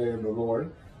of the day of the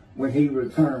Lord, when he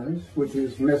returns with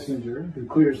his messenger who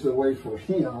clears the way for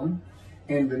him,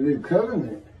 and the new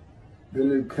covenant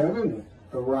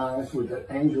arrives with the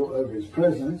angel of his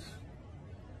presence.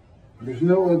 There's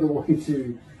no other way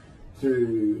to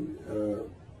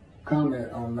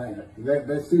comment on that.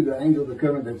 That's who the angel of the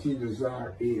covenant that you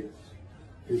desire is.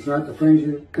 It's not the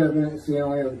friendship covenant, it's the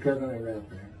only other covenant out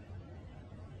there.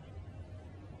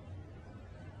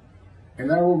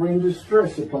 And I will bring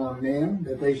distress upon them,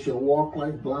 that they shall walk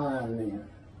like blind men.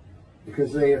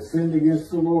 because they have sinned against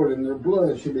the Lord, and their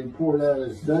blood should be poured out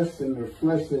as dust, and their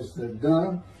flesh as the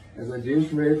dung, as I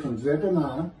just read from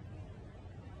Zephaniah.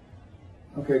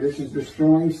 Okay, this is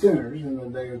destroying sinners in the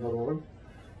day of the Lord.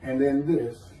 And then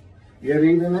this, yet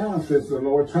even now, says the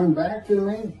Lord, turn back to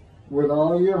me with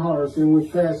all your hearts, and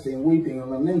with fasting, weeping,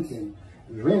 and lamenting.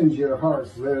 Rend your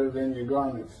hearts rather than your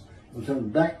garments, and turn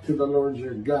back to the Lord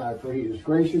your God, for he is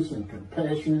gracious and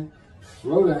compassionate,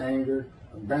 slow to anger,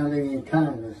 abounding in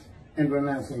kindness, and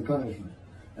renouncing punishment.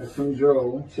 That's from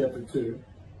Joel chapter 2.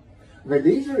 Okay,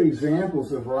 these are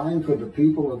examples of writing for the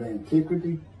people of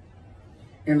antiquity.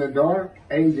 In the dark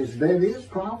ages, that is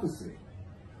prophecy,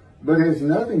 but it has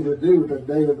nothing to do with the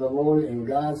day of the Lord and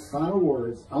God's final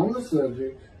words on the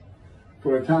subject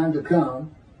for a time to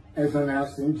come, as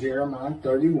announced in Jeremiah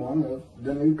 31 of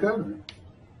the New Covenant.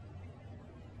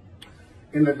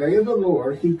 In the day of the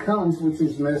Lord, he comes with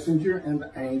his messenger and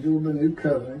the angel of the New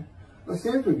Covenant of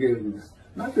sin forgiveness,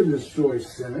 not to destroy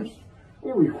sinners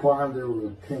or require their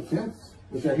repentance,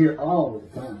 which I hear all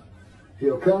the time.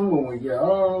 He'll come when we get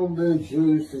all the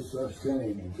juices of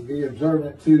sinning, and to be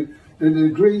observant to the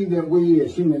degree that we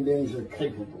as human beings are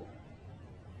capable.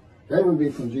 That would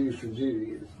be from Jews for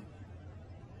Judaism.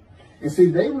 And see,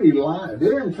 they rely,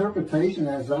 their interpretation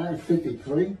of Isaiah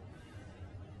 53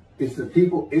 is the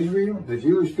people Israel, the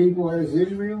Jewish people as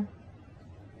Israel,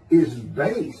 is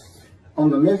based on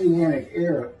the Messianic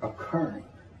era occurring.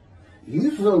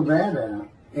 You throw that out,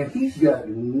 and he's got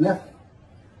nothing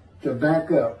to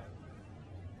back up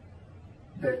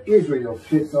that Israel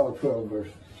fits all 12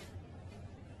 verses.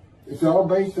 It's all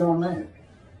based on that.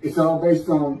 It's all based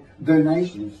on the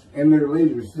nations and their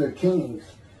leaders, the kings,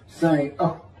 saying,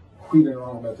 oh, we've been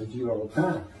wrong about the Jew all the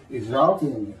time,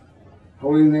 exalting them,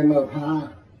 holding them up high.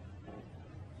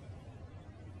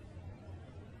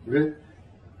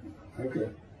 Okay.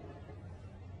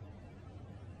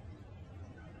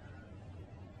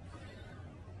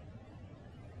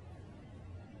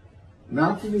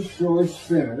 Not to destroy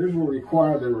sinners will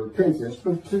require their repentance,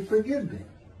 but to forgive them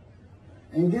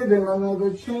and give them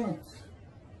another chance.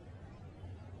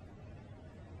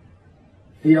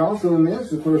 He also amends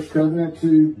the first covenant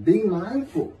to be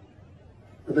mindful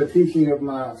of the teaching of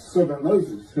my servant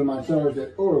Moses, whom I charged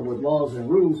at Oreb with laws and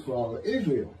rules for all of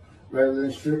Israel, rather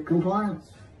than strict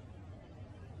compliance.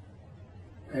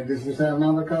 And this is how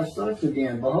Malachi starts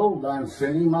again. Behold, I am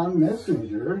sending my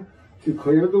messenger to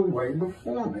clear the way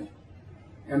before me.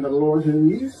 And the Lord whom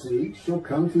you seek shall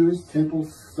come to his temple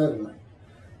suddenly.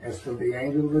 As for the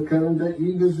angel of the covenant that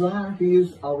you desire, he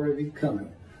is already coming.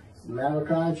 It's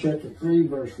Malachi chapter 3,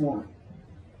 verse 1.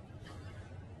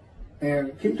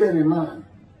 And keep that in mind,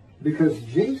 because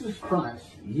Jesus Christ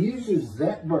uses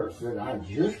that verse that I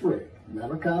just read,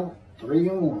 Malachi 3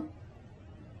 and 1,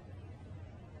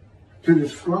 to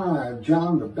describe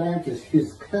John the Baptist,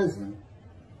 his cousin,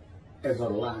 as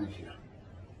Elijah.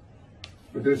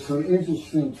 But there's some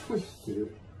interesting twists to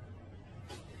it.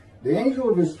 The angel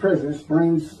of his presence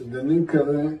brings the new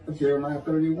covenant of Jeremiah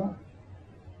 31.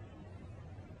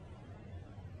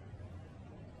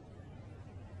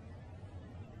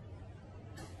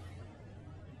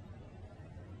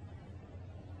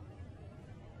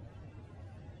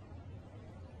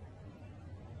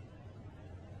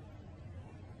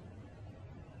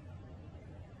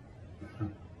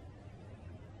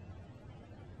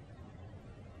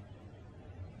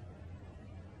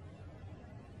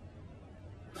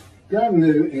 God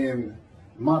knew in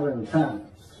modern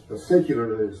times of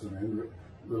secularism and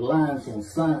reliance on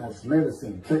science,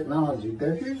 medicine, technology,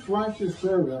 that his righteous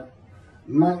servant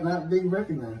might not be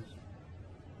recognized,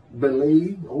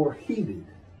 believed, or heeded.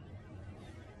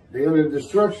 The utter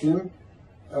destruction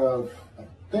of, I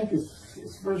think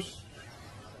it's verse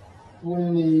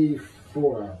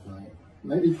 24, I think,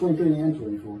 maybe 23 and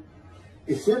 24,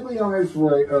 is simply on its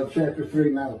way of chapter 3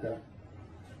 Malachi.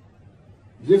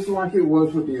 Just like it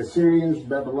was with the Assyrians,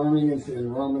 Babylonians,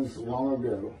 and Romans long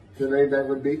ago. Today that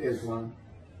would be Islam.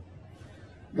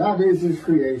 God is his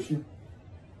creation.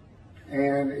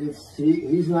 And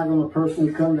he's not going to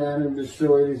personally come down and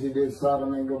destroy it as he did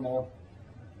Sodom and Gomorrah.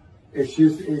 It's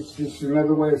just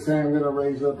another way of saying I'm going to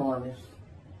raise up armies.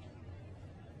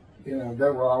 You know,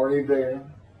 that were already there.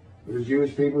 The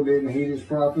Jewish people didn't heed his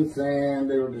prophets and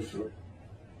they were destroyed.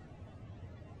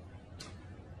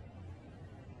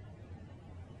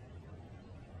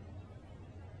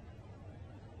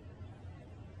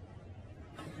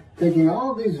 Taking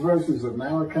all these verses of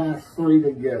Malachi 3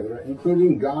 together,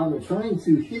 including God returning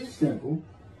to his temple,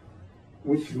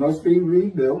 which must be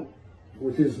rebuilt,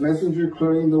 with his messenger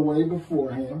clearing the way before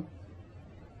him,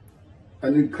 a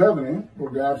new covenant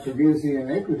where God forgives the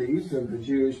iniquities of the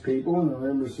Jewish people and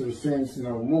remembers their sins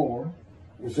no more,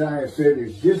 which I have said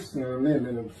is just an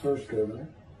amendment of the first covenant.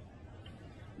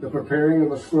 The preparing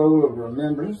of a scroll of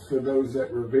remembrance for those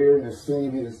that revere and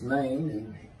esteem his name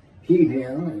and heed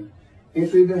him and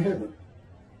enter into heaven.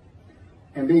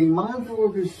 And being mindful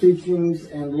of his teachings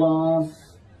and laws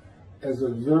as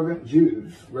observant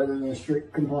Jews rather than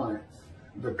strict compliance.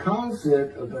 The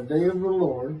concept of the day of the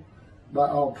Lord by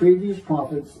all previous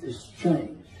prophets is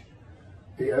changed.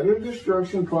 The utter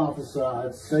destruction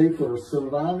prophesied, save for a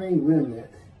surviving remnant,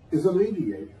 is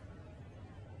alleviated.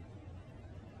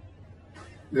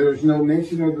 There is no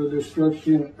mention of the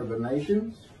destruction of the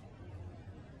nations.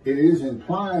 It is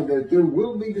implied that there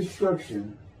will be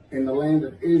destruction in the land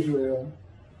of Israel,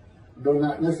 though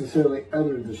not necessarily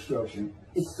utter destruction.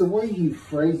 It's the way he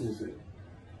phrases it.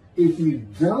 If you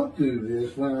don't do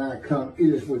this when I come, it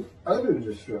is with utter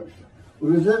destruction.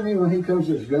 Well, does that mean when he comes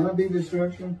there's going to be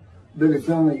destruction? But it's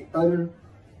only utter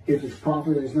if his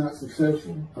prophet is not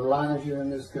successful? Elijah in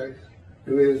this case,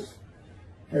 who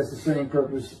has the same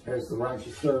purpose as the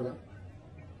righteous servant.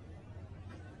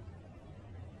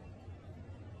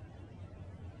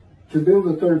 To build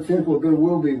the third temple, there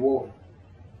will be war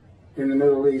in the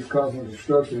Middle East, causing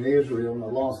destruction in Israel and the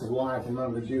loss of life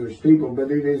among the Jewish people. But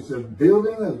it is the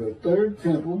building of the third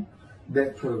temple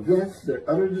that prevents their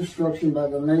utter destruction by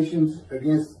the nations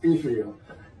against Israel.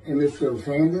 And this goes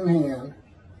hand in hand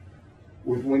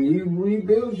with when you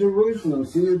rebuild Jerusalem.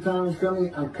 See, the time is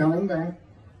coming. I'm coming back.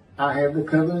 I have the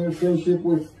covenant of friendship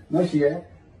with Moshiach,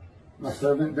 my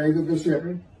servant David the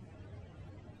shepherd.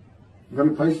 I'm going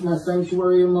to place my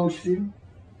sanctuary amongst you,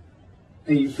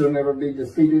 and you shall never be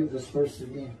defeated and dispersed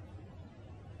again.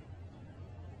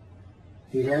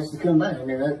 He has to come back. I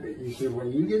mean, you said,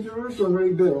 when you get Jerusalem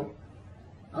rebuilt,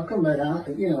 I'll come back.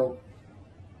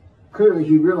 Clearly,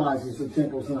 he realizes the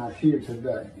temple's not here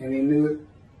today, and he knew it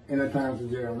in the times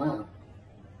of Jeremiah.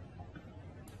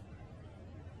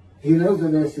 He knows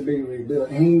it has to be rebuilt,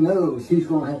 and he knows he's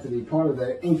going to have to be part of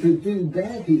that. And to do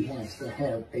that, he has to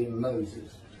have a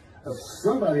Moses, of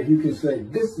somebody who can say,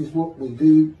 this is what we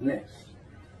do next.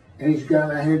 And he's got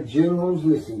to have generals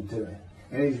listen to him.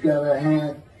 And he's got to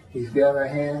have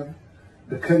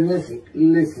the Knesset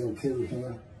listen to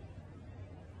him.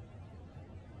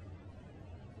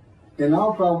 And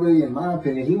all probably, in my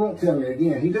opinion, he won't tell me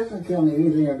again. He doesn't tell me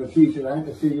anything of the future. I have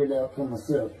to figure it out for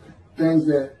myself. Things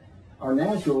that are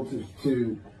natural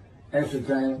to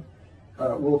ascertain,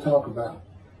 we'll talk about.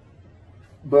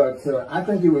 But I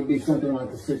think it would be something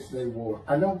like the 6-Day War.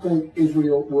 I don't think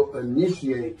Israel will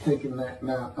initiate taking that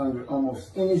mount under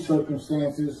almost any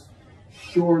circumstances,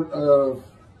 short of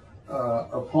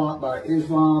a plot by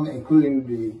Islam, including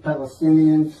the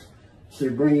Palestinians, to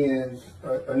bring in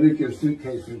a nuclear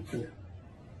suitcase or two.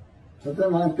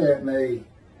 Something like that may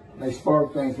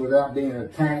spark things without being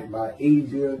attacked by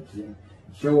Egypt and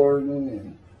Jordan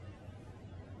and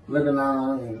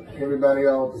Lebanon and everybody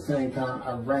all at the same time,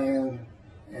 Iran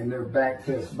and their back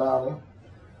to Hezbollah.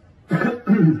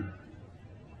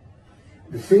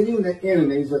 Defeating the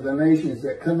enemies of the nations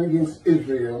that come against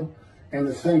Israel and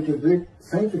the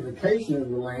sanctification of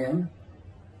the land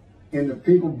and the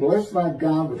people blessed by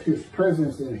God with his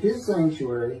presence in his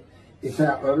sanctuary is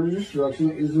how utter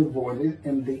destruction is avoided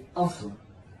in the awesome,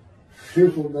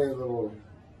 fearful day of the Lord.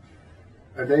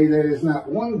 A day that is not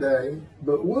one day,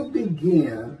 but will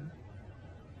begin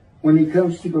when he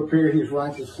comes to prepare his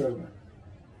righteous servant,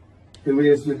 who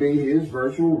is to be his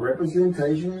virtual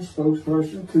representation and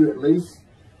spokesperson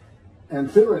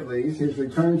until at least his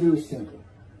return to his temple.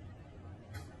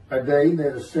 A day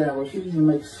that establishes and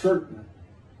makes certain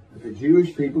that the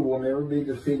Jewish people will never be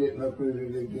defeated and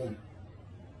uprooted again.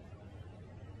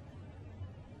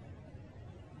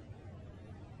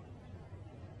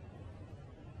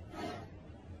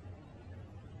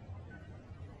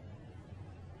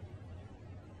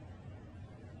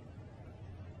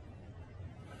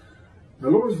 The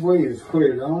Lord's way is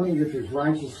clear only if his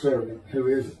righteous servant, who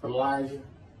is Elijah,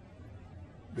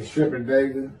 the shepherd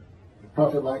David, the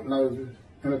prophet like Moses,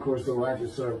 and of course the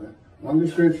righteous servant. One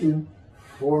description,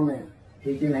 4 men.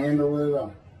 He can handle it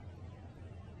all.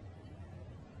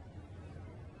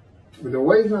 But the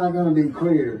way's not going to be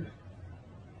cleared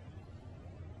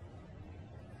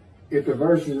if the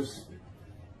verses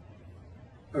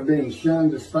are being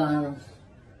shunned, despised,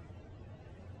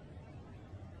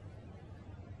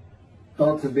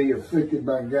 thought to be afflicted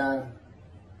by God,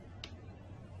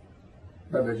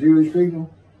 by the Jewish people.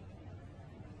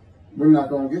 We're not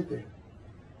going to get there.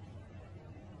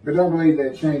 But I believe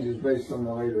that changes based on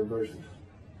the later verses.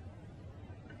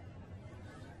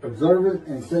 Observe it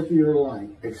and set your light.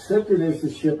 Accept it as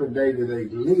the shepherd David,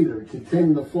 a leader to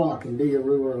tend the flock and be a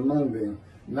ruler among them.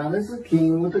 Not as a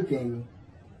king with a king.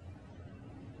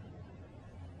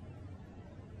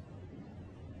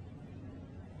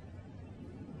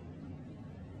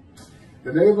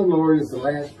 The day of the Lord is the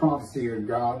last prophecy of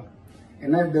God.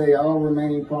 In that day, all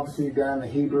remaining prophecy down in the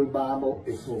Hebrew Bible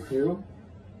is fulfilled.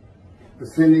 The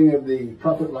sending of the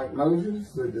prophet like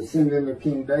Moses, the descendant of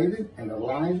King David and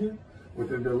Elijah, with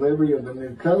the delivery of the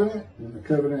new covenant and the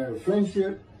covenant of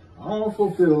friendship, all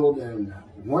fulfilled in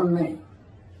one man,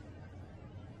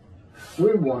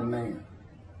 through one man,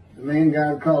 the man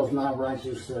God calls my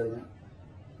righteous servant.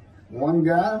 One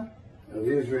God of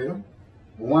Israel,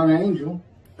 one angel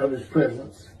of his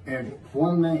presence, and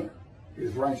one man,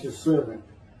 his righteous servant,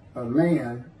 a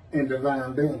man in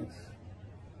divine beings,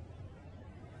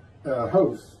 a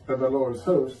host of the Lord's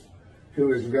host,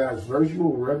 who is God's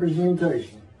virtual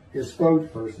representation, his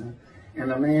spokesperson,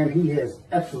 and a man he has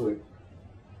absolute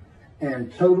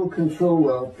and total control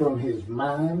of, from his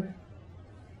mind,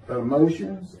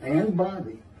 emotions, and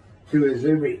body to his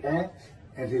every act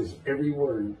and his every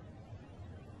word.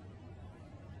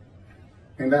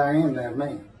 And I am that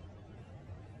man.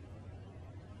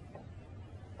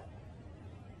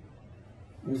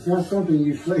 It's not something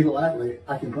you say lightly,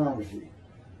 I can promise you.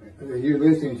 You're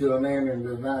listening to a man in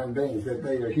divine beings, that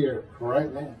they are here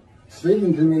right now,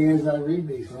 speaking to me as I read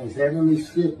these things, having me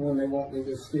skip when they want me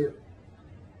to skip.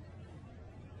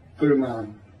 Through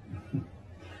mine.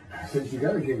 I said, you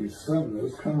got to give me some of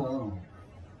those. Come on.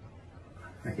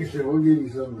 He said, we'll give you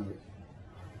some of those.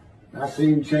 I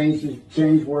see him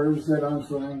change words that I'm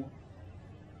saying.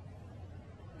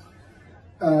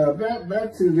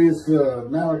 Back to this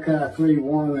Malachi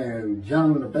 3:1 and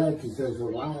John the Baptist as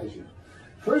Elijah.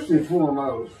 First and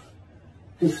foremost,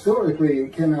 historically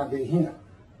it cannot be him.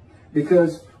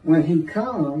 Because when he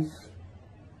comes,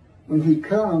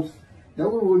 that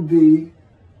would be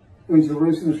when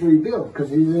Jerusalem's rebuilt, because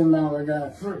he's in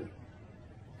Malachi 3.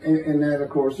 And that, of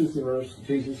course, is the verse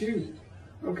Jesus uses.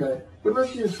 Okay, but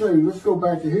let's just say, let's go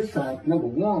back to his time. Number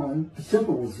one, the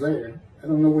temple was there. I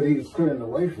don't know what he was clearing the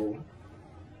way for.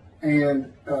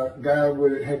 And God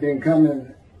had been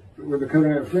coming with the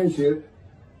covenant of friendship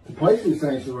to place his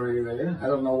sanctuary there. I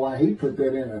don't know why he put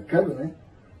that in a covenant.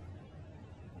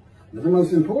 But the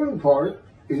most important part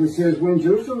is it says when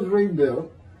Jerusalem is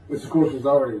rebuilt, which of course was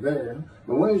already there,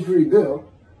 but when it's rebuilt,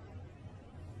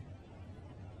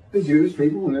 the Jewish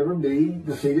people will never be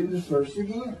defeated and dispersed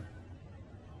again.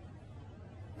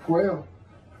 Well,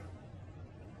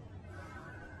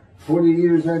 40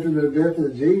 years after the death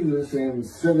of Jesus in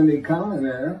 70 Common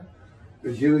Era,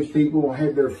 the Jewish people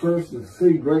had their first of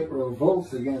 3 great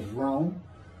revolts against Rome.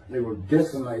 They were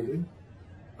decimated.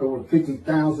 Over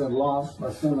 50,000 lost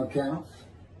by some accounts.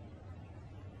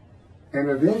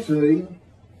 And eventually,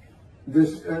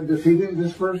 defeated and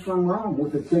dispersed from Rome,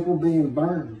 with the temple being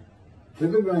burned to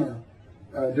the ground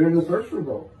during the first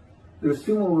revolt. There was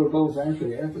 2 more revolts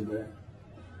actually after that.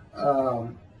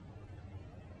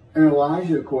 And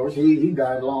Elijah, of course, he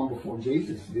died long before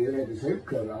Jesus did, had his head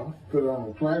cut off, put it on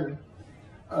a platter.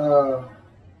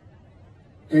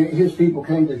 And his people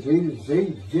came to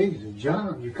Jesus,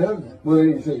 John, your cousin. Well, they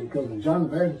didn't say your cousin, John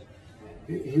the Baptist.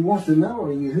 He wants to know,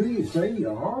 are you who you say you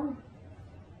are?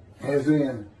 As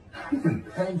in, I'm in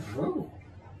bad trouble.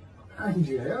 I need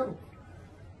your help.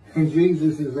 And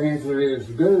Jesus' answer is,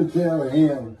 go tell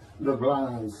him the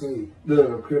blind see,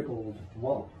 the crippled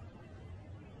walk.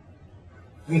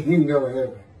 He didn't go to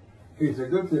heaven. He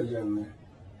said, go tell young man.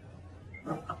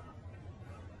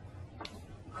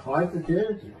 Quite the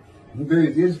character. But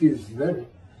it just gets better.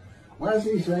 Why is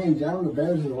he saying John the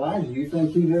Baptist is Elijah? You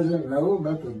think he doesn't know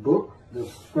about the book, the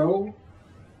scroll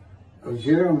of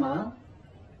Jeremiah?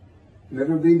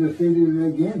 Never be defeated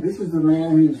again. This is the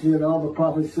man who said all the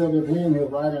prophets said of him, he'll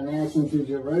ride an ass into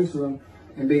Jerusalem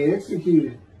and be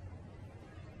executed.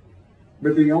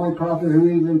 But the only prophet who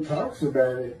even talks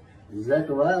about it is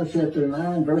Zechariah chapter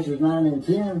 9, verses 9 and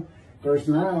 10. Verse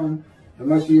 9, the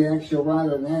Moshiach shall ride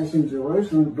an ass in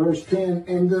Jerusalem. Verse 10,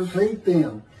 and defeat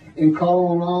them, and call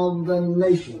on all the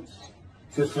nations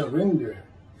to surrender,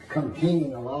 become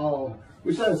king of all,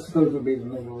 which I suppose would be the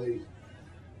Middle East.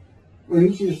 Well, he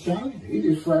just changed it. He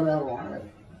just flat out lied.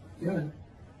 Yeah.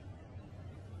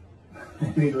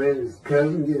 He let his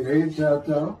cousin get his head chopped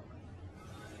off.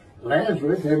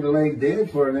 Lazarus had to lay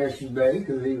dead for an extra day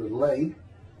because he was late.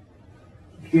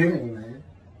 Get him, man.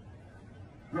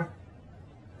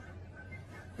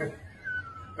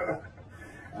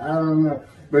 I don't know.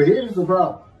 But here's the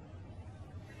problem.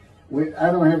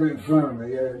 I don't have it in front of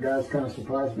me. Guys kind of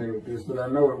surprised me with this, but I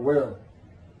know it well.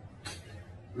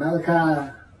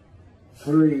 Malachi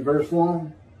 3, verse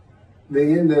 1, the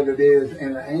end of it is,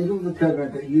 and the angel of the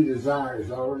covenant that you desire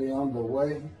is already on the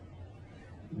way.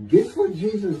 Guess what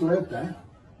Jesus left out?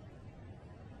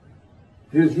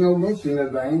 There's no mention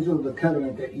of the angel of the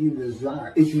covenant that you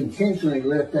desire. It's intentionally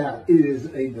left out. It is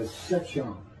a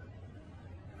deception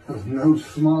of no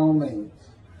small means.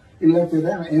 He left it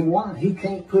out. And why? He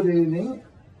can't put it in.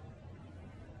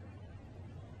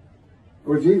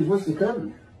 Or Jesus, what's the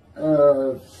covenant?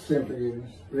 Sin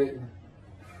forgiveness, written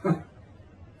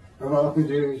of all the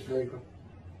Jewish people.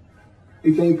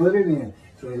 He can't put it in,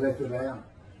 so he left it out.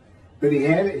 But he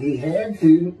had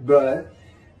to, but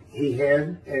he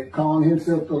had, at calling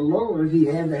himself the Lord, he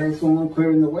had to have someone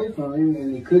clearing the way from him,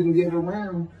 and he couldn't get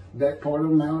around that part of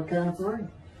Malachi 3.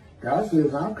 God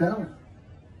says, I'm coming.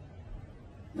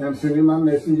 And I'm sending my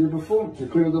messenger before me to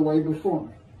clear the way before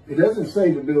me. It doesn't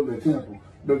say to build the temple,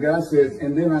 but God says,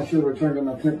 and then I shall return to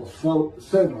my temple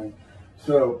suddenly.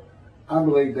 So I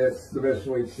believe that's the best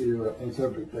way to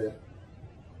interpret that.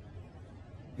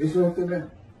 Just left it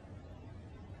out.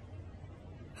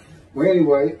 Well,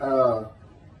 anyway,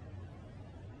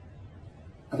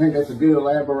 I think that's a good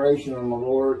elaboration on the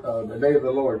Lord, the day of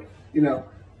the Lord. You know,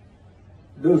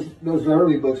 those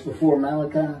early books before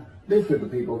Malachi, they for the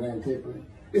people of antiquity.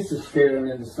 It's to scare them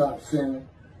into stop sinning.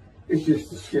 It's just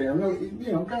to scare them.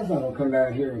 You know, God's not going to come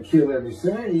down here and kill every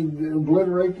sinner. He'd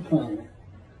obliterate the planet.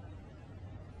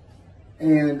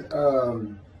 And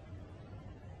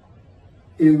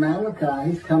in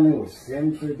Malachi, he's coming with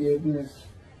sin forgiveness.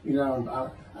 You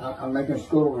know, I'm making a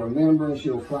scroll of remembrance.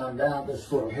 You'll find out this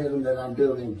sort of heaven that I'm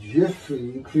building just for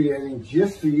you, creating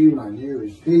just for you, my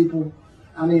Jewish people.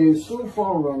 I mean, it's so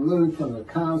far removed from the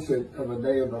concept of a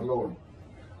day of the Lord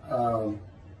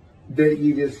that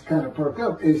you just kind of perk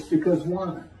up. It's because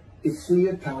why? It's see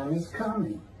a time is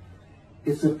coming.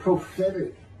 It's a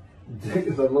prophetic day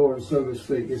of the Lord, so to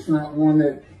speak. It's not one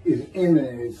that is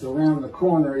imminent. It's around the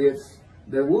corner.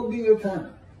 There will be a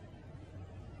time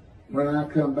when I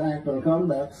come back, but I'm coming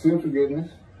back, sin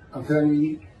forgiveness. I'm telling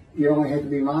you, you only have to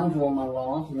be mindful of my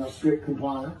laws, not strict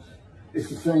compliance. It's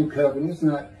the same covenant.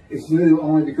 It's new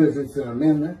only because it's an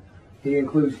amendment. He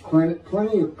includes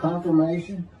plenty of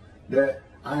confirmation that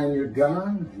I am your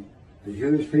God. And the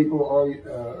Jewish people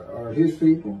are his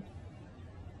people.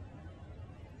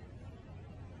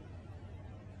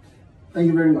 Thank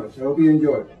you very much. I hope you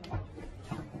enjoyed it.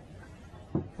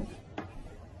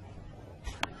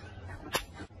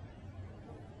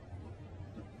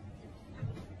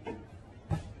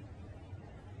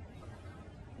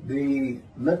 The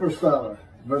leper scholar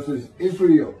versus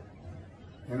Israel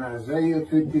in Isaiah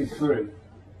 53,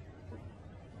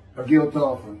 a guilt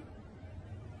offering.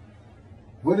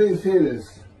 What is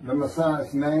the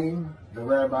Messiah's name? The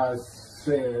rabbis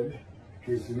said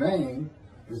his name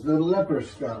is the leper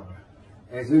scholar,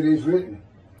 as it is written,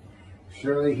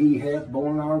 surely he hath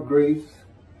borne our griefs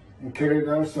and carried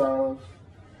our sorrows,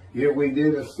 yet we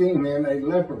did esteem him a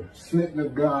leper, smitten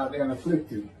of God and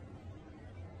afflicted.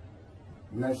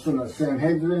 And that's from the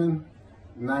Sanhedrin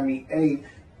 98,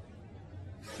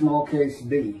 small case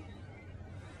B.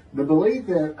 The belief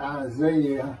that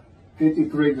Isaiah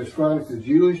 53 describes the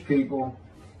Jewish people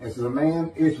as the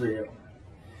man Israel,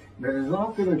 that is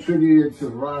often attributed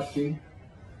to Rashi,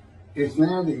 is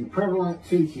now the prevalent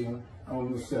teaching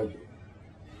on the subject.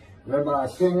 Rabbi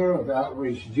Singer of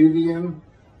Outreach Judaism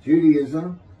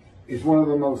is one of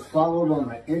the most followed on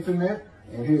the internet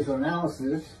in his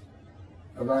analysis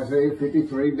of Isaiah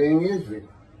 53 being Israel.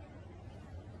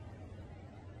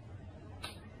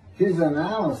 His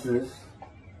analysis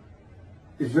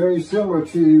is very similar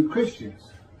to Christians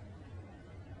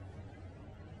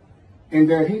in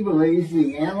that he believes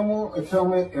the animal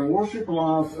atonement and worship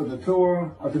laws of the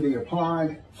Torah are to be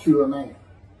applied to a man,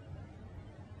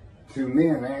 to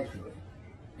men actually,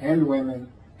 and women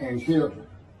and children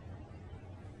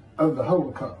of the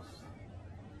Holocaust.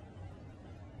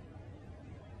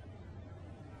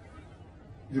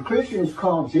 The Christians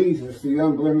call Jesus the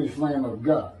unblemished Lamb of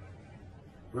God.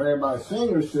 Rabbi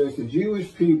Singer says the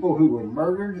Jewish people who were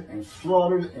murdered and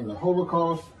slaughtered in the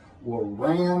Holocaust will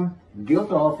ram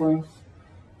guilt offerings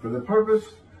for the purpose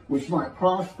which might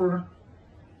prosper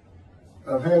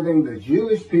of having the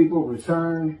Jewish people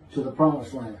return to the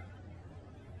Promised Land.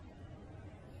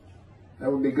 That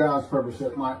would be God's purpose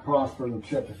that might prosper in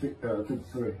chapter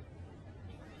 53.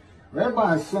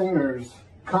 Rabbi Singer's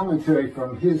commentary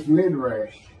from his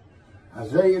Midrash,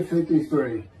 Isaiah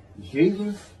 53,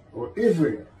 Jesus or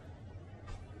Israel,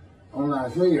 on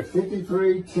Isaiah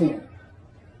 53:10.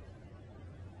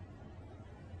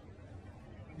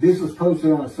 This was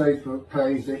posted on a Facebook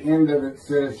page. The end of it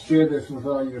says, share this with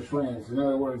all your friends. In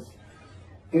other words,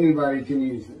 anybody can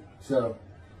use it. So,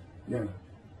 you know,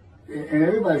 and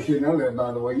everybody should know that,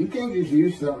 by the way. You can't just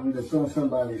use something that's on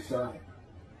somebody's site.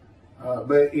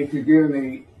 But if you're given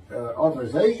the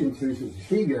authorization to, such as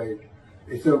she gave,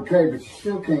 it's okay, but you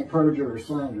still can't perjure or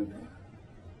slander them.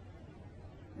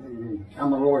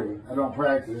 I'm a lawyer. I don't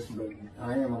practice, but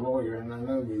I am a lawyer, and I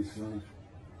know these things.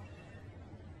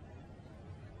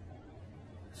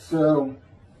 So,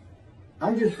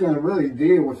 I'm just going to really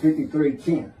deal with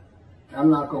 53:10. I'm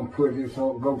not going to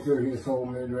go through his whole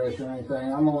midrash or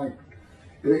anything.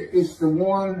 It's the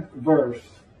one verse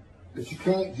that you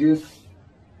can't just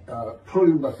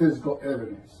prove by physical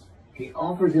evidence. He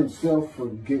offers himself for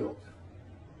guilt.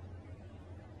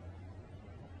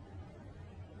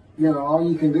 You know,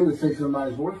 all you can do is take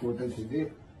somebody's word for it that you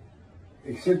did.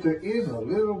 Except there is a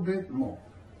little bit more.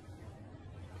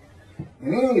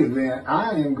 In any event,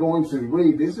 I am going to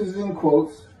read, this is in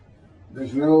quotes,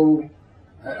 there's no,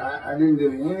 I didn't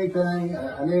do anything,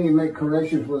 I didn't even make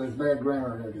corrections where there's bad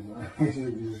grammar and everything.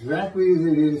 It's exactly as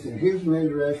it is in his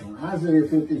midrash on Isaiah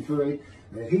 53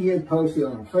 that he had posted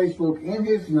on Facebook in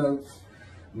his notes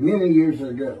many years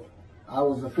ago. I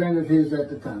was a friend of his at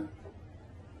the time.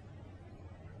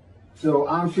 So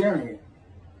I'm sharing it.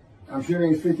 I'm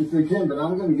sharing his 53:10, but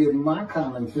I'm going to give my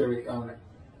commentary on it,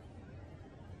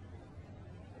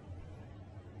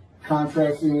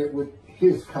 contrasting it with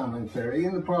his commentary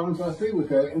and the problems I see with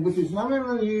that, which is not an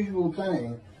unusual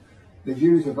thing the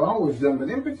Jews have always done, but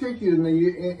in particular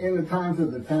in the times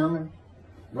of the Talmud,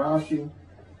 Rashi,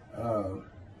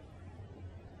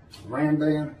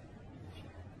 Ramban,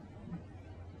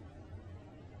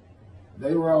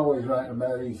 they were always writing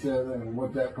about each other and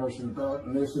what that person thought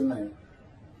and this and that.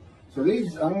 So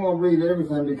these, I'm going to read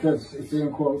everything because it's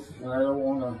in quotes, and I don't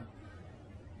want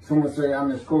someone say I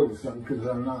misquoted something, because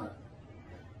I'm not.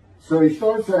 So he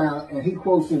starts out and he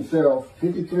quotes himself,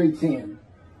 53:10.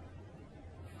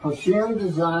 Hashem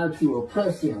desired to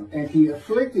oppress him, and he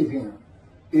afflicted him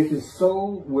if his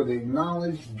soul would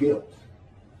acknowledge guilt.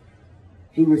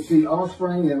 He would see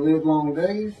offspring and live long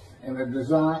days, and the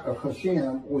desire of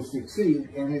Hashem would succeed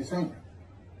in his hand.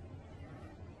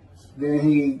 Then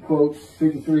he quotes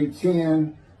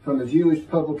 53:10 from the Jewish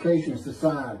Publication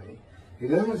Society. He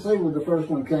doesn't say where the first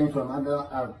one came from.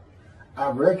 I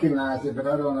recognize it, but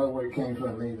I don't know where it came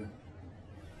from either.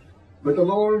 But the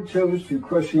Lord chose to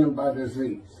crush him by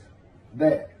disease,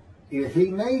 that if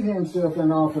he made himself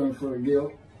an offering for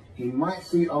guilt, he might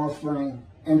see offspring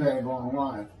and have long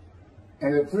life,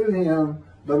 and that through him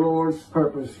the Lord's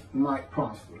purpose might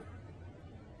prosper.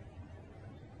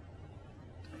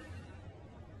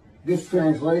 This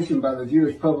translation by the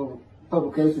Jewish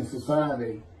Publication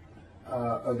Society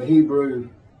of the Hebrew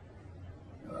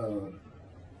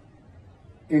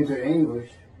into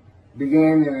English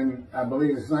began in, I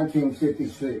believe it's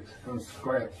 1956, from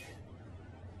scratch.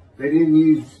 They didn't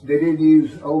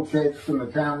use old texts from the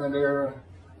Talmud era.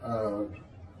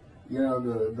 You know,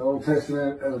 the Old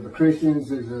Testament of the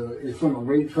Christians is from a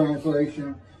Greek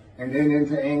translation and then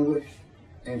into English.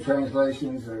 And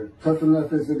translations are tough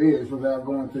enough as it is without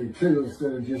going through two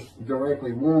instead of just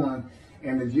directly one.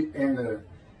 And the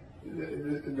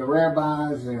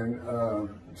rabbis and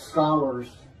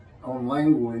scholars on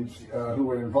language who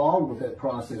were involved with that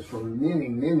process for many,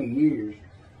 many years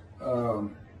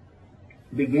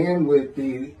began with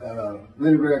the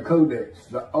Leningrad Codex,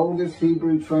 the oldest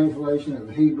Hebrew translation of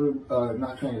the Hebrew,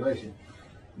 not translation,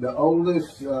 the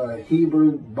oldest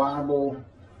Hebrew Bible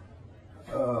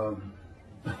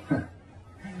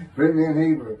written in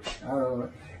Hebrew.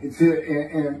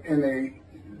 And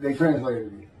they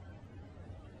translated it.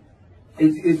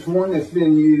 It's one that's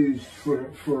been used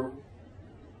for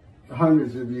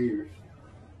hundreds of years.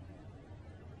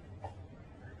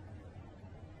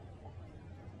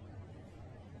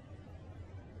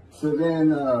 So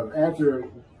then, after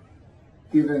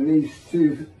giving these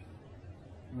two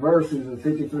verses of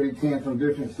 53:10 from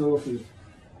different sources,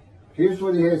 here's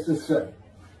what he has to say.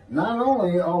 Not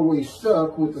only are we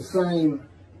stuck with the same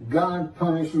God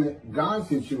punishment, God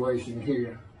situation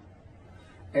here,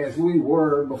 as we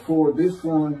were before, this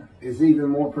one is even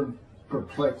more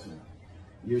perplexing.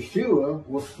 Yeshua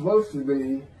was supposed to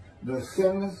be the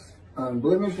sinless,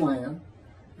 unblemished Lamb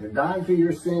that died for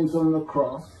your sins on the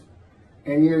cross,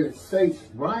 and yet it states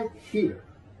right here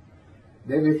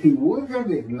that if he would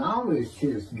have acknowledged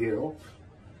his guilt,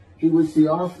 he would see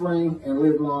offspring and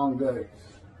live long days.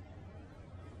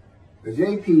 The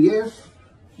JPS,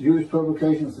 Jewish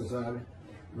Publication Society,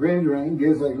 rendering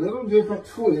gives a little different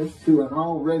twist to an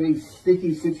already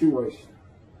sticky situation.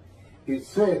 It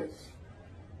says,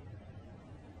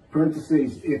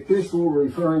 parentheses, if this were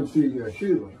referring to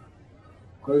Yeshua,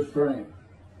 close frame,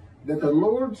 that the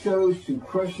Lord chose to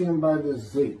crush him by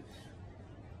disease.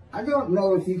 I don't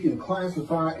know if you can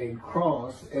classify a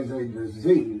cross as a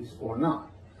disease or not,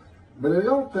 but I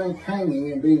don't think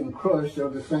hanging and being crushed are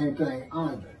the same thing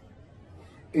either.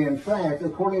 In fact,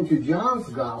 according to John's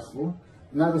gospel,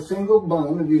 not a single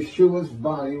bone of Yeshua's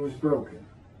body was broken.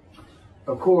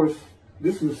 Of course,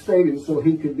 this was stated so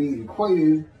he could be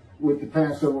equated with the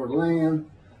Passover lamb,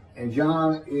 and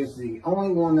John is the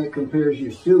only one that compares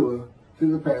Yeshua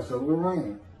to the Passover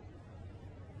lamb.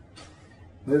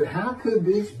 But how could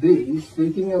this be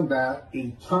speaking about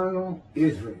eternal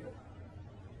Israel?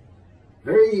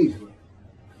 Very easily.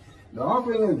 The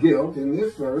offering of guilt in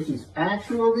this verse is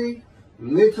actually,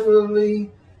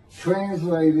 literally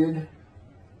translated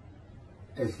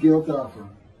as guilt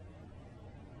offering.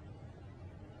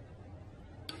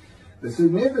 The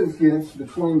significance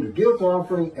between the guilt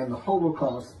offering and the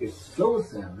Holocaust is so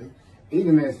astounding,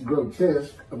 even as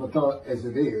grotesque of a thought as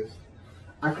it is,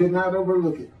 I could not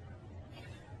overlook it.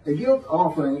 A guilt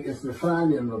offering is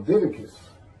defined in Leviticus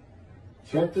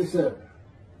chapter 7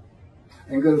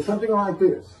 and goes something like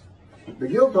this. The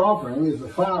guilt offering is a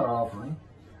fire offering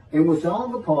in which all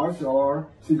the parts are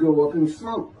to go up in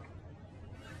smoke,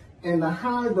 and the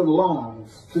hide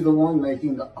belongs to the one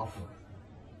making the offering.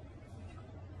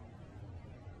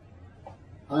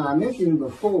 I mentioned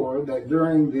before that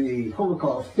during the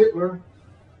Holocaust, Hitler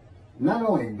not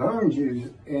only burned Jews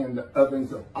in the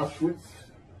ovens of Auschwitz,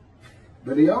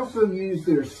 but he also used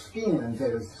their skins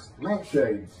as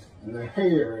lampshades and their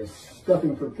hair as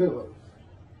stuffing for pillows.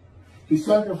 He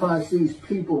sacrificed these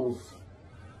peoples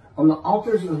on the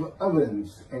altars of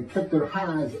ovens and kept their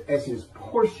hides as his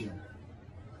portion,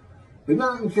 but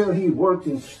not until he worked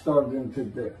and starved them to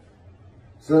death.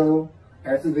 So,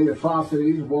 after the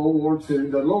atrocities of World War II,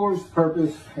 the Lord's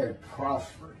purpose had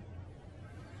prospered,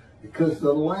 because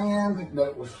the land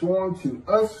that was sworn to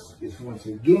us is once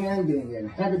again being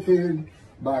inhabited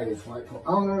by its rightful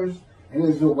owners and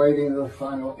is awaiting the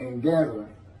final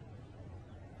ingathering.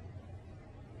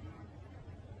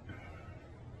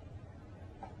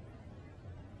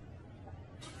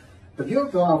 The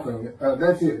guilt offering,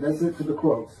 that's it for the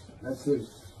quotes. That's his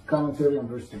commentary on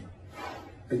verse 10.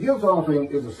 A guilt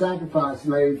offering is a sacrifice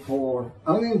made for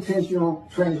unintentional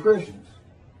transgressions.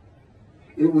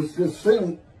 It was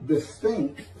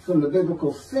distinct from the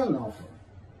biblical sin offering.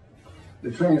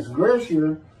 The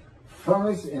transgressor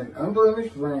furnished an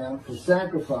unblemished ram for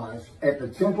sacrifice at the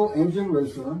temple in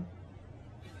Jerusalem,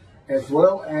 as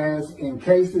well as in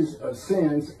cases of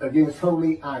sins against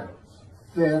holy idols,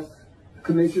 theft,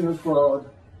 commission of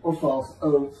fraud, or false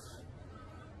oaths,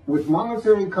 with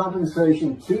monetary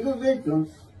compensation to the victims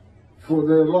for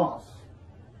their loss,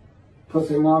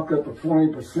 plus a markup of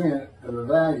 20% of the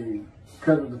value to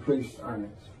cover the priest's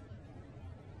earnings.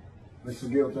 This is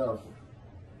a guilt offering.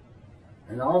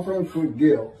 An offering for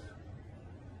guilt,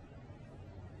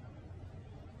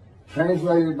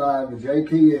 translated by the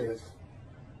JPS,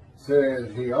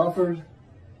 says he offered,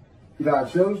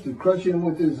 God chose to crush him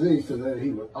with disease so that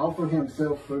he would offer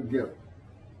himself for guilt.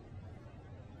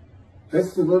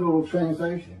 That's the literal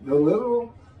translation. The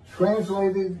literal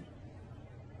translated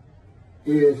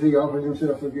is he offered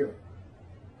himself for guilt.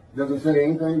 Doesn't say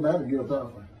anything about the guilt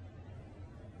offering.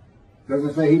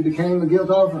 Doesn't say he became the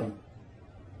guilt offering.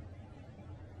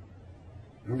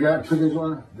 And God took his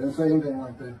life. Doesn't say anything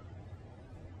like that.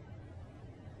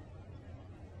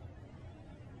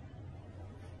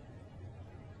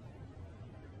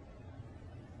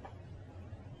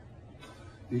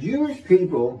 The Jewish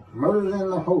people murdered in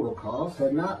the Holocaust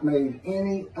had not made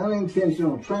any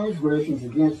unintentional transgressions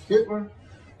against Hitler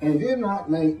and did not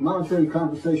make monetary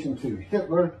compensation to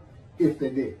Hitler if they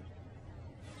did.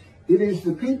 It is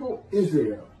the people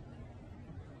Israel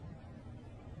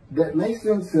that makes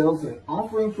themselves an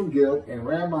offering for guilt, and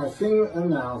Rabbi Singer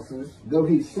analysis, though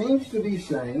he seems to be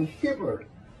saying Hitler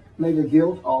made a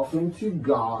guilt offering to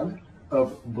God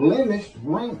of blemished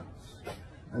rams.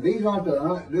 And these aren't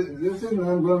this isn't the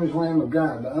unblemished Lamb of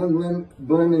God. The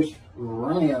unblemished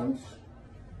rams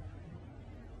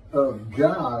of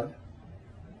God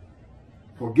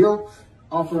for guilt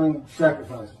offering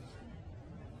sacrifices.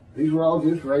 These were all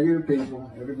just regular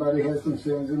people. Everybody has some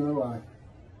sins in their life.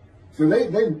 So they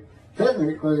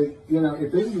technically, you know,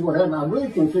 if this is what happened, I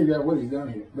really can't figure out what he's done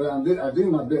here. But I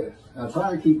do my best. I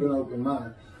try to keep an open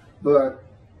mind. But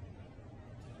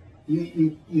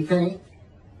you can't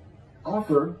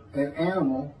offer an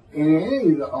animal in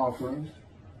any of the offerings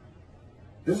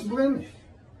that's blemished,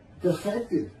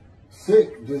 defective,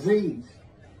 sick, diseased.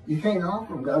 You can't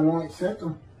offer them. God won't accept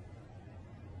them.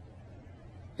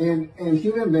 And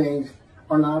human beings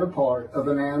are not a part of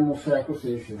an animal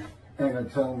sacrificial and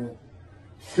atonement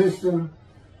System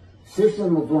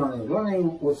of learning.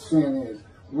 Learning what sin is.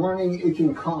 Learning it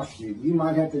can cost you. You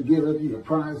might have to give up your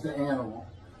prized animal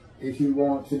if you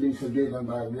want to be forgiven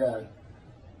by God.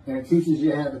 And it teaches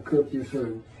you how to cook your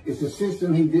food. It's a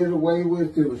system he did away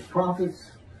with through his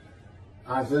prophets.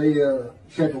 Isaiah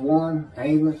chapter 1,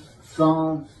 Amos,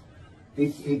 Psalms.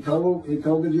 He told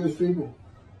the Jewish people,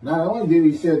 not only did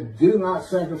he say, do not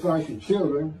sacrifice your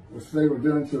children, which they were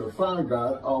doing to the fire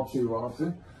god all too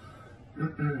often,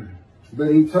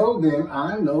 but he told them,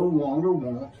 I no longer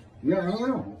want your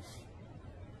animals.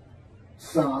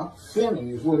 Stop sinning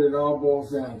is what it all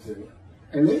boils down to.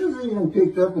 And this is even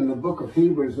picked up in the book of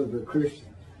Hebrews of the Christians.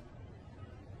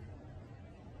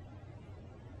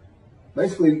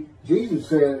 Basically, Jesus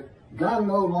said, God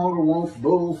no longer wants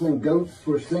bulls and goats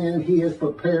for sin. He has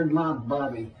prepared my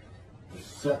body to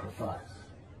sacrifice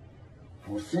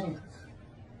for sins.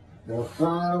 The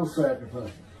final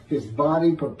sacrifice. His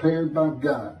body prepared by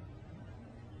God.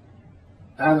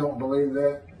 I don't believe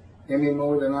that any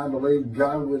more than I believe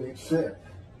God would accept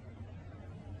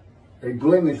a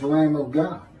blemished Lamb of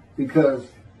God. Because,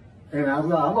 and I've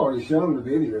already shown the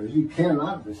videos, you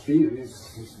cannot dispute it.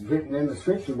 It's written in the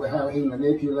scripture with how he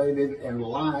manipulated and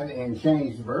lied and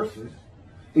changed verses.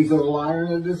 He's a liar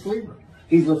and a deceiver.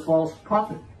 He's a false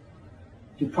prophet.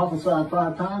 He prophesied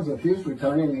 5 times of his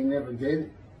return and he never did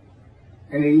it.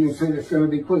 And he even said it's going to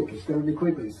be quick, it's going to be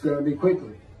quickly, it's going to be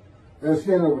quickly. That's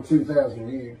been over 2,000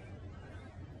 years.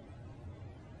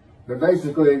 But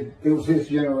basically, it was his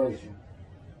generation.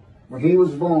 When he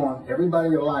was born,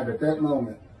 everybody alive at that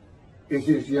moment is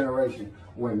his generation.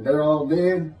 When they're all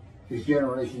dead, his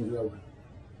generation's over.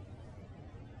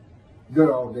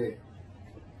 They're all dead.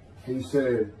 He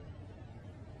said,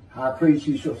 high priest,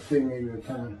 you shall see me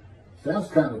return. Sounds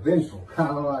kind of vengeful,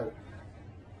 kind of like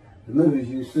the movies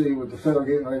you see with the fellow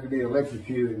getting ready to be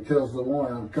electrocuted and tells the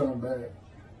one, I'm coming back.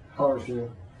 Harsher.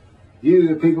 You,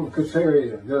 the people of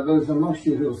Caesarea, there are those amongst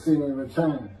you who will see me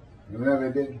return. No,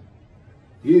 they didn't.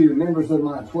 You, members of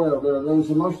my 12, there are those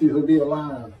amongst you who will be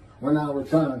alive when I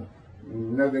return.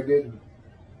 No, they didn't.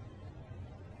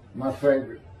 My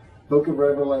favorite, book of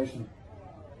Revelation.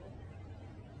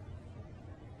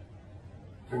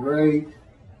 The great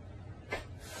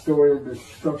story of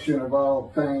destruction of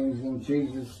all things, and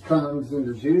Jesus comes, and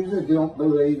the Jews that don't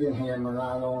believe in him are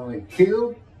not only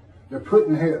killed, they're put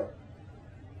in hell.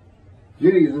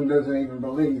 Judaism doesn't even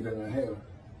believe in a hell.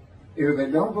 If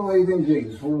they don't believe in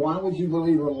Jesus, well, why would you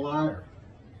believe a liar,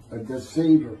 a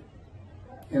deceiver,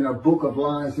 in a book of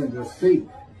lies and deceit?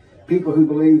 People who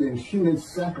believe in human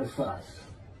sacrifice,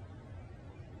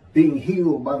 being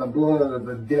healed by the blood of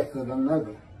the death of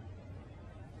another.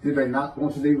 Do they not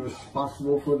want to be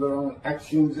responsible for their own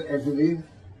actions as it is?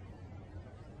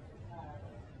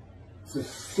 It's a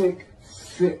sick,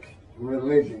 sick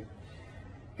religion.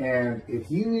 And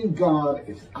if you knew God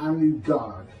as I knew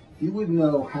God, you would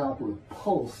know how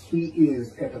repulsed he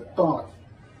is at the thought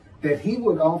that he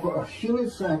would offer a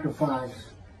human sacrifice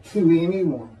to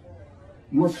anyone,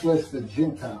 much less the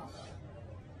Gentiles.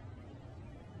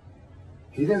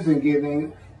 He doesn't give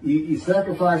any. You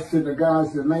sacrifice to the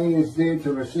gods the Mayans did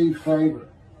to receive favor.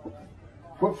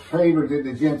 What favor did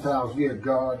the Gentiles give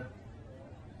God?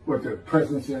 With their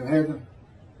presence in heaven?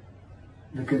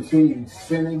 The continued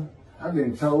sinning? I've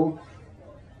been told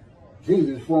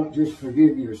Jesus won't just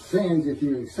forgive your sins if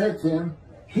you accept him.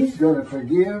 He's going to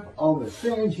forgive all the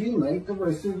sins you make the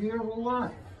rest of your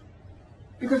life.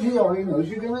 Because he already knows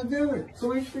you're going to do it.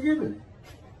 So he's forgiven it.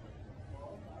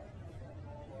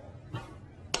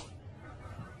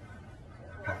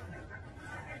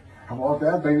 I walked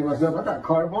out thinking to myself, I got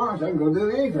carte blanche. I can go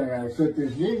do anything. I accept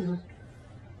this Jesus.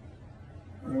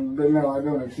 But no, I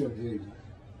don't accept Jesus.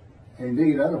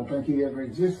 Indeed, I don't think he ever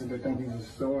existed. I think he's a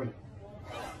story.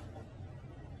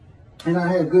 And I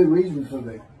had good reason for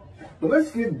that. But let's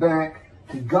get back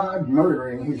to God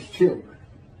murdering his children.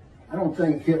 I don't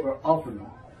think Hitler offered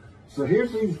them. So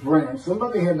here's these brands.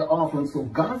 Somebody had to offer them, so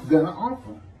God's going to offer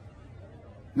them.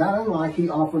 Not unlike he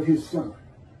offered his son.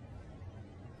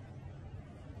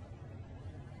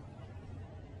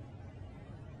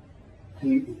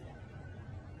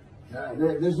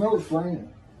 There's no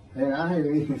explaining. And I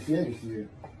haven't even finished yet.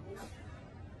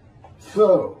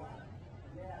 So,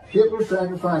 Hitler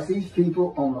sacrificed these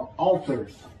people on the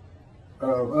altars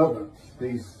of ovens.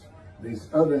 These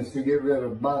ovens to get rid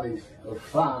of bodies of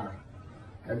fire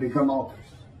had become altars.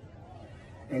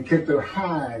 And kept their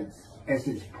hides as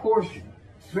his portion.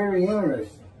 It's very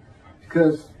interesting.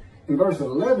 Because in verse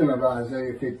 11 of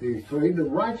Isaiah 53, the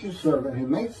righteous servant who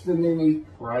makes the many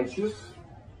righteous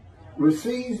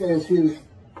receives as his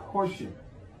portion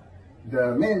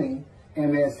the many,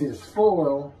 and as his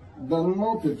spoil the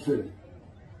multitude.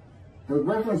 The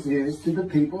reference is to the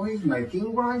people he's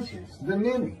making righteous, the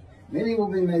many. Many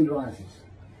will be made righteous.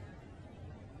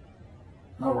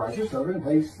 My righteous servant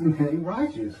makes the many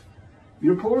righteous.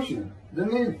 Your portion, the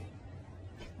many.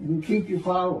 You can keep your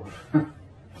followers.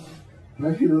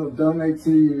 Maybe they'll donate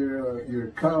to your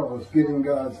cause, getting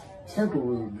God's temple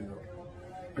rebuilt.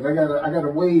 But I gotta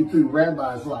wade through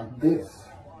rabbis like this,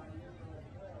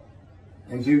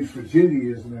 and Jews for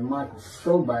Judaism, and Michael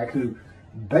Sobach, who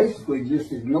basically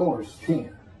just ignores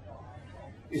 10.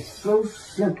 It's so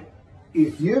simple.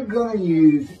 If you're going to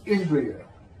use Israel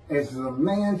as the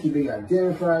man to be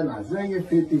identified in Isaiah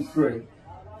 53,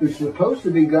 who's supposed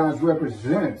to be God's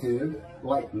representative,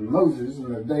 like Moses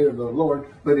in the day of the Lord,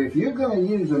 but if you're going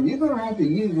to use them, you're going to have to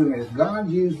use them as God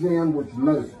used them with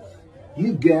Moses.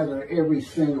 You gather every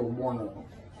single one of them.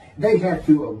 They have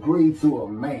to agree to a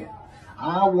man.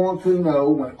 I want to know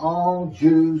when all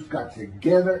Jews got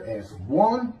together as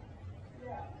one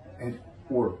and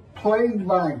were plagued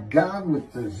by God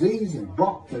with disease and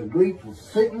brought to grief with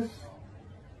sickness,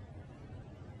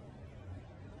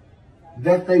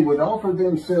 that they would offer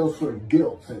themselves for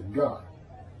guilt to God,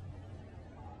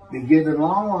 be given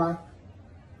long life,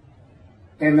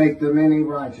 and make the many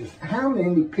righteous. How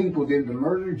many people did the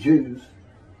murdered Jews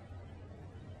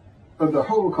of the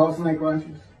Holocaust make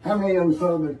righteous? How many of them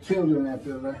saw their children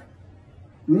after that?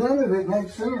 None of it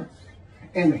makes sense.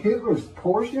 And Hitler's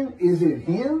portion, is it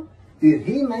him? Did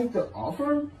he make the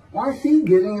offering? Why is he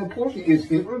getting a portion? Is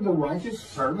Hitler the righteous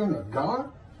servant of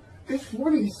God? That's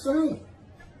what he's saying.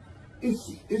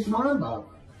 It's mind-boggling.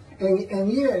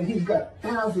 And yet he's got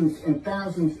thousands and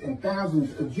thousands and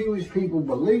thousands of Jewish people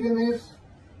believing this.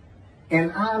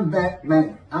 And I'm that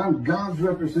man. I'm God's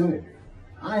representative.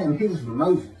 I am his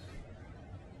Moses.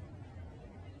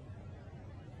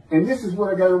 And this is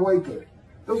what I got to wait for.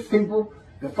 Those people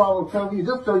that follow Talmud,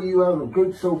 they'll throw you out of a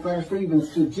group so fast, they're even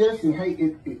suggesting,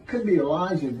 hey, it could be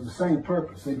Elijah for the same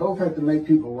purpose. They both have to make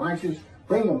people righteous,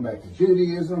 bring them back to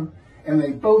Judaism, and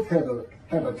they both have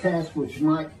a task which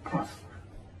might prosper.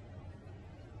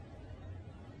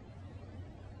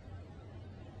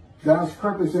 God's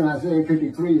purpose in Isaiah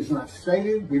 53 is not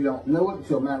stated. We don't know it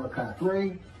until Malachi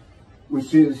 3,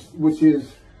 which is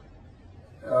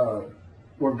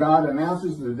where God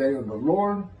announces the day of the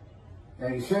Lord.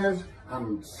 And he says,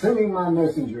 I'm sending my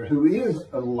messenger, who is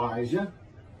Elijah,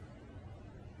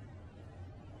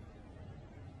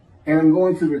 and I'm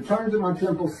going to return to my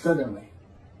temple suddenly.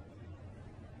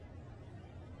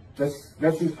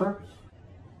 That's his purpose.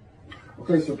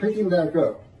 Okay, so picking back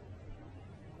up.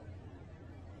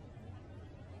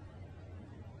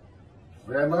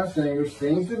 Rabbi Singer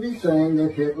seems to be saying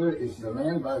that Hitler is the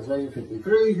man of Isaiah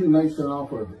 53 who makes an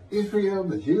offer of Israel,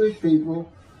 the Jewish people,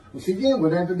 which again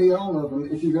would have to be all of them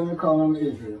if you're going to call them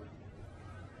Israel,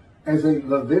 as a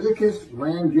Leviticus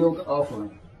land guilt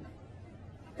offering.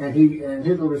 And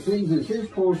Hitler receives as his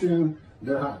portion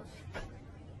their house.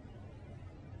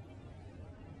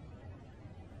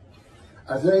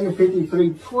 Isaiah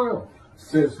 53:12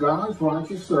 says God's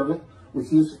righteous servant,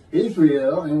 which is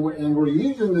Israel, and we're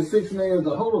using the 6 million of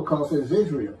the Holocaust as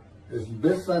Israel, as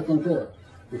best I can tell,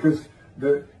 because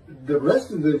the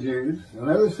rest of the Jews,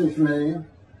 another 6 million,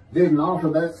 didn't offer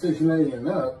that 6 million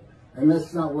up, and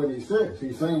that's not what he says.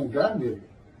 He's saying God did it,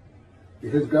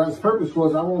 because God's purpose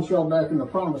was, I want y'all back in the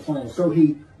promised land. So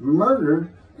he murdered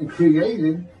and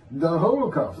created the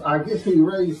Holocaust. I guess he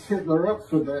raised Hitler up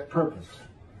for that purpose.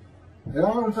 I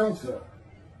don't think so.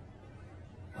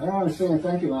 I don't understand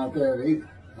thinking like that either.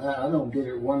 I don't get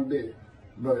it one bit,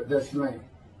 but that's me.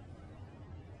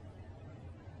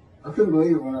 I couldn't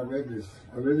believe it when I read this.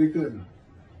 I really couldn't.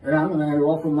 And I'm going to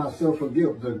offer myself for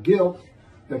guilt. The guilt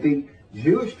that the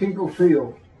Jewish people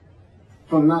feel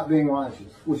from not being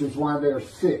righteous, which is why they're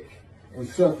sick and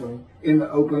suffering in the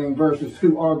opening verses.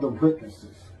 Who are the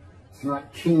witnesses? It's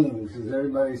not kings, as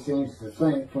everybody seems to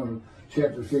think from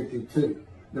chapter 52.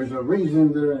 There's a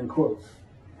reason they're in quotes.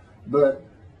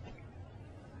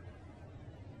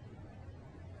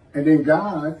 And then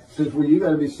God says, well, you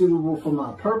got to be suitable for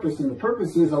my purpose. And the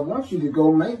purpose is I want you to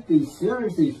go make these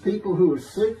sinners, these people who are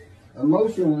sick,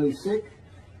 emotionally sick,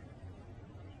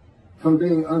 from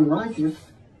being unrighteous,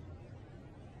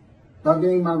 by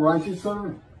being my righteous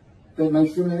servant. That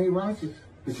makes them any righteous.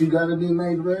 But you got to be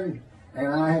made ready. And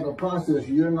I have a process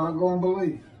you're not going to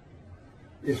believe.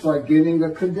 It's like getting a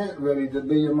cadet ready to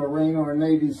be a Marine or a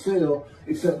Navy SEAL,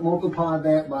 except multiply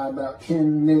that by about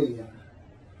 10 million.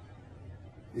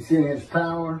 It's in his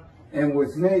power. And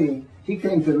with me, he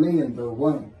came to me in the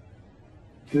womb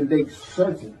to make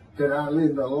certain that I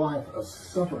lived a life of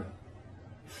suffering,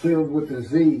 filled with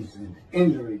disease and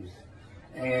injuries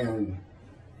and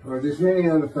Or there's many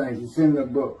other things. It's in the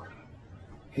book.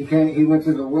 He went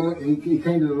to the womb. He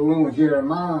came to the womb with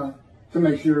Jeremiah to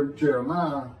make sure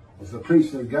Jeremiah was a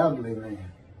priestly, godly man.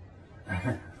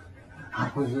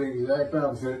 I was the exact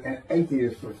opposite, an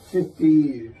atheist for 50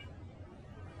 years.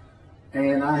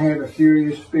 And I had a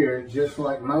furious spirit just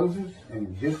like Moses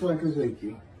and just like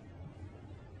Ezekiel.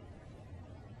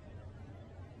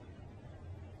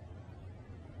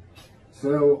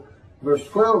 So, verse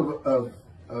 12 of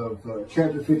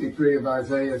chapter 53 of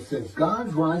Isaiah says,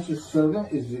 God's righteous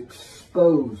servant is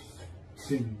exposed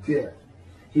to death.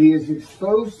 He is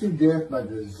exposed to death by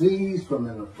disease, from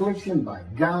an affliction by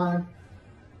God.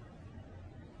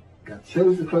 God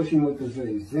chose to crush him with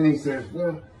disease. Then he says,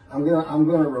 well, I'm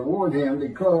going to reward him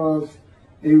because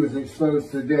he was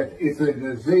exposed to death. It's a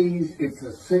disease. It's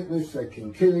a sickness that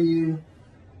can kill you.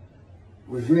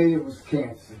 With me, it was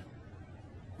cancer.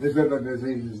 There's other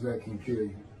diseases that can kill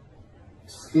you.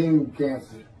 Skin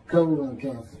cancer, colon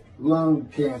cancer, lung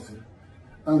cancer,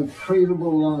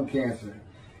 untreatable lung cancer.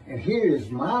 And here is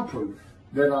my proof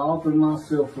that I offered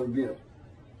myself for guilt.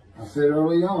 I said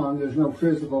early on, there's no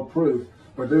physical proof,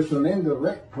 but there's some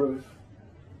indirect proof.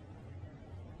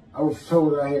 I was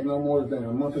told I had no more than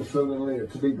a month or so to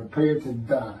live, to be prepared to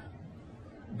die,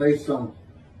 based on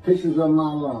pictures of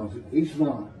my lungs, each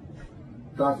lung.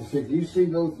 Doctor said, do you see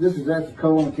those? This is after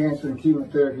colon cancer and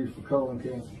chemotherapy for colon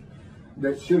cancer.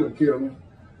 That should have killed me.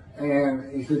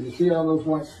 And he says, you see all those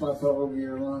white spots all over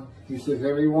your lungs? He says,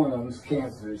 every one of them is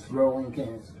cancer. It's growing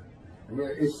cancer.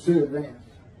 It's too advanced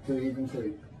to even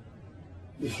treat.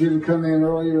 You should have come in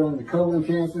earlier on the colon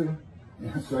cancer.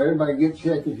 So everybody get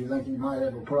checked if you think you might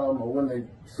have a problem, or when they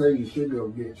say you should go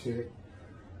get checked.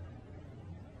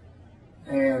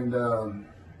 And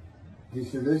he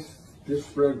said, this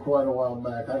spread quite a while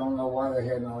back. I don't know why they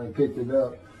hadn't already picked it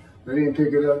up. They didn't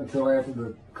pick it up until after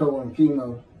the colon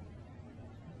chemo.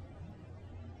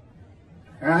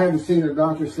 And I haven't seen a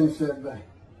doctor since that day.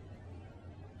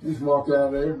 Just walked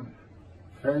out there,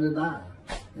 preparing to die.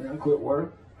 You know, quit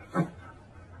work.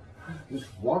 Just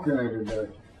walking every day.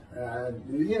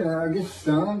 You know, I get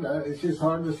stunned. It's just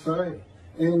hard to say.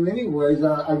 In many ways,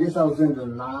 I guess I was in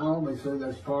denial. They say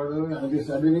that's part of it. I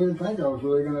didn't even think I was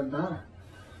really going to die.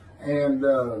 And,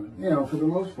 you know, for the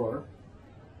most part.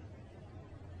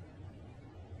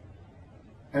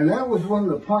 And that was when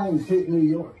the planes hit New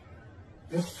York.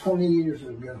 That's 20 years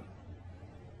ago.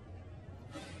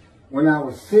 When I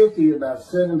was 50, about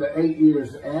 7 to 8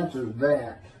 years after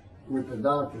that, with the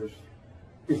doctors,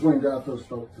 is when God first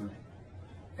spoke to me.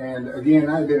 And again,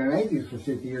 I'd been an atheist for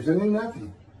 50 years. I knew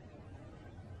nothing.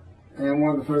 And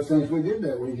one of the first things we did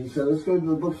that week, he said, let's go to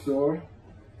the bookstore.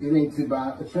 You need to buy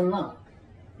a Tanakh.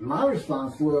 My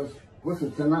response was, what's a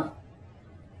Tanakh?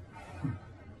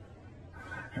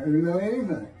 I didn't know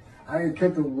anything. I had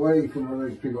kept away from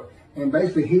religious people. And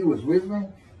basically, he was with me.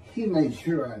 He made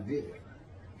sure I did.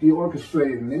 He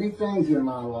orchestrated many things in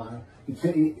my life.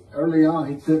 Early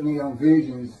on, he took me on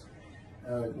visions,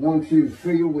 1, 2,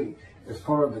 3 a week, as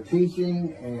part of the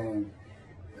teaching and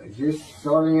just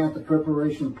starting out the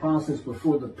preparation process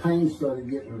before the pain started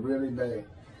getting really bad,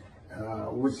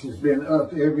 which has been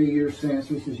up every year since.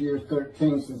 This is year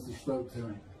 13 since he spoke to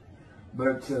me.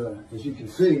 But as you can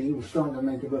see, he was starting to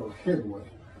make a little headway.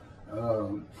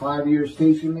 5 years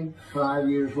teaching me, 5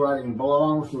 years writing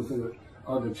blogs, which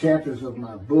are the chapters of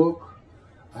my book,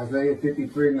 Isaiah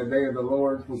 53 and the Day of the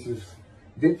Lord, which is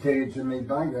dictated to me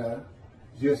by God,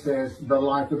 just as the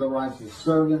life of the righteous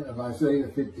servant of Isaiah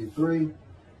 53.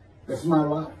 That's my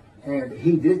life. And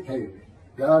he dictated it.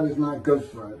 God is my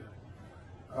ghostwriter.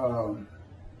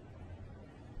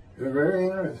 They're very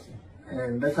interesting.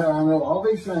 And that's how I know all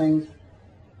these things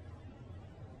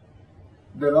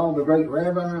that all the great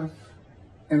rabbis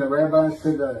and the rabbis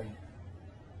today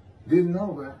didn't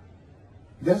know about.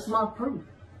 That's my proof.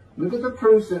 Look at the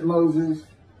proofs that Moses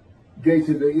gave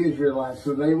to the Israelites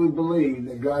so they would believe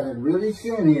that God had really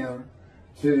sent him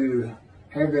to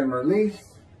have them released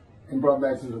and brought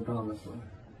back to the promised land.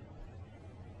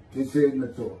 It's in the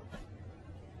Torah.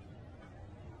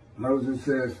 Moses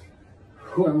says,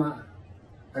 who am I?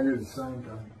 I did the same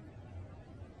thing.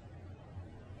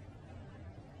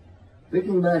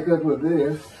 Picking back up with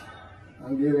this,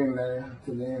 I'm getting there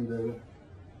to the end of it.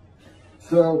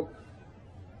 So,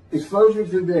 exposure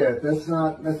to death, that's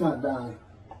not dying.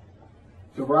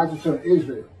 The righteous of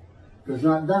Israel does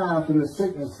not die from the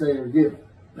sickness they are given.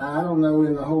 Now, I don't know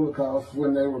in the Holocaust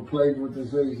when they were plagued with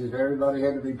disease, if everybody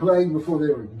had to be plagued before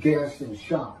they were gassed and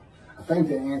shot. I think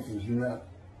the answer is no.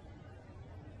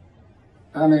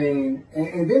 I mean,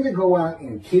 and then to go out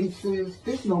and teach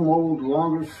this no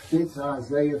longer fits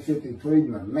Isaiah 53.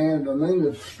 The man, the name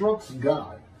obstructs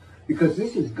God Because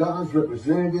this is God's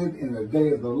representative in the day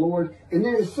of the Lord, and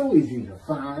it is so easy to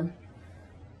find.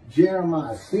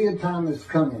 Jeremiah, see a time is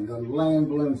coming, the land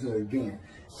blooms again.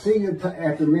 See it's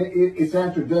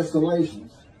after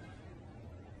desolations.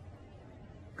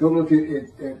 Go look at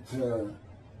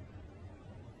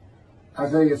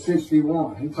Isaiah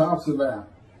 61. He talks about,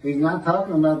 he's not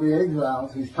talking about the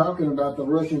exiles, he's talking about the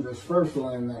Russian dispersal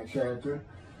in that chapter,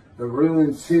 the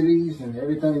ruined cities and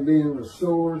everything being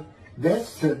restored.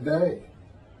 That's today.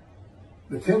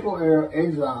 The temple era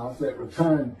exiles that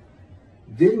returned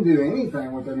didn't do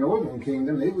anything with the northern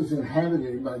kingdom. It was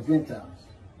inhabited by Gentiles.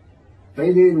 They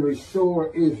didn't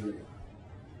restore Israel.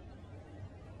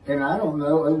 And I don't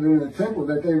know, other than the temple,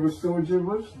 that they restored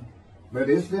Jerusalem. But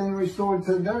it's been restored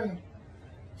today.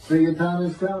 See, your time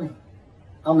is coming.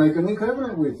 I'll make a new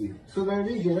covenant with you. So there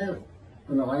it is, you have it.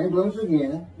 When the land blooms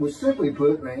again, which simply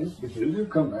put means the Jews will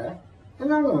come back,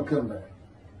 and they're going to come back.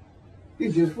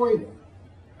 He's just waiting.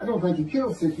 I don't think he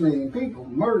killed 6 million people,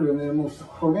 murdering them, the most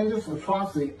horrendous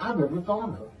atrocity I've ever thought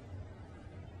of.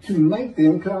 To make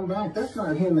them come back, that's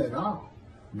not him at all.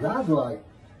 God's like,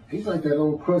 he's like that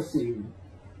old crusty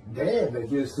dad that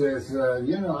just says,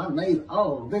 you know, I made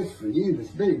all of this for you, this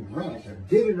big branch. I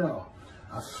did it all.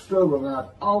 I struggled, and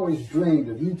I've always dreamed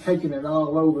of you taking it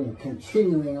all over and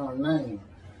continuing our name.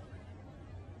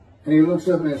 And he looks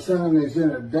up at his son, and he's in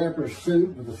a dapper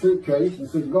suit with a suitcase, and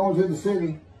says, going to the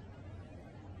city.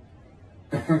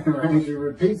 And the ranger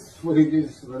repeats what I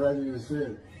just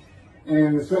said.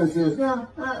 And the son says, no,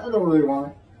 I don't really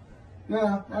want it.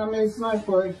 No, I mean, it's a nice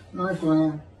place, nice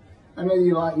land. I know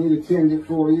you like me to tend it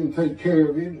for you and take care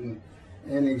of it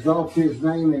and exalt his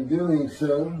name in doing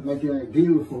so, making it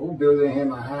beautiful, building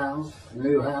him a house, a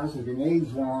new house if he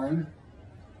needs one.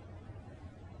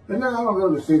 But no, I don't go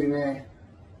to the city now.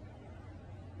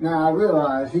 Now, I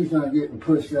realize he's not getting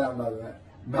pushed out by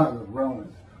the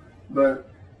Romans. But,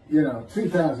 you know,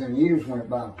 2,000 years went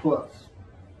by plus,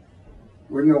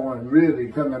 with no one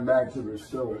really coming back to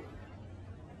restore it.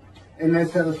 And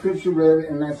that's how the scripture read it,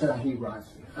 and that's how he writes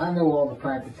it. I know all the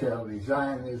practicalities,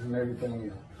 Zionism, everything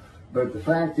else. But the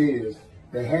fact is,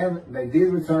 they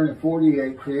did return in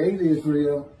 48, create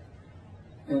Israel,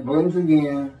 and it blooms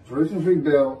again. Jerusalem's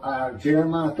rebuilt.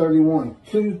 Jeremiah 31,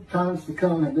 2 times to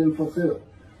come have been fulfilled.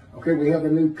 Okay, we have a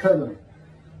new covenant.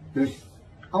 There's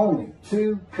only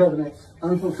 2 covenants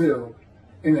unfulfilled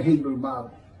in the Hebrew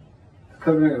Bible. The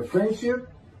covenant of friendship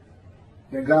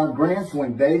that God grants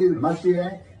when David,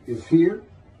 Moshiach, is here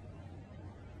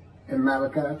in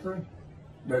Malachi 3.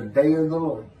 The day of the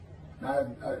Lord.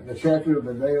 The chapter of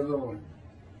the day of the Lord.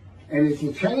 And it's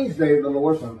a changed day of the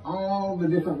Lord from all the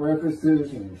different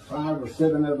references in 5 or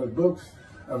 7 other books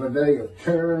of a day of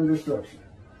terror and destruction,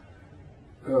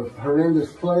 of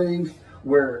horrendous plagues,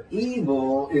 where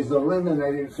evil is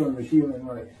eliminated from the human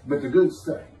race, but the good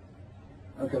stay.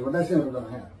 Okay, well, that's never going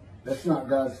to happen. That's not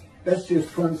God's, that's just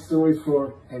fun stories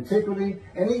for antiquity,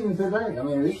 and even today. I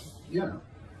mean, it's, you know,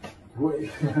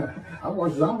 I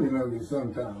watch zombie movies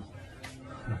sometimes.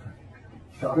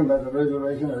 Talking about the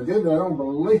resurrection of the dead, but I don't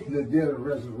believe the dead are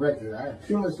resurrected. I have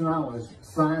too much knowledge,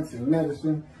 science and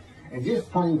medicine, and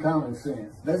just plain common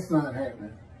sense. That's not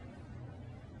happening.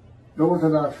 The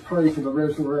Orthodox pray for the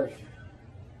resurrection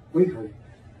weekly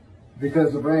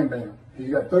because of Rambam.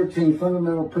 He's got 13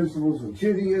 fundamental principles of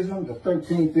Judaism. The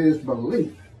 13th is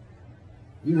belief.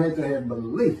 You have to have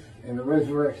belief in the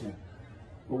resurrection.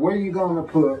 But where are you going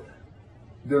to put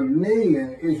the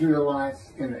million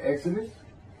Israelites in the Exodus?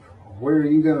 Where are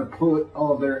you going to put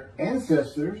all their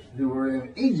ancestors who were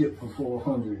in Egypt for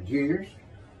 400 years?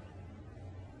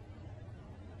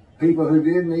 People who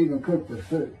didn't even cook the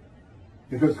food.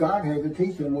 Because God had to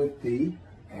teach them with the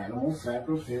animal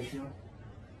sacrificial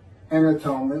and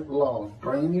atonement law.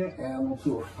 Bring your animal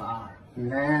to a fire.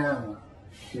 Now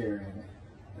share in it.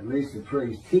 At least the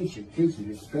priest teach it.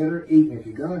 It's better eating if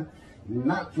you're going to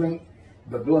not drink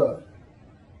the blood.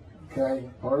 Okay?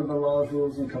 Part of the laws,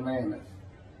 rules, and commandments.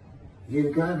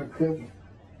 You've got to cook it.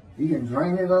 You can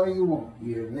drain it all you want.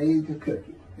 You need to cook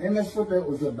it. And that's what that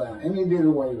was about. And he did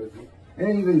away with it.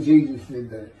 And even Jesus did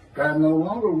that. God no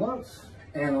longer wants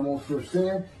animals for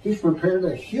sin. He's prepared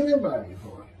a human body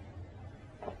for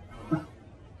it.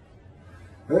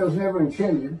 That was never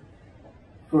intended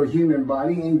for a human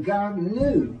body. And God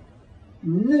knew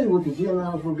what the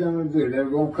Gentiles were going to do. They were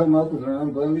going to come up with their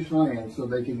unblemished land so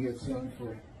they could get sin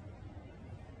free.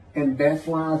 And that's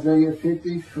why Isaiah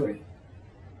 53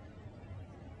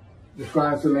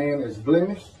 describes a man as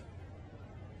blemished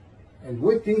and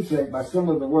with defect by some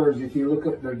of the words. If you look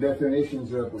up their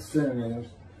definitions of the synonyms,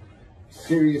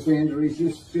 serious injuries,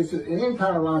 just an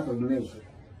entire life of misery.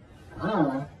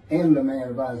 am the man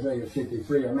of Isaiah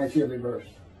 53. I match every verse.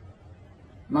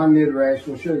 My midrash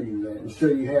will show you that and show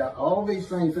you how all these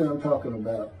things that I'm talking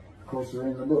about, of course, they're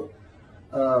in the book.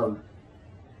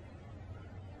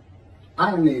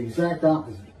 I am the exact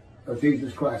opposite of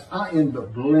Jesus Christ. I am the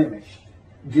blemished,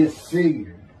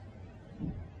 disfigured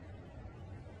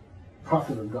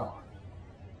prophet of God.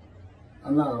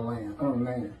 I'm not a lamb. I'm a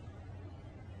man.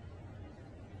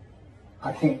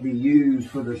 I can't be used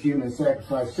for the human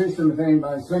sacrifice system if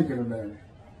anybody's thinking about it.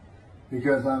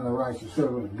 Because I'm the righteous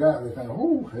servant of God, they think,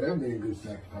 oh, that'd be a good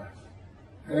sacrifice.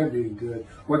 That'd be good.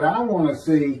 What I want to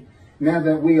see, now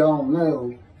that we all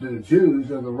know that the Jews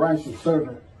are the righteous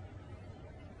servant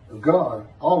of God,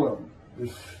 all of them.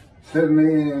 There's 7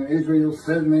 million in Israel,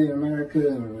 7 million in America,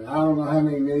 and I don't know how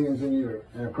many millions in Europe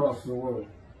and across the world.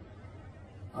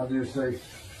 I'll just say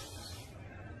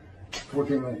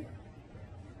 14 million.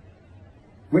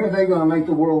 When are they going to make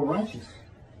the world righteous?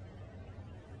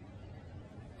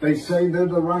 They say they're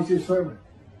the righteous servant.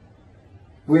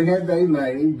 When have they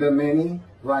made the many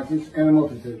righteous and a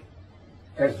multitude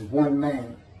as one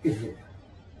man is it?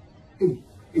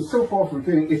 It's so far from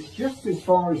fitting. It's just as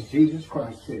far as Jesus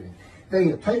Christ said it. They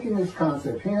have taken this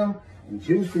concept, him and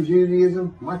Jews for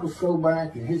Judaism, Michael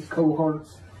Skoback and his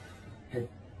cohorts have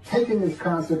taken this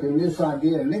concept and this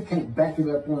idea, and they can't back it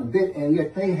up one bit, and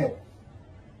yet they have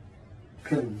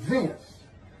convinced,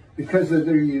 because of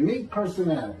their unique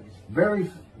personalities, very,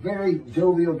 very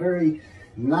jovial, very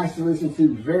nice to listen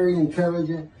to, very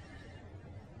intelligent,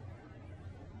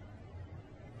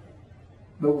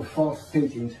 but with false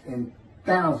teachings, and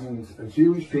thousands of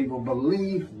Jewish people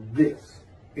believe this.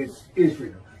 It's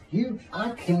Israel.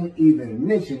 I can't even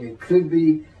mention it could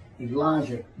be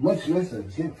Elijah, much less a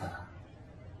Gentile.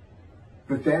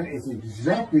 But that is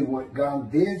exactly what God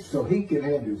did, so he could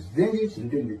have his vengeance and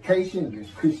vindication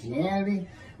against Christianity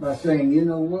by saying, you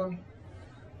know what?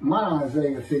 My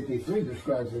Isaiah 53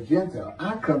 describes a Gentile.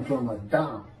 I come from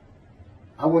Adam.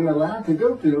 I wasn't allowed to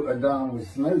go through Adam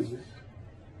with Moses.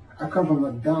 I come from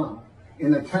Adam.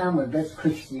 In the Talmud, that's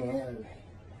Christianity.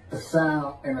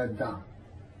 Esau and Adam.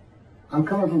 I'm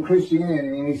coming from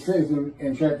Christianity, and he says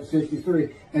in chapter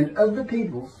 63, and of the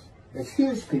peoples, that's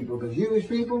his people, the Jewish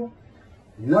people,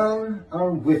 none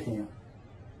are with him.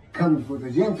 Comes with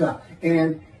a Gentile.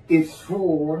 And it's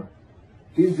for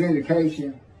his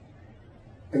vindication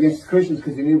against the Christians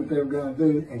because he knew what they were going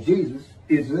to do. And Jesus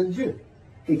is a Jew.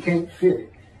 He can't fit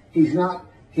it. He's not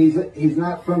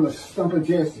from the stump of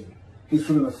Jesse. He's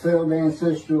from the failed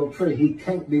ancestral tree. He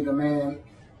can't be the man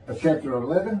of chapter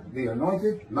 11, the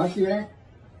anointed, Moshiach,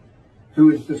 who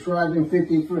is described in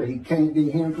 53. He can't be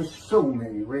him for so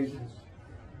many reasons.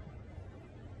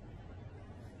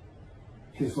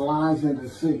 His lies and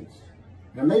deceits.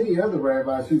 There may be other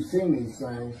rabbis who've seen these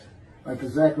things, like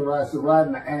Zacharias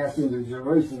riding the ass into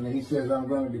Jerusalem, and he says, I'm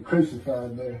going to be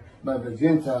crucified there by the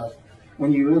Gentiles.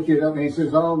 When you look it up, and he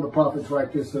says, all the prophets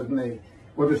write this of me.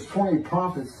 Well, there's 20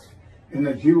 prophets in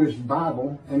the Jewish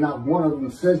Bible, and not one of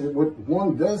them says it. What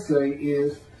one does say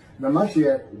is the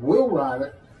Moshiach will ride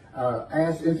it,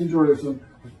 ass into Jerusalem,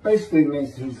 which basically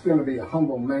means he's going to be a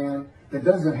humble man that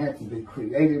doesn't have to be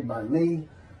created by me.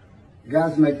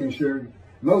 God's making sure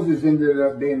Moses ended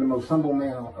up being the most humble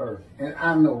man on earth. And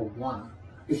I know why.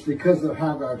 It's because of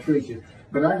how God treats you.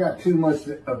 But I got too much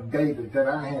of David that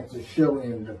I have to show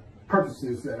in the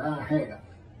purposes that I have.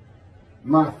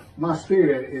 My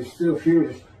spirit is still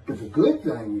furious. But the good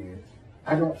thing is,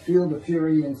 I don't feel the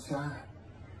fury inside.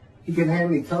 He can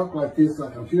have me talk like this,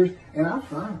 like I'm furious, and I'm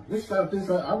fine. Let's stop this.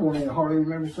 I won't even hardly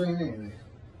remember saying any of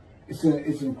this.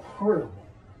 It's incredible.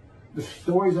 The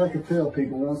stories I could tell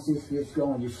people once this gets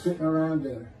going, just sitting around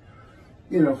dinner,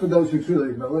 you know, for those who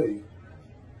truly believe.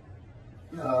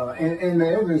 And the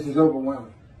evidence is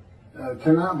overwhelming.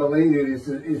 To not believe it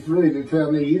is really to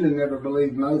tell me you didn't never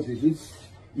believe Moses.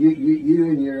 You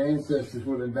and your ancestors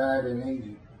would have died in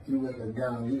Egypt. You wouldn't have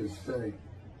gone, you'd have stayed.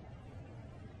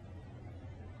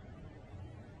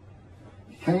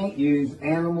 You can't use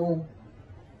animal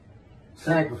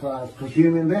sacrifice for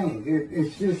human beings.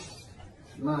 It's just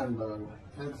mind-boggling.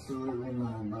 Absolutely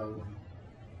mind-boggling.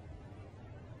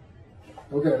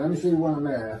 Okay, let me see where I'm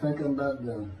at. I think I'm about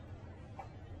done.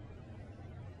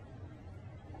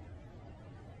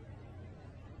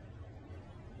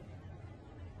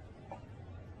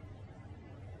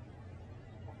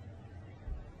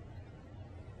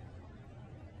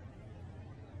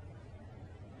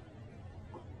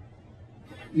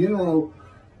 You know,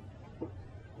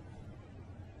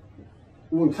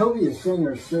 when Tobias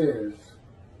Singer says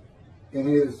in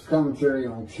his commentary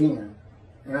on 10,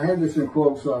 and I have this in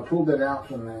quotes, so I pulled it out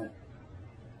from that.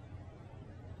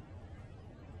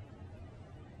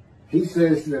 he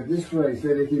says that this phrase,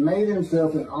 that if he made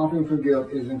himself an offering for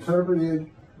guilt, is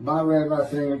interpreted by Rabbi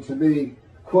Singer to be,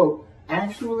 quote,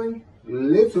 actually,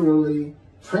 literally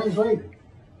translated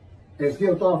as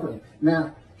guilt offering.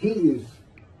 Now, he is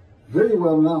very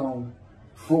well known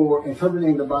for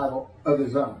interpreting the Bible of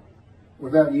his own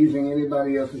without using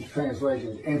anybody else's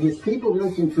translations. And his people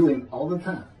listen to him all the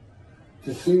time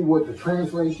to see what the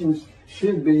translations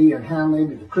should be and how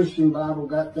maybe the Christian Bible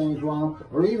got things wrong,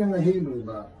 or even the Hebrew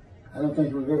Bible. I don't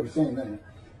think we've ever seen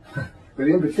that. But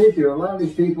in particular, a lot of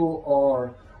these people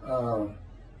are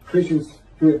Christians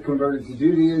who have converted to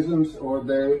Judaism, or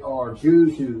they are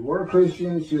Jews who were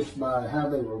Christians just by how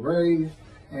they were raised,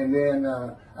 and then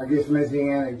I guess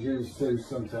Messianic Jews too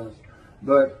sometimes.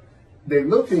 But they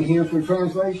look to him for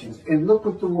translations, and look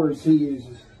what the words he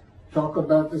uses. Talk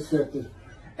about deceptive.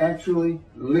 Actually,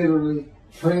 literally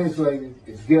translated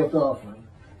as guilt offering.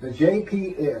 The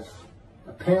JPS,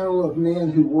 a panel of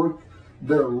men who worked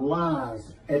their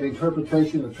lives at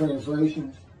interpretation of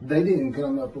translations, they didn't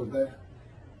come up with that.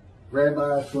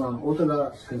 Rabbis from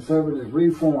Orthodox, Conservative,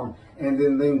 Reform, and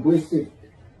then linguistic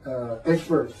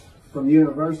experts from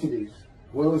universities,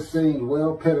 well esteemed,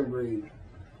 well pedigreed.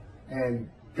 And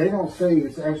they don't say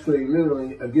it's actually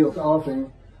literally a guilt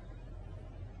offering.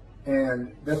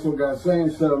 And that's what God's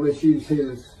saying, so let's use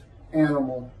his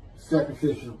animal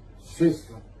sacrificial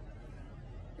system.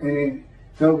 And in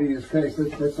Tobiah's case,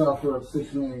 let's offer up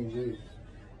 6 million Jews.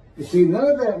 You see, none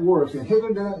of that works, and Hitler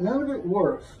did none of it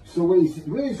works. So what he's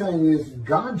really saying is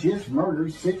God just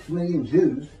murdered 6 million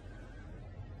Jews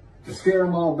to scare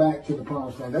them all back to the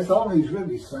promised land. That's all he's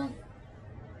really saying.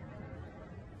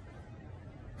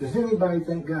 Does anybody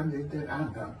think God did that? I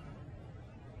don't.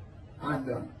 I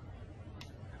don't.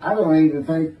 I don't even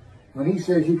think when he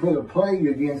says he put a plague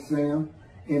against them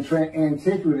in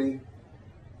antiquity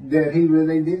that he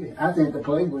really did it. I think the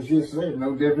plague was just there,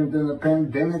 no different than the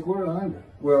pandemic we're under.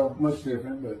 Well, much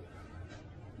different, but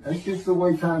that's just the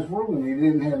way times were when you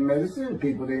didn't have medicine,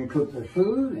 people didn't cook their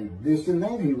food, and this and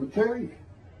that, he would tell you.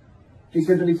 He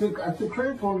said that I took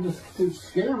credit for him to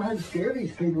scare them. I had to scare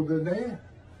these people to death.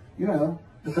 You know,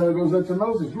 so it goes up to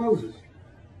Moses. Moses,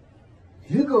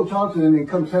 you go talk to them and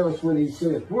come tell us what he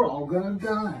said. We're all going to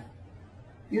die.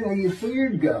 You know, you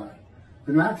feared God.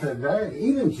 But not today.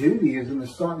 Even Judaism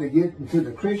is starting to get into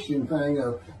the Christian thing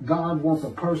of God wants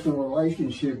a personal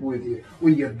relationship with you.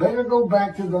 Well, you better go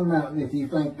back to the mountain if you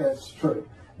think that's true.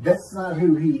 That's not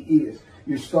who he is.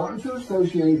 You're starting to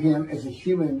associate him as a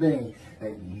human being.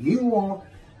 That you want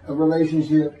a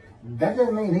relationship. That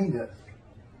doesn't mean he does.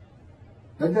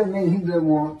 That doesn't mean he doesn't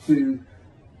want to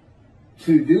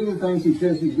do the things he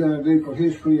says he's going to do for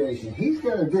his creation. He's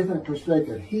got a different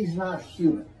perspective. He's not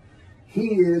human.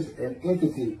 He is an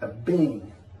entity, a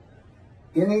being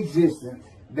in existence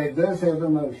that does have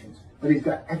emotions, but he's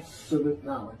got absolute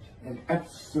knowledge and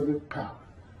absolute power.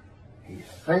 He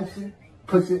thinks it,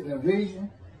 puts it in a vision,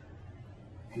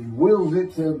 he wills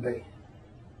it to be.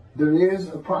 There is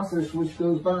a process which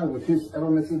goes by with his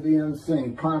elements of the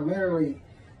unseen, primarily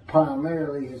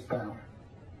his power.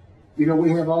 You know,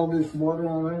 we have all this water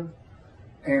on earth,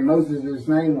 and Moses'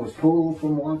 name was pulled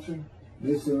from water,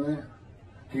 this and that.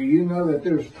 Do you know that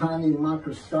there's tiny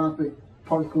microscopic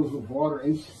particles of water,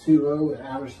 H2O, in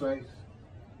outer space?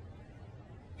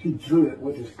 He drew it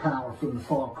with his power from the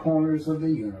far corners of the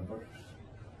universe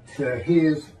to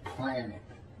his planet.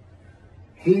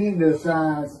 He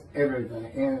decides everything,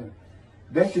 and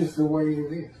that's just the way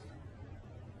it is.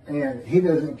 And he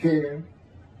doesn't care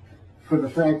for the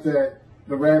fact that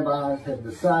the rabbis have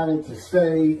decided to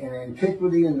stay in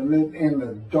antiquity in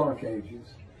the Dark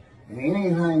Ages. And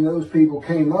anything those people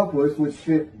came up with which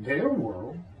fit their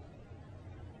world,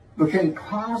 but can't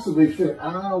possibly fit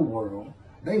our world,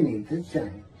 they need to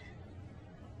change.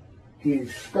 He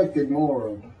expected more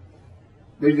of them.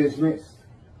 They dismissed.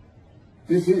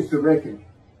 This is the reckoning.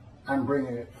 I'm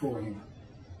bringing it for him.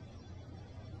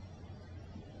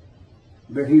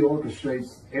 But he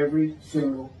orchestrates every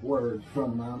single word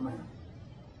from my mouth.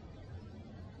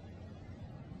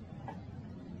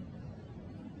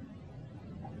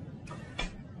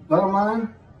 Bottom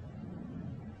line,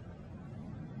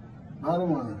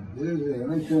 this is it.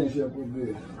 Let me finish up with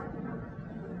this.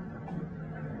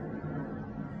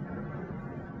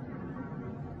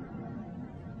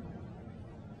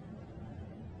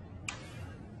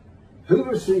 Who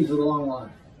receives the long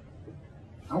life?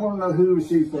 I want to know who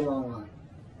receives the long life.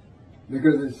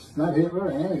 Because it's not Hitler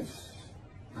and it's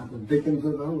not the victims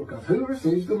of the Holocaust. Who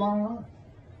receives the long life?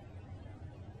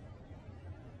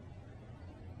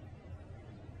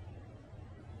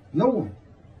 No one.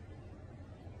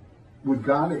 Would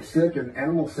God accept an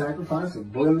animal sacrifice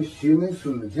of blemished humans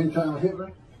from the Gentile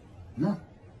Hitler? No,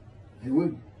 he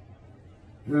wouldn't.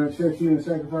 He wouldn't accept you in the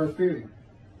sacrifice period.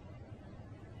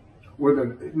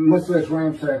 Much less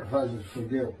ram sacrifices for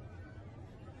guilt.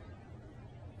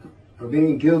 For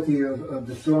being guilty of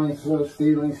destroying stuff,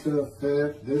 stealing stuff,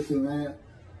 theft, this and that.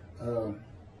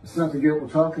 It's not the guilt we're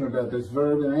talking about. This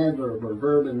verb and adverb, or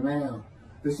verb and noun.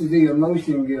 This is the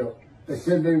emotion guilt. They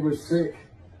said they were sick.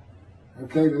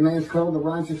 Okay, the man's called the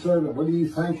righteous servant. What do you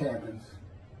think happens?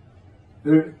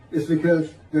 It's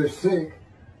because they're sick,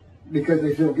 because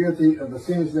they feel guilty of the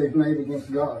sins they've made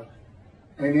against God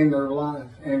and in their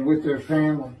lives and with their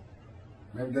family.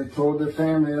 Maybe they tore their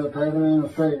family up, having an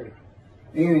affair,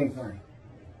 anything.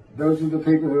 Those are the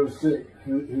people who are sick,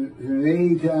 who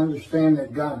need to understand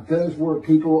that God does work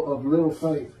people of little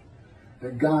faith,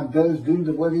 that God does do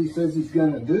what he says he's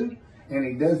going to do, and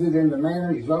he does it in the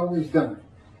manner he's always done it.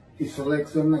 He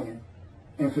selects a man.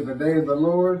 And for the day of the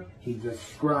Lord, he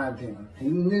described him. He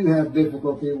knew how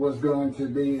difficult it was going to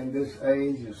be in this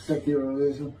age of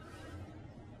secularism,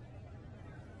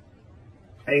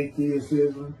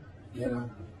 atheism. You know,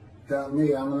 taught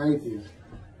me, I'm an atheist.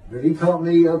 But he taught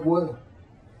me up well.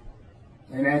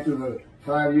 And after the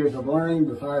 5 years of learning,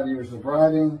 the 5 years of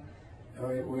writing,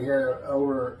 we had a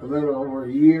little over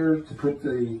a year to put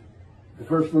the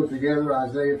first book together,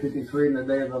 Isaiah 53 and the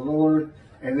Day of the Lord.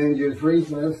 And then just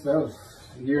recently, that was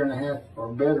a year and a half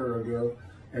or better ago.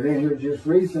 And then here just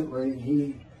recently,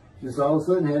 he just all of a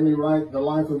sudden had me write The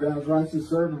Life of God's Righteous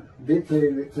Servant,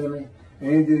 dictated it to me. And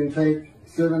it didn't take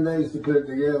 7 days to put it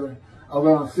together,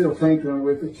 although I'm still tinkering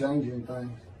with it, changing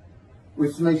things,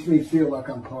 which makes me feel like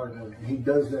I'm part of it. He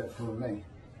does that for me.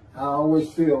 I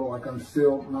always feel like I'm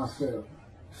still myself,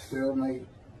 still make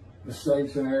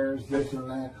mistakes and errors, this and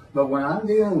that. But when I'm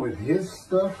dealing with his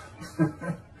stuff,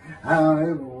 I don't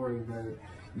ever worry about it,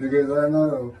 because I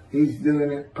know he's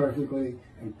doing it perfectly,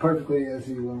 and perfectly as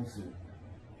he wants it.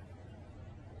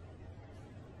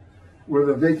 Were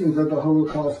the victims of the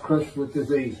Holocaust crushed with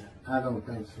disease? I don't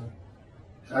think so.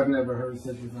 I've never heard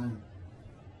such a thing.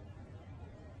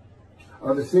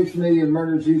 Are the 6 million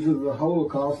murdered Jews of the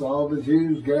Holocaust all the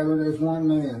Jews gathered as one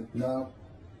man? No.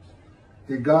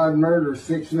 Did God murder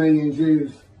 6 million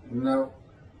Jews? No.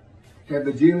 Have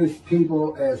the Jewish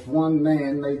people as one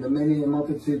man made the many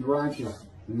multitude righteous?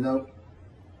 No.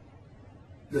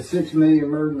 The 6 million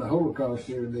murdered in the Holocaust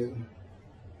sure didn't.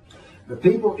 The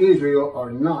people Israel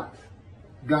are not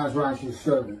God's righteous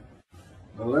servant.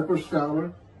 The leper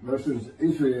scholar versus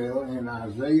Israel in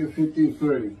Isaiah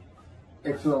 53.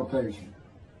 Exaltation.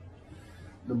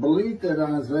 The belief that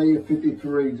Isaiah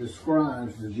 53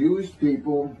 describes the Jewish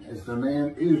people as the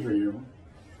man Israel,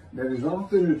 that is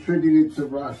often attributed to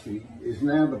Rashi, is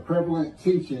now the prevalent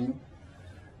teaching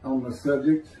on the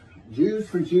subject. Jews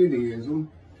for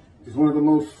Judaism is one of the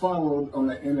most followed on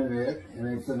the internet in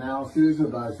its analysis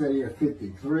of Isaiah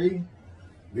 53,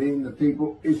 being the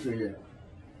people Israel.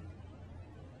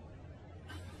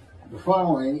 The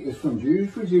following is from Jews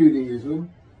for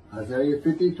Judaism, Isaiah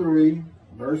 53,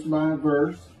 verse by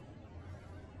verse.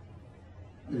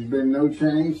 There's been no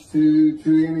change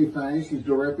to anything. It's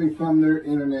directly from their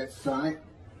internet site,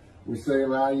 which they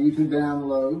allow you to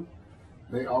download.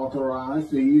 They authorize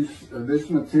the use of this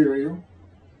material.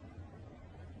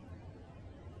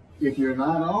 If you're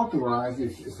not authorized,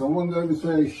 if someone doesn't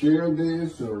say share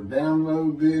this or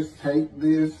download this, take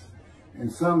this, in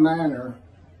some manner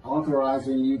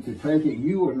authorizing you to take it,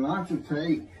 you are not to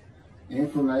take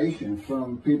information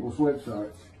from people's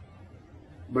websites.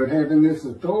 But having this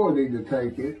authority to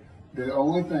take it, the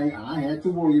only thing I have to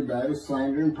worry about is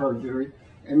slander and perjury,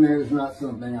 and that is not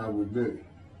something I would do.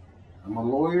 I'm a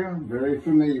lawyer, very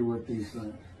familiar with these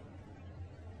things.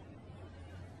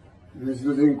 This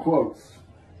is in quotes.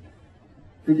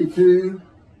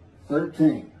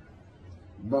 52:13.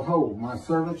 Behold, my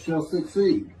servant shall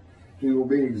succeed. He will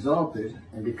be exalted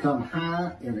and become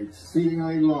high and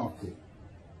exceedingly lofty.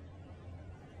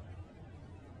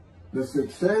 The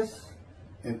success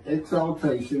and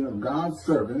exaltation of God's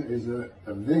servant is an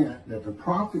event that the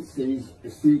prophet sees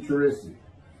as futuristic.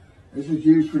 This is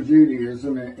used for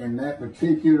Judaism, and that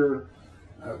particular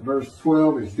verse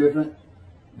 12 is different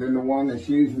than the one that's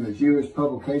used in the Jewish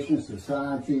Publication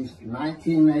Society's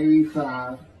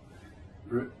 1985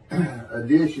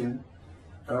 edition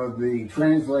of the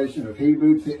translation of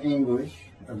Hebrew to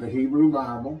English of the Hebrew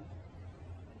Bible.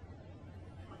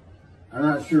 I'm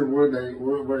not sure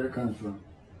where it comes from.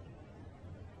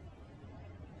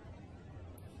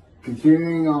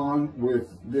 Continuing on with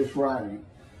this writing,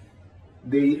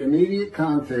 the immediate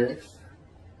context,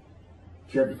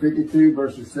 chapter 52,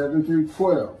 verses 7 through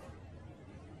 12.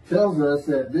 tells us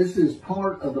that this is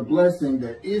part of the blessing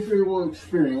that Israel will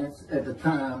experience at the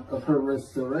time of her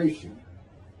restoration.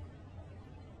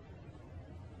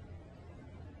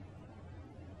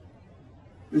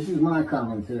 This is my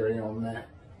commentary on that.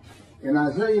 In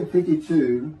Isaiah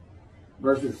 52,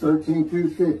 verses 13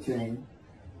 through 15,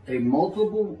 a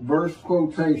multiple verse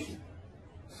quotation,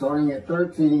 starting at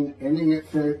 13, ending at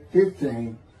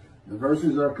 15, the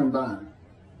verses are combined.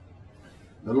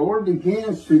 The Lord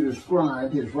begins to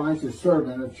describe his righteous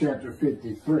servant of chapter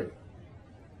 53.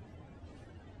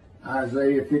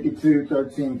 Isaiah 52,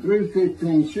 13 through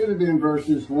 15 should have been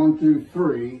verses 1 through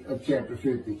 3 of chapter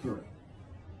 53.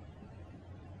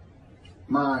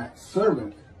 My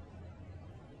servant,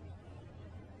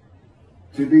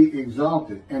 to be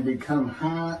exalted and become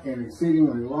high and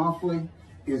exceedingly lofty,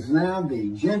 is now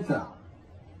the Gentile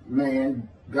man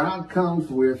God comes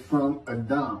with from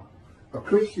Edom, a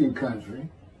Christian country,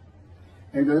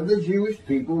 and of the Jewish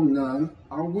people none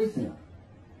are with him.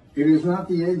 It is not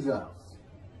the exiles.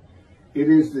 It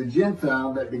is the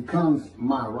Gentile that becomes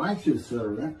my righteous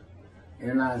servant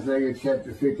in Isaiah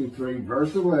chapter 53,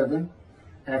 verse 11,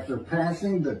 after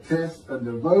passing the test of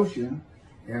devotion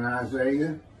in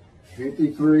Isaiah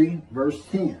 53, verse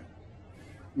 10,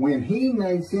 when he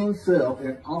makes himself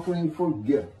an offering for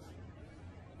guilt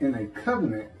in a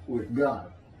covenant with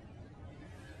God.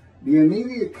 The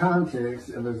immediate context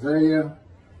of Isaiah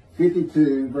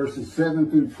 52, verses 7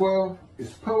 through 12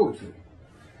 is poetry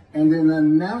and an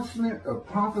announcement of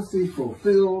prophecy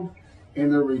fulfilled in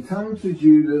the return to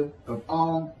Judah of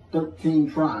all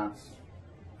 13 tribes,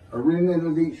 a remnant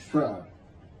of each tribe,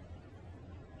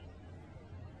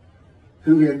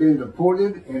 who had been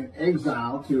deported in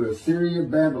exile to Assyria,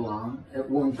 Babylon at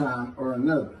one time or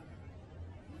another.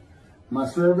 My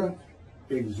servant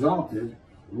exalted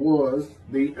was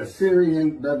the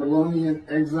Assyrian Babylonian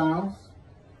exiles,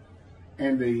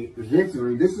 and the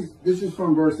victory, this is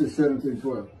from verses 7 through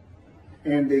 12,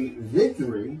 and the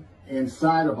victory in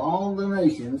sight of all the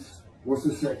nations was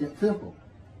the second temple.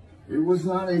 It was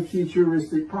not a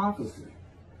futuristic prophecy.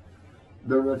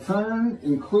 The return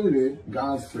included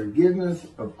God's forgiveness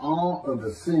of all of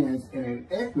the sins and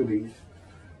inequities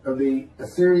of the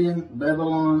Assyrian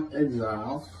Babylon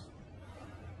exiles.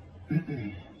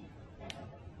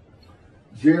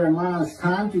 Jeremiah's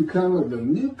time to come of the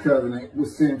new covenant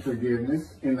with sin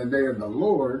forgiveness in the day of the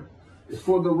Lord is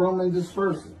for the Roman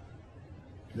dispersal,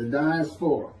 the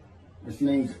diaspora, which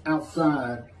means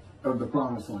outside of the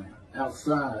promised land,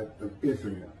 outside of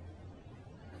Israel,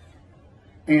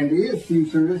 and is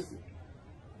futuristic.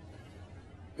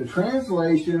 The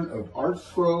translation of Art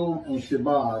Scroll and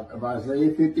Shabbat of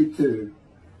Isaiah 52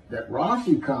 that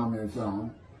Rashi comments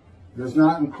on does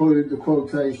not include the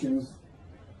quotations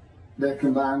that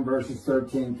combine verses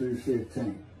 13 through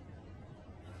 15.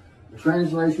 The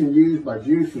translation used by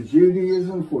Jews for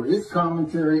Judaism for its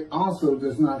commentary also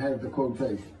does not have the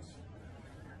quotations.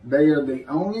 They are the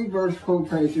only verse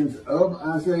quotations of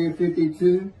Isaiah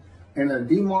 52 and a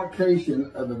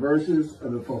demarcation of the verses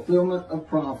of the fulfillment of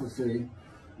prophecy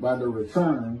by the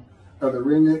return of the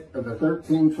remnant of the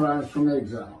 13 tribes from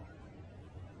exile.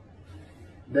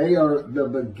 They are the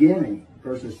beginning,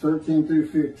 verses 13 through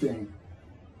 15,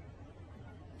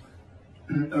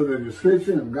 of the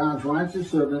description of God's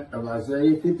righteous servant of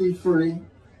Isaiah 53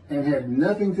 and have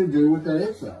nothing to do with the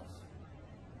exiles.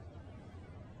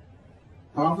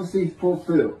 Prophecy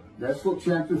fulfilled. That's what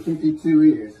chapter 52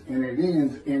 is, and it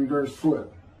ends in verse 12.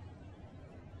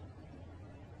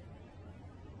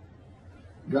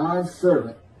 God's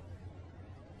servant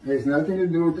has nothing to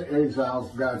do with the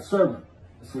exiles, God's servant.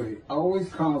 So he always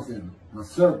calls him my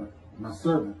servant, my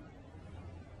servant.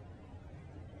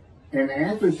 And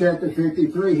after chapter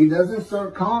 53, he doesn't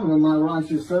start calling him my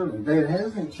righteous servant. That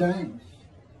hasn't changed.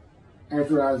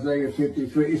 After Isaiah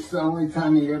 53, it's the only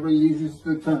time he ever uses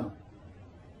the term.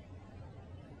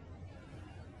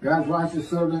 God's righteous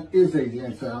servant is a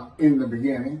Gentile in the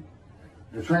beginning.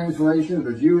 The translation of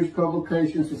the Jewish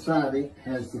Publication Society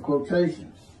has the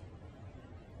quotations.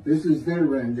 This is their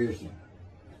rendition.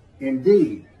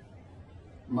 Indeed,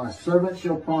 my servant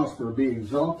shall prosper, be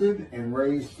exalted, and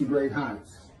raised to great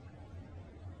heights.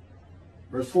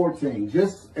 Verse 14,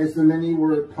 just as the many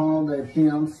were appalled at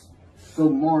him, so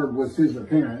marred was his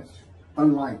appearance,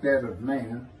 unlike that of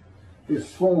man, his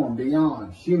form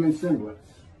beyond human semblance.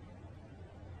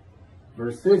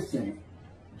 Verse 15,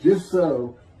 just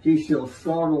so he shall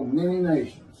startle many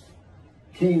nations.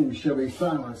 Kings shall be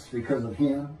silenced because of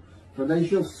him, for they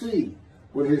shall see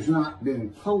what has not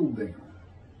been told them,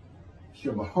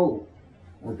 shall behold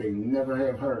what they never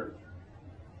have heard.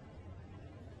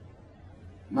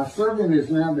 My servant is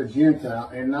now the Gentile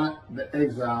and not the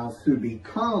exiles, who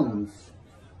becomes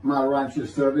my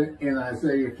righteous servant in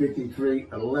Isaiah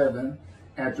 53:11,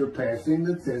 after passing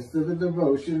the test of the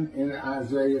devotion in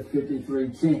Isaiah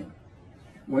 53:10,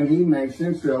 when he makes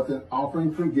himself an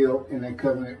offering for guilt in a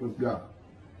covenant with God.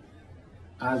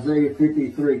 Isaiah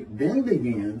 53 then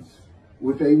begins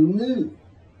with a new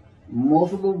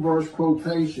multiple verse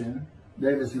quotation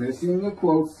that is missing the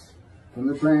quotes from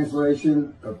the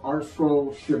translation of Art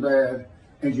Scroll, Shabbat,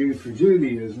 and Jews for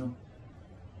Judaism.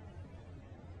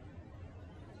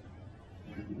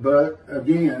 But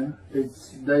again,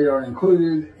 they are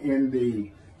included in the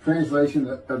translation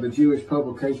of the Jewish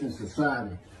Publication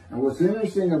Society. And what's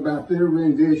interesting about their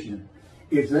rendition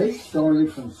is they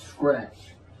started from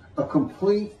scratch. A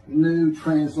complete new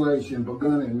translation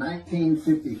begun in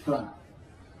 1955.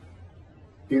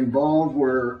 Involved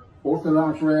were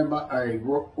Orthodox rabbi,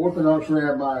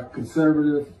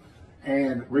 conservative,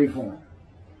 and reform,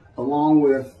 along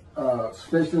with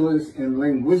specialists in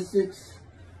linguistics,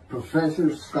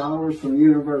 professors, scholars from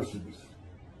universities.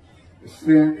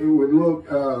 It would look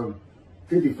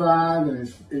 55,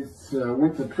 and it's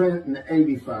went to print in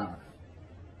 85.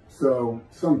 So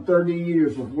some 30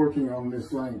 years of working on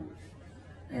this language,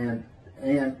 and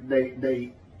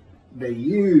they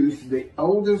use the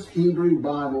oldest Hebrew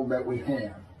Bible that we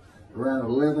have, around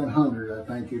 1100, I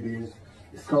think it is.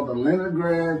 It's called the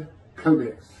Leningrad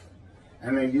Codex,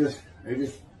 and they just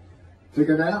took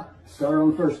it out, started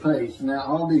on the first page. Now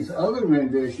all these other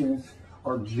renditions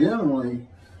are generally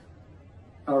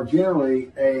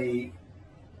a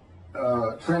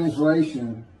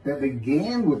translation that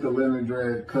began with the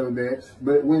Leningrad Codex,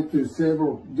 but it went through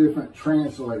several different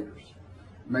translators,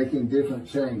 making different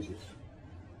changes.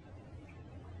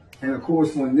 And of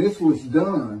course, when this was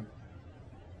done,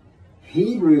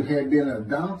 Hebrew had been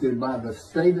adopted by the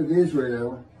state of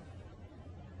Israel,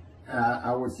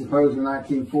 I would suppose in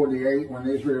 1948, when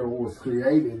Israel was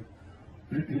created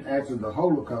after the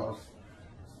Holocaust.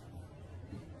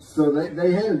 So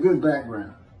they had a good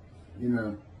background, you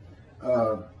know.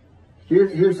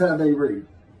 Here's how they read.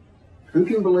 Who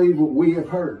can believe what we have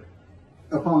heard?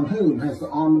 Upon whom has the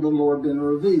arm of the Lord been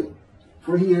revealed?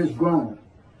 For he has grown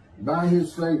by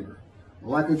his favor,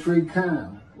 like a tree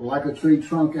kind, like a tree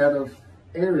trunk out of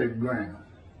arid ground.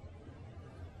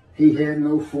 He had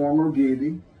no form or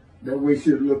beauty, that we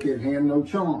should look at him, no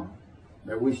charm,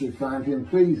 that we should find him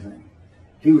pleasing.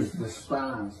 He was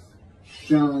despised,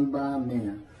 shunned by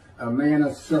men, a man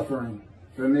of suffering,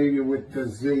 familiar with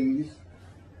disease,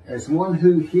 as one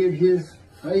who hid his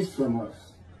face from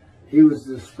us. He was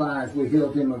despised, we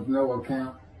held him of no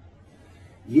account.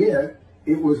 Yet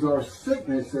it was our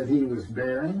sickness that he was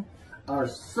bearing, our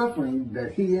suffering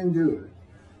that he endured.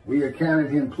 We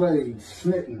accounted him plagued,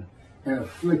 smitten, and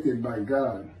afflicted by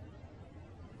God.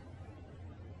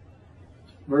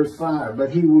 Verse 5,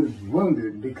 but he was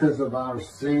wounded because of our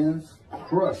sins,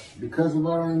 crushed because of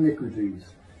our iniquities.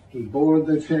 He bore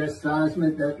the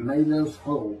chastisement that made us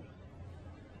whole,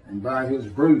 and by his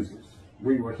bruises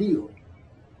we were healed.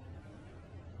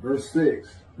 Verse 6,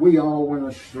 we all went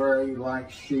astray like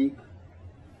sheep,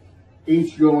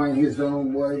 each going his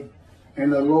own way,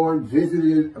 and the Lord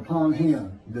visited upon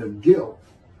him the guilt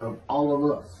of all of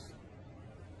us.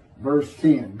 Verse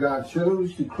 10, God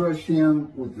chose to crush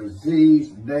him with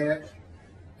disease, that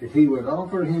if he would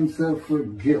offer himself for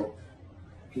guilt,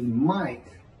 he might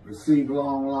receive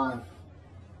long life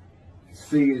to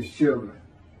see his children.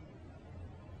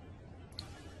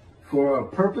 For a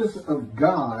purpose of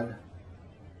God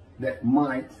that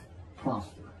might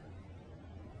prosper.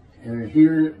 And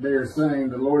here they're saying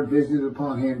the Lord visited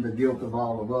upon him the guilt of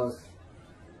all of us.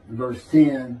 In verse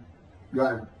 10,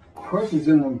 God crushes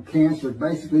him with cancer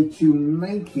basically to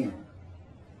make him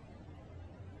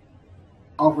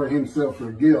offer himself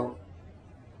for guilt.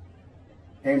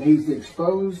 And he's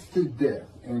exposed to death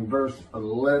in verse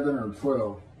 11 or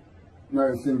 12. No,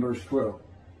 it's in verse 12.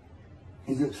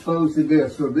 He's exposed to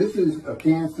death. So this is a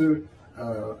cancer.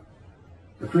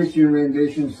 The Christian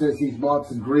rendition says he's brought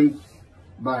to grief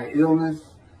by illness.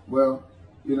 Well,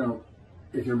 you know,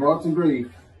 if you're brought to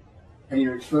grief and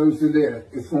you're exposed to death,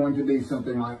 it's going to be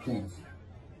something like cancer.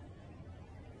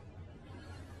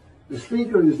 The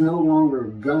speaker is no longer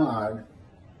God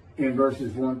in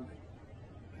verses 1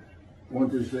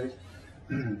 through 6.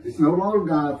 It's no longer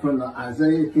God from the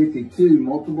Isaiah 52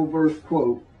 multiple verse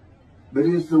quote, but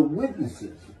is the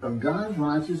witnesses of God's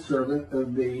righteous servant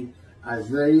of the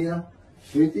Isaiah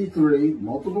 53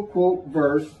 multiple quote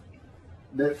verse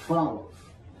that follows.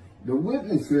 The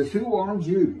witnesses, who are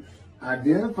Jews,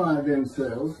 identify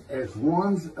themselves as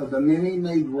ones of the many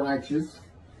made righteous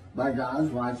by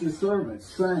God's righteous servants,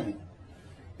 saying,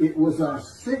 It was our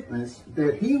sickness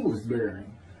that he was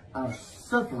bearing, our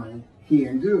suffering he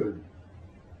endured.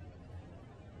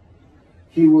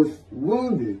 He was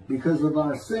wounded because of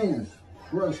our sins,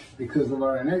 crushed because of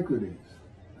our iniquities.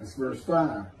 That's verse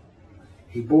 5.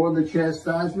 He bore the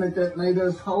chastisement that made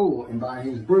us whole, and by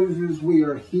his bruises we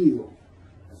are healed.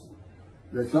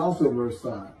 That's also verse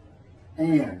 5.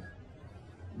 And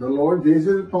the Lord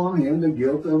visited upon him the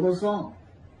guilt of us all.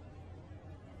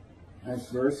 That's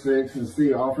verse 6, and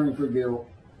see offering for guilt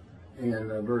in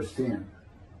verse 10.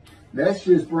 That's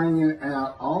just bringing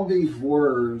out all these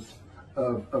words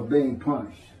of being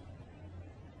punished.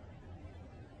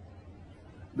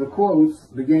 The quotes,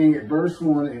 beginning at verse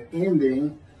 1 and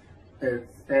ending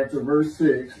after verse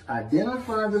 6,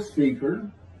 identify the speaker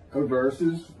of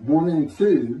verses 1 and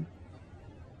 2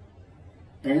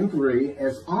 and 3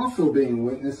 as also being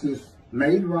witnesses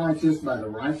made righteous by the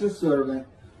righteous servant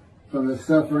from the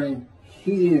suffering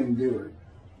he endured,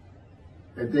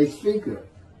 that they speak of.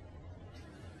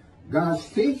 God's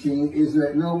teaching is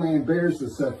that no man bears the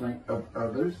suffering of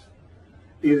others.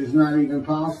 It is not even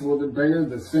possible to bear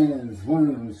the sins,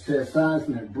 wounds,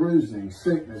 chastisement, bruising,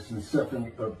 sickness, and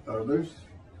suffering of others.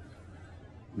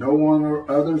 No one or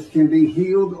others can be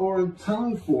healed or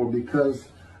atoned for because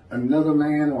another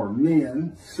man or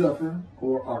men suffer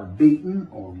or are beaten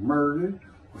or murdered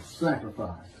or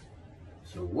sacrificed.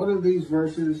 So what are these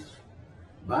verses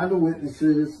by the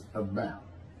witnesses about?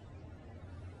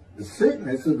 The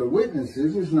sickness of the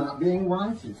witnesses is not being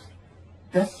righteous.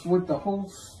 That's what the whole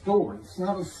story, it's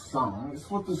not a song, it's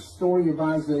what the story of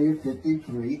Isaiah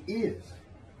 53 is.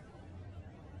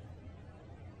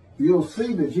 You'll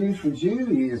see the Jews for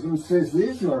Judaism says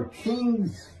these are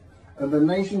kings of the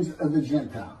nations of the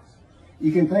Gentiles.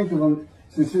 You can think of them,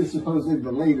 since they're supposedly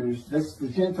the leaders, that's the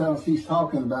Gentiles he's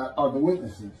talking about are the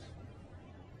witnesses.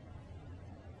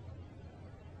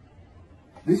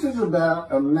 This is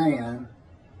about a man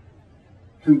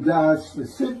who God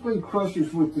specifically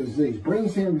crushes with disease,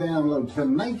 brings him down low to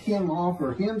make him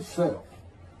offer himself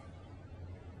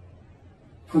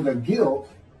for the guilt,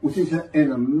 which is an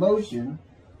emotion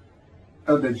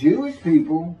of the Jewish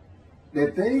people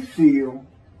that they feel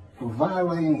for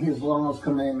violating his laws,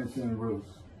 commandments, and rules.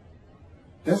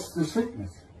 That's the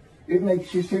sickness. It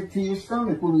makes you sick to your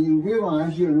stomach when you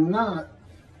realize you're not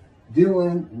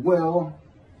doing well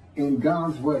in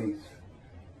God's ways.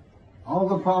 All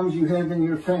the problems you have in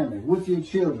your family, with your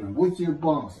children, with your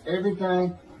boss,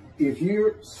 everything, if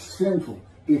you're sinful,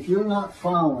 if you're not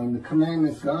following the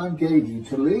commandments God gave you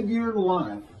to live your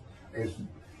life as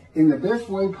in the best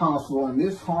way possible in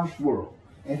this harsh world,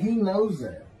 and he knows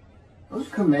that. Those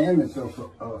commandments are for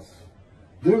us.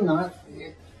 They're not,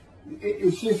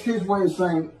 it's just his way of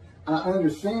saying, I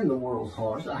understand the world's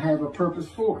harsh. I have a purpose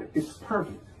for it. It's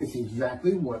perfect. It's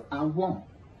exactly what I want.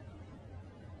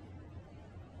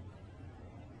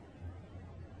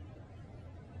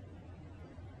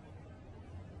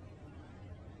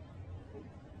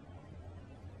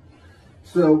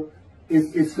 So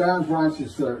it's God's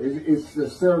righteous servant. It's the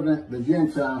servant, the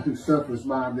Gentile, who suffers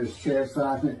by this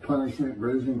chastisement, punishment,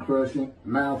 bruising, crushing,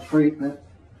 maltreatment,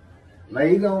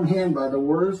 laid on him by the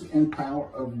words and power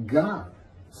of God.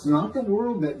 It's not the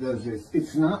world that does this.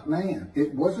 It's not man.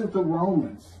 It wasn't the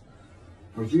Romans.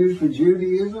 For Jews, for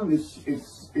Judaism,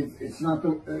 it's not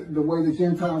the way the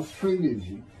Gentiles treated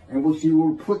you and what you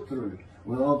were put through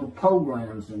with all the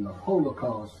pogroms and the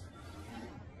Holocaust,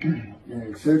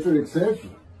 etc., etc.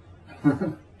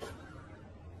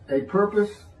 A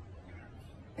purpose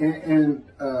and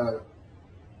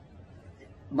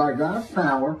by God's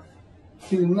power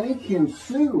to make him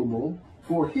suitable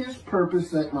for his purpose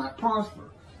that might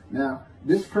prosper. Now,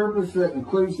 this purpose that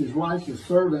includes his righteous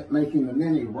servant making the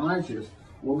many righteous,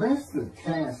 well, that's the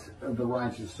task of the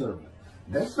righteous servant.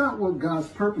 That's not what God's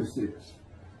purpose is,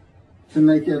 to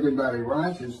make everybody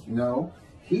righteous. No,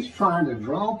 he's trying to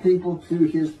draw people to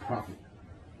his prophet,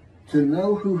 to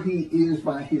know who he is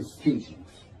by his teachings.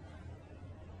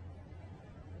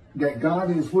 That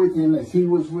God is with him as he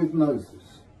was with Moses.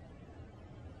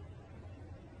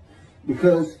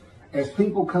 Because as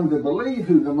people come to believe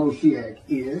who the Moshiach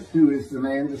is, who is the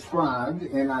man described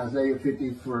in Isaiah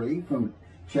 53 from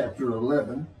chapter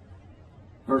 11,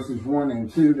 verses 1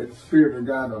 and 2, that the Spirit of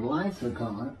God alights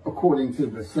upon, according to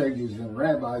the sages and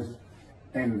rabbis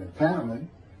and the Talmud,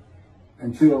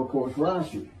 until, of course,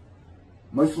 Rashi,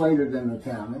 much later than the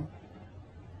Talmud.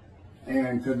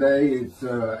 And today it's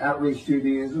outreach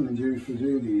Judaism and Jews for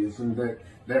Judaism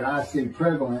that I see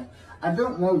prevalent. I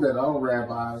don't know that all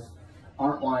rabbis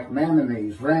aren't like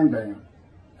Maimonides, Rambam,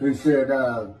 who said,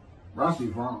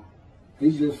 Rashi's wrong.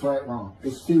 He's just flat wrong.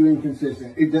 It's too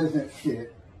inconsistent. It doesn't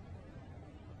fit.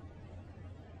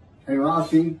 And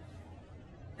Rashi,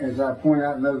 as I point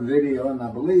out in another video, and I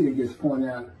believe it gets pointed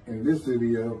out in this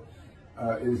video,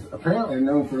 is apparently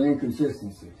known for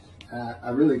inconsistencies.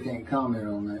 I really can't comment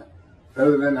on that,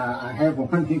 other than I have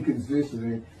one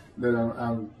inconsistency that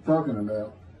I'm talking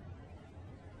about.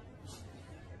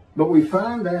 But we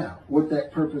find out what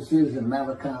that purpose is in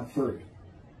Malachi 3.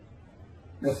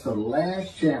 That's the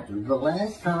last chapter, the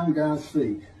last time God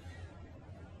speaks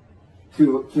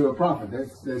to a prophet.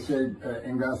 They said,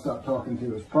 and God stopped talking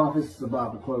to his prophets, the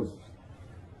Bible closes.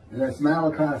 And that's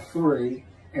Malachi 3,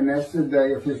 and that's the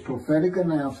day of his prophetic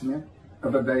announcement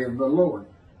of a day of the Lord.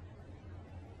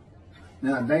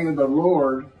 Now, day of the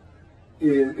Lord,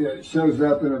 it shows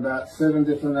up in about 7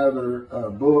 different other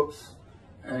books,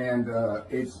 and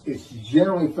it's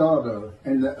generally thought of,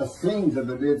 and the Essenes of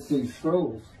the Dead Sea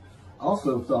Scrolls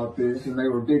also thought this, and they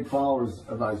were big followers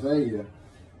of Isaiah,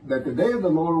 that the day of the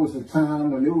Lord was a time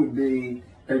when it would be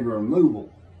a removal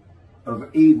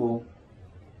of evil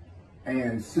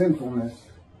and sinfulness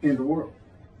in the world,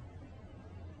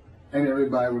 and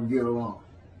everybody would get along.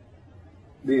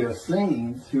 The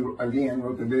Essenes, who again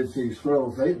wrote the Dead Sea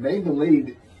Scrolls, they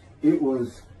believed it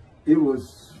was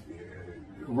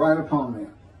right upon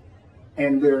them,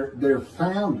 and their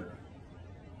founder,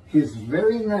 his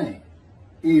very name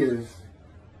is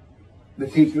the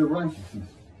teacher of righteousness.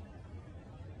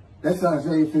 That's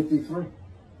Isaiah 53.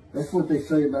 That's what they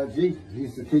say about Jesus.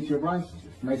 He's the teacher of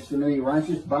righteousness. Makes the many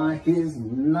righteous by his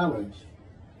knowledge,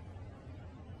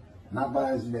 not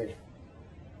by his death.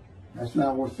 That's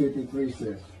not what 53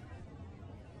 says.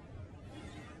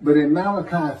 But in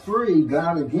Malachi 3,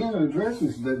 God again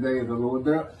addresses the day of the Lord.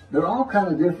 They're all kind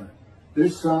of different.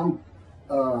 There's some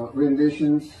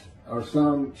renditions or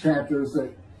some chapters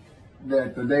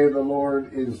that the day of the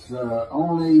Lord is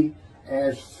only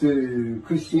as to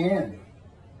Christianity,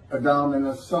 adament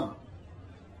of some,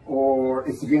 or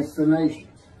it's against the nations,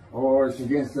 or it's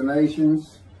against the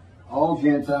nations, all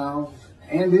Gentiles,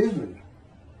 and Israel.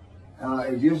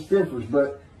 It just differs,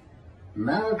 but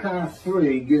Malachi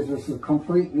 3 gives us a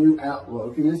complete new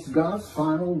outlook, and it's God's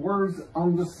final words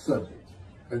on the subject.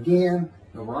 Again,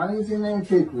 the writings in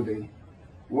antiquity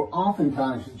were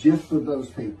oftentimes just for those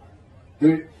people.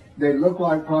 They look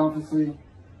like prophecy,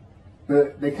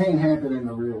 but they can't happen in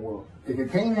the real world. If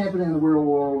it can't happen in the real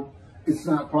world, it's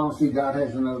not prophecy. God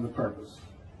has another purpose.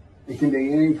 It can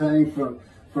be anything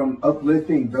from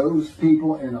uplifting those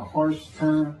people in a harsh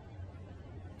time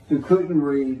who couldn't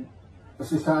read, a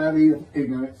society of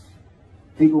ignorance,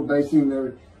 people basing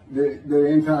their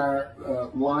entire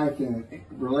life and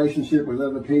relationship with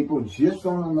other people just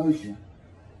on emotion.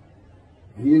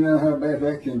 You know how bad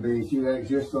that can be if you act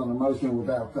just on emotion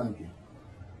without thinking.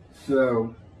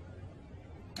 So,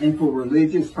 and for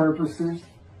religious purposes,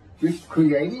 just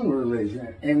creating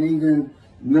religion and even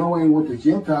knowing what the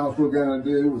Gentiles were going to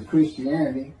do with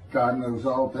Christianity, God knows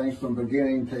all things from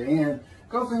beginning to end,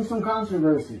 causing some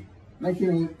controversy,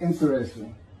 making it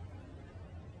interesting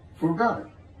for God.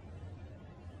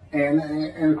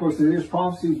 And of course it is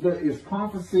prophecy, but it's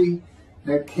prophecy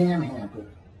that can happen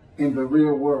in the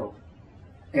real world.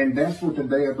 And that's what the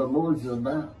day of the Lord is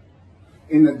about.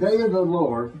 In the day of the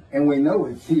Lord, and we know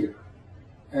it's here,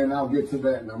 and I'll get to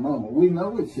that in a moment, we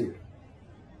know it's here.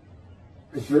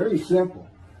 It's very simple.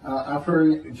 I've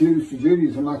heard Jews for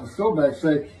Judaism, Michael Skolback,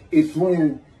 say it's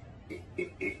when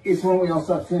we all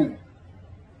stop sinning.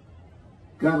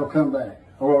 God will come back.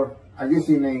 Or I guess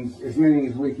he means as many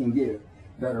as we can give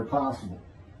that are possible.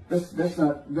 That's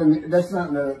not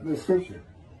the scripture.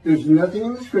 There's nothing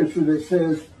in the scripture that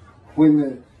says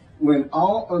when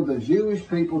all of the Jewish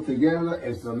people together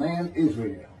as the man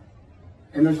Israel,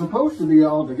 and they're supposed to be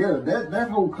all together. That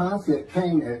whole concept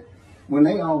came at when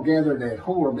they all gathered at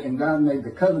Horeb and God made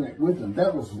the covenant with them.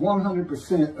 That was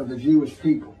 100% of the Jewish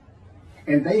people,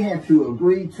 and they had to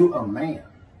agree to a man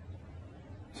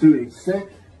to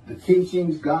accept the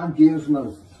teachings God gives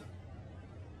Moses,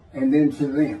 and then to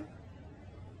them,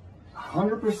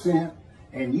 100%,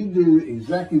 and you do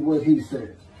exactly what he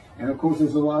says. And of course,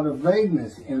 there's a lot of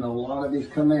vagueness in a lot of these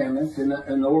commandments, and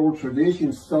the oral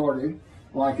tradition started,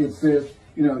 like it says,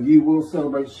 you will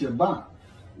celebrate Shabbat.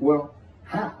 Well,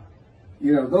 how?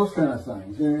 Those kind of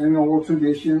things. And the oral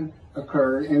tradition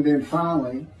occurred, and then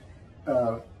finally,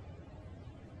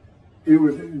 it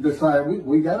was decided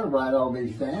we got to write all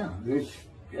these down. There's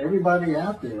everybody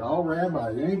out there, all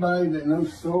rabbis, anybody that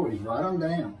knows stories, write them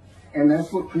down. And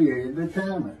that's what created the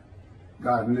Talmud.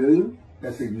 God knew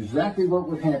that's exactly what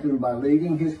would happen by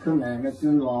leaving his commandments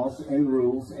and laws and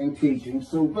rules and teachings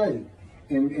so vague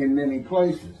in many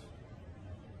places.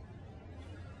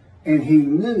 And he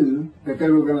knew that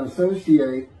they were going to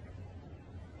associate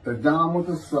the dam with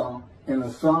the saw And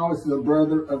Esau is the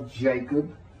brother of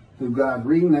Jacob, who God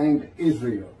renamed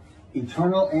Israel.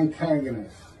 Eternal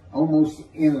antagonists, almost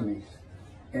enemies.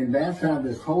 And that's how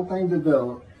this whole thing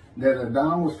developed, that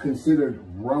Edom was considered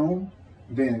Rome,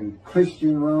 then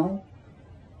Christian Rome.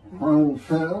 Rome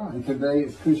fell, and today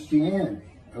it's Christianity,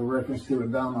 a reference to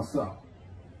Edom Esau.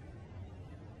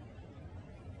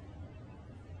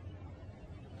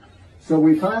 So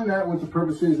we find out what the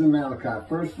purpose is in Malachi,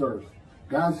 first verse.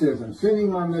 God says, I'm sending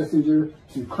my messenger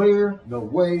to clear the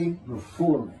way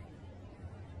before me.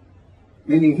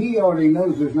 Meaning he already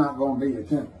knows there's not going to be a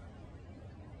temple.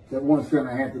 That one's going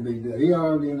to have to be there. He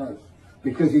already knows.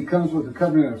 Because he comes with a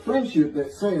covenant of friendship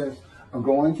that says, I'm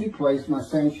going to place my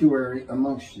sanctuary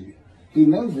amongst you. He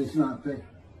knows it's not there.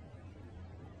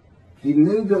 He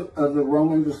knew of the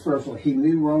Roman dispersal. He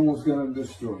knew Rome was going to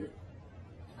destroy it.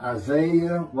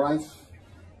 Isaiah writes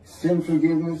sin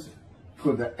forgiveness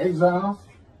for the exiles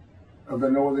of the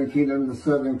northern kingdom, the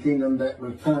southern kingdom that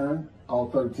returned,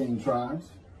 all 13 tribes.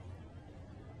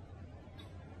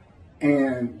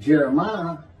 And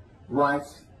Jeremiah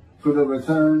writes for the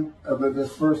return of the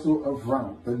dispersal of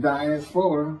Rome. The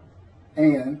diaspora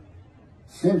and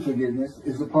sin forgiveness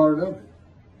is a part of it.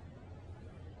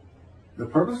 The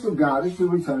purpose of God is to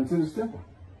return to his temple.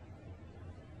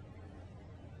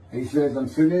 He says, I'm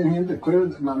sending him to clear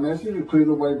my message, to clear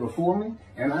the way before me,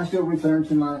 and I shall return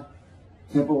to my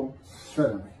temple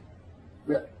suddenly.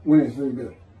 When it's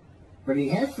rebuilt. But he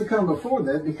has to come before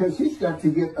that because he's got to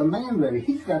get a man ready.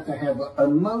 He's got to have a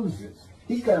Moses.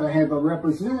 He's got to have a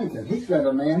representative. He's got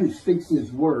a man who speaks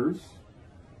his words,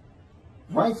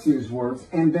 writes his words,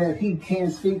 and that he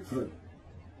can speak through.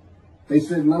 They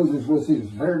said Moses was his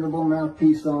veritable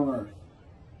mouthpiece on earth.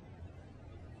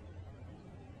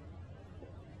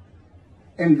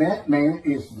 And that man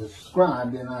is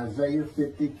described in Isaiah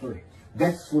 53.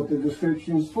 That's what the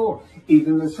description is for.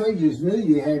 Even the sages knew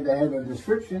you had to have a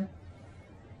description.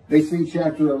 They see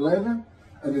chapter 11,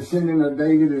 a descendant of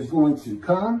David is going to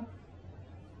come.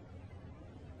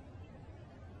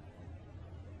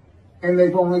 And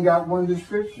they've only got one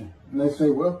description. And they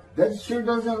say, well, that sure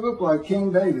doesn't look like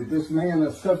King David, this man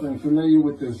of suffering, familiar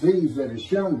with disease that is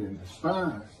shunned and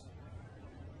despised.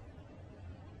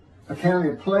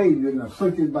 Accounted plagued and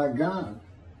afflicted by God.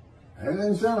 That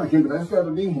doesn't sound like him, but that's got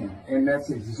to be him. And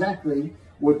that's exactly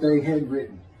what they had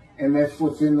written. And that's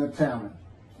what's in the Talmud.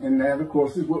 And that, of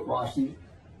course, is what Rashi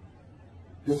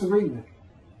disagreed with.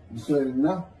 He said,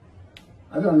 no,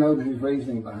 I don't know that he's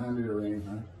reasoning behind it or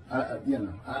anything.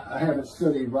 I haven't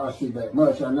studied Rashi that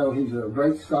much. I know he's a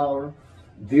great scholar,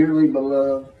 dearly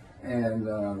beloved,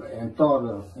 and thought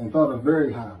of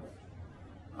very highly.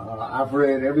 I've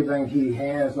read everything he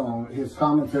has on his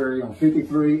commentary on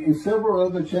 53 and several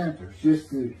other chapters,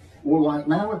 like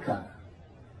Malachi.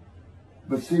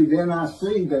 But see, then I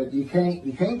see that you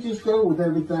can't just go with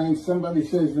everything somebody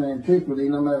says in antiquity,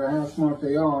 no matter how smart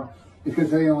they are, because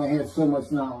they only had so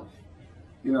much knowledge.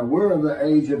 You know, we're of the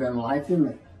age of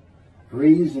enlightenment,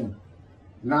 reason,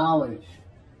 knowledge,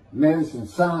 medicine,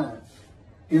 science,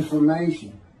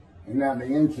 information, and now the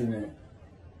internet.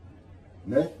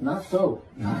 Not so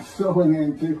in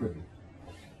antiquity.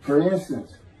 For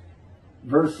instance,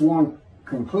 verse 1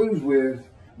 concludes with,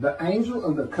 the angel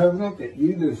of the covenant that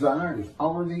you desire is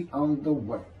already on the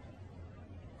way.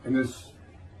 And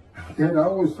that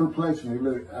always perplexed me.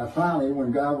 But finally,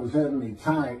 when God was having me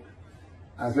type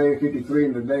Isaiah 53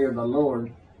 in the day of the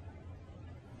Lord,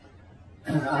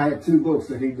 I had two books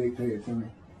that he dictated to me,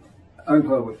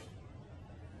 unpublished.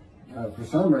 For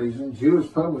some reason,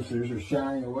 Jewish publishers are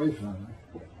shying away from it.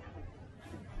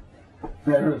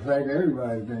 Matter of fact,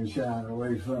 everybody's been shying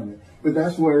away from it. But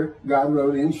that's where God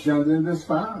wrote in, shunned and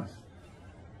despised.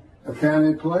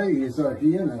 Accounted plague is like,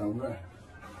 we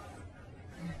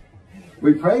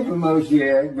pray for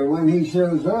Moshiach, but when he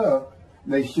shows up,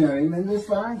 they shun him and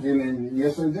despise him. And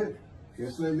yes, they do.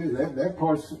 Yes, they do. That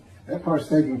part's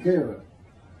taken care of.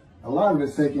 A lot of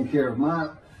it's taken care of.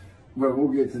 But we'll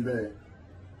get to that.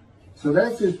 So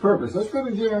that's his purpose. Let's go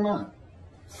to Jeremiah.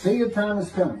 See, a time is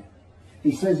coming.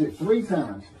 He says it 3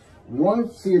 times.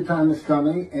 One, see, a time is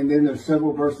coming, and then there's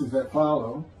several verses that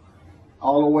follow,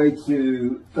 all the way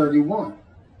to 31.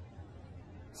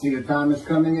 See, a time is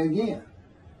coming again.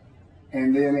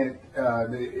 And then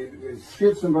it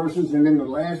skips some verses, and then the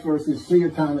last verse is, see, a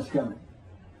time is coming.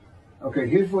 Okay,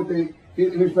 here's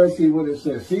basically what it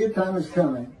says. See, a time is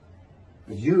coming,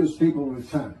 the Jewish people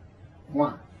return.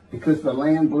 Why? Because the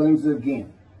land blooms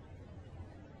again.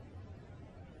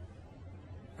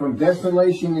 From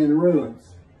desolation and ruins.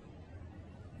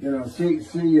 See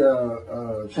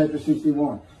chapter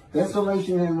 61.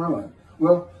 Desolation and ruin.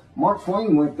 Well, Mark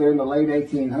Twain went there in the late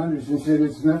 1800s and said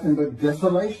it's nothing but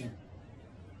desolation.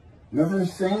 Nothing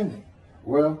standing.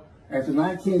 Well, after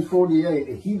 1948,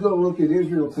 if you go look at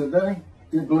Israel today,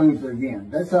 it blooms again.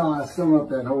 That's how I sum up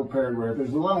that whole paragraph.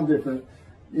 There's a lot of different,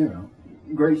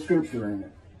 great scripture in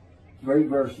it. Great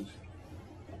verses.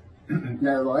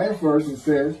 Now, the last verse, it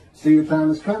says, see, the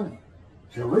time is coming.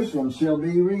 Jerusalem shall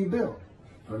be rebuilt.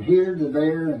 From here to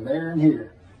there and there and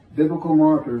here. Biblical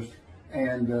markers.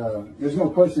 And there's no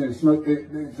question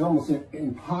it's almost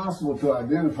impossible to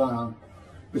identify them.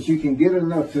 But you can get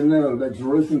enough to know that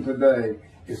Jerusalem today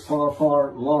is far,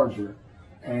 far larger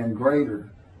and greater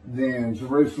than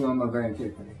Jerusalem of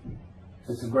antiquity.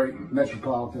 It's a great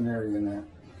metropolitan area in that.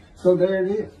 So there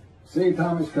it is. See,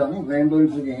 time is coming. Land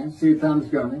blooms again. See, time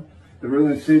is coming. The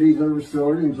ruined cities are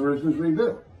restored and Jerusalem is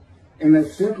rebuilt. And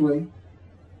that's simply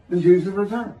the Jews have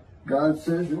returned. God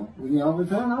says, when y'all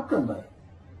return, I'll come back.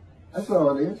 That's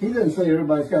all it is. He doesn't say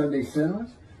everybody's got to be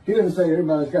sinless. He doesn't say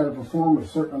everybody's got to perform a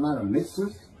certain amount of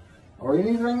mitzvahs or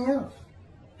anything else.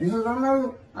 He says,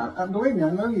 I believe me,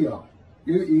 I know y'all.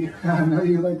 I know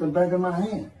you like the back of my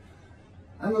hand.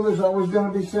 I know there's always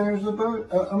going to be sinners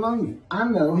among you. I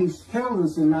know he's telling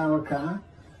us in Malachi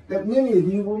that many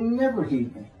of you will never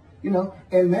heed me.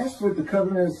 And that's with the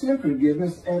covenant of sin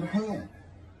forgiveness at hand.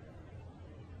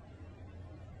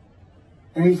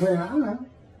 And he's saying, I know.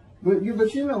 But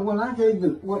when I gave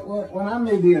when I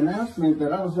made the announcement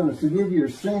that I was going to forgive your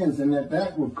sins and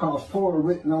that would cause Torah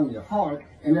written on your heart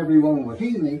and everyone would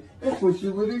heed me, that's what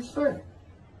you would expect.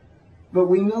 But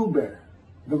we know better.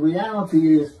 The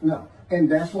reality is no. And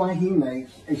that's why he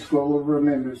makes a scroll of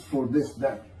remembrance for this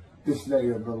day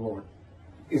of the Lord.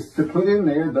 It's to put in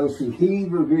there those who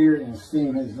heed, revere, and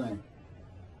esteem his name.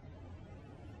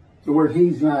 The word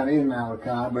he's not in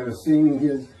Malachi, but esteeming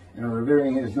his and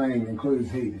revering his name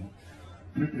includes heeding.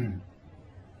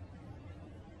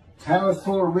 How is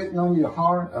Torah written on your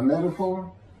heart? A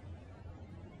metaphor?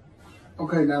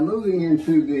 Okay, now moving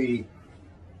into the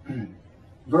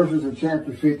verses of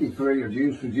chapter 53 of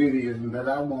Jews for Judaism that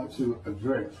I want to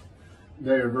address.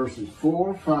 They are verses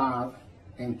 4, 5,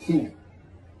 and 10.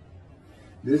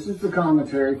 This is the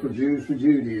commentary for Jews for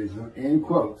Judaism, in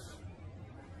quotes.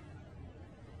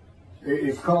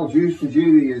 It's called Jews for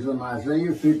Judaism,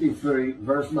 Isaiah 53,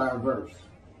 verse by verse.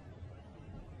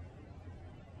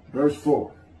 Verse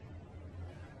 4.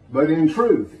 But in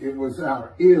truth, it was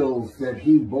our ills that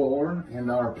he bore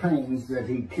and our pains that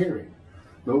he carried.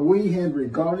 But we had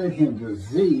regarded him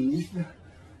diseased,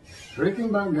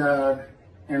 stricken by God,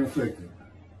 and afflicted.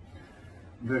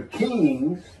 The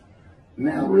kings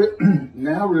now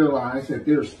realize that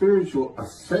their spiritual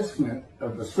assessment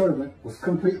of the servant was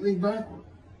completely backward.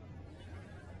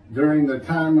 During the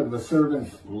time of the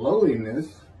servant's lowliness,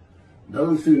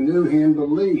 those who knew him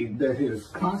believed that his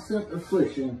constant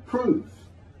affliction proves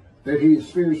that he is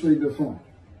spiritually deformed.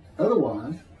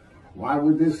 Otherwise, why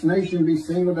would this nation be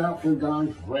singled out for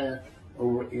God's wrath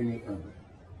over any other?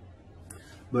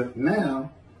 But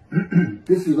now,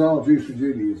 this is all Jews for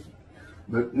Judaism.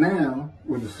 But now,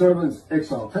 with the servant's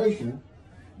exaltation,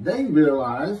 they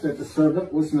realized that the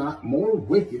servant was not more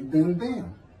wicked than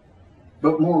them,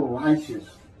 but more righteous.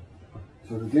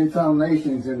 So the Gentile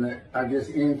nations in the,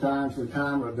 end times, the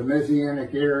time of the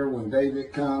Messianic era when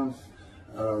David comes,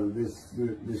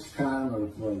 this time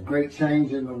of great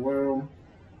change in the world,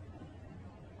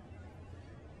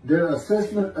 their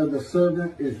assessment of the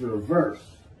servant is reversed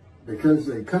because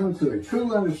they come to a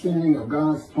true understanding of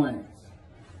God's plans.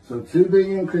 So 2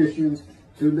 billion Christians,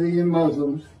 2 billion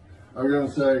Muslims are going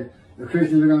to say, the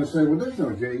Christians are going to say, well, there's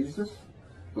no Jesus.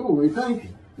 What were we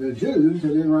thinking? The Jews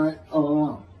had been right all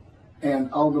along.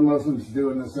 And all the Muslims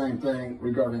doing the same thing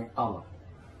regarding Allah.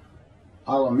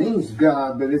 Allah means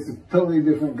God, but it's a totally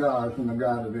different God from the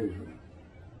God of Israel.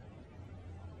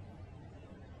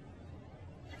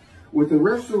 With the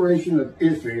restoration of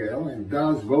Israel and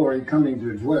God's glory coming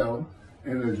to dwell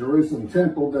in the Jerusalem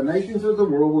temple, the nations of the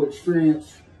world will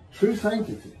experience true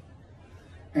sanctity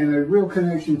and a real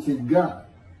connection to God.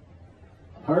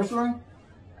 Personally,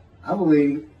 I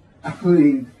believe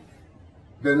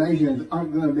the nations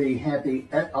aren't going to be happy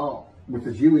at all with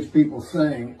the Jewish people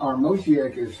saying, our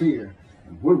Moshiach is here,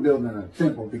 and we're building a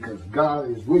temple because God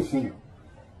is with him.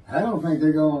 I don't think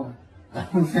they're going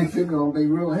to be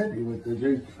real happy with the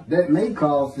Jews. That may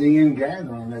cause the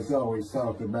ingathering that's always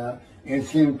talked about and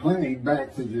send plenty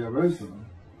back to Jerusalem,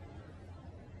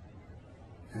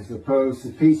 as opposed to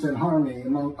peace and harmony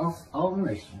among all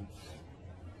nations.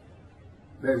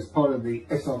 That is part of the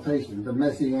exaltation, the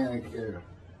Messianic era.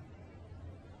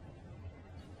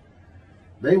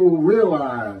 They will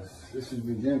realize, this is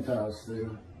the Gentiles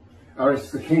still, or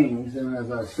it's the kings, and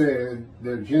as I said,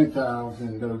 they're Gentiles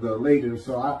and they're the leaders.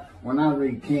 So when I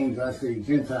read kings, I see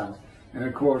Gentiles. And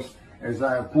of course, as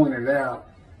I have pointed out,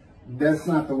 that's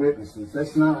not the witnesses.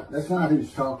 That's not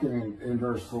who's talking in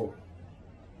verse 4.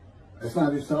 That's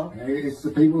not who's talking. It's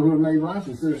the people who are made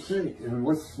righteous. They're sick. And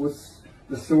what's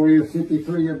the story of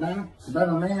 53 about? It's about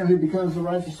a man who becomes a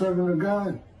righteous servant of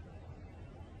God.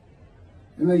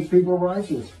 And these people are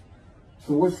righteous.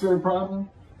 So what's their problem?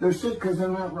 They're sick because they're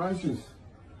not righteous.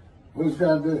 What does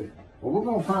God do? Well, we're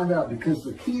going to find out, because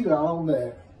the key to all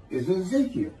that is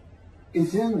Ezekiel.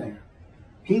 It's in there.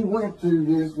 He went through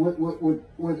this,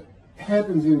 what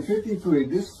happens in 53,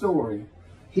 this story,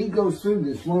 he goes through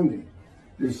this wounding,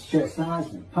 this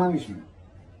chastisement, punishment.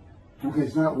 Okay,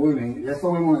 it's not wounding, that's the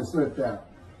only one that's left out.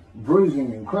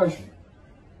 Bruising and crushing.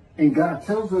 And God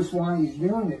tells us why he's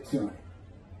doing it to him.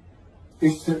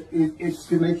 It's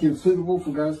to make him suitable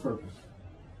for God's purpose.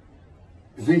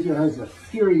 Ezekiel has a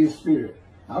furious spirit.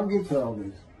 I'll get to all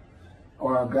this.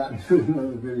 Or I've gotten to in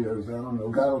other videos. I don't know.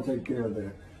 God will take care of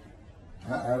that.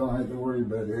 I don't have to worry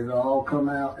about it. It'll all come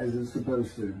out as it's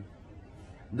supposed to.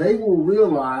 They will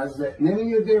realize that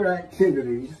many of their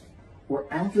activities were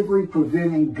actively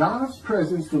preventing God's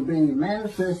presence from being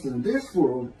manifest in this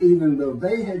world, even though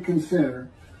they had considered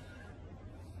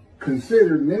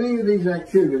many of these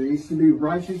activities to be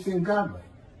righteous and godly.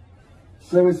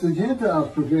 So it's the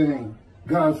Gentiles preventing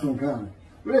God from coming.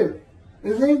 Really?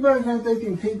 Does anybody think they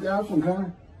can keep God from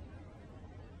coming?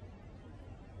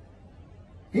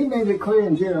 He made it clear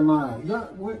in Jeremiah.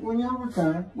 When y'all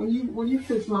return, when you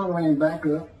fix my land back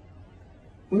up,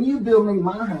 when you build me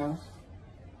my house,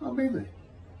 I'll be there.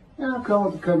 And I'll come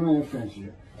with the covenant of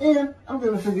friendship. And I'm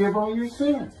going to forgive all your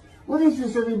sins. What is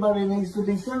this everybody needs to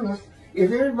be sinless?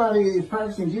 If everybody is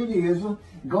practicing Judaism,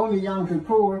 going to Yom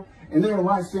Kippur, and they're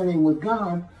right standing with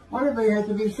God, why do they have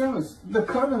to be sinless? The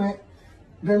covenant,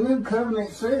 the new covenant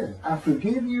says, I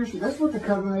forgive your sins. That's what the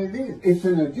covenant is. It's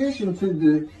an addition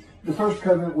to the first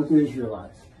covenant with the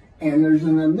Israelites. And there's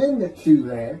an amendment to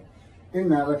that in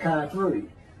Malachi 3.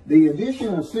 The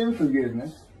addition of sin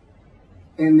forgiveness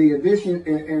and the addition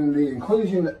and the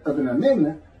inclusion of an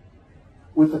amendment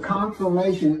with the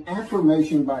confirmation,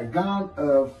 affirmation by God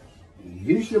of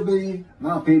you shall be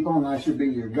my people and I shall be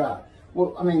your God.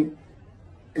 Well, I mean,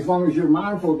 as long as you're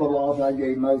mindful of the laws I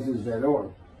gave Moses that order.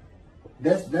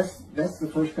 That's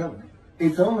the first covenant.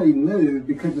 It's only new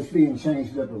because it's being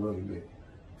changed up a little bit.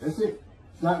 That's it.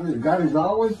 It's not new. God has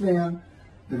always been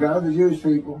the God of the Jewish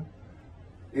people.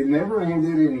 It never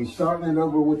ended, and he's starting it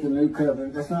over with the new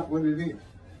covenant. That's not what it is.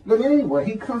 But anyway,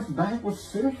 he comes back with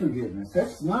sin forgiveness.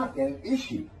 That's not an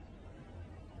issue.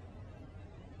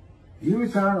 You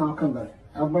return, I'll come back.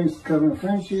 I'll bring some covenant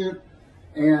friendship,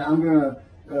 and I'm going to,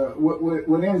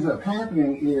 what ends up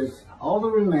happening is all the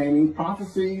remaining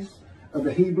prophecies of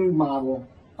the Hebrew model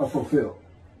are fulfilled.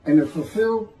 And they're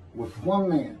fulfilled with one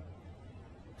man,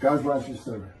 God's righteous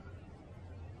servant.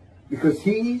 Because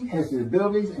he has the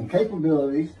abilities and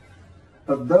capabilities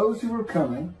of those who are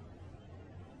coming,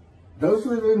 those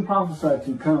who have been prophesied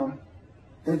to come,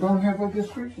 that don't have a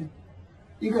description.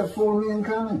 You got 4 men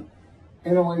coming,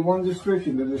 and only one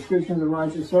description, the description of the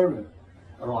righteous servant.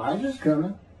 Elijah's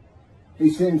coming. He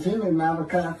sends him in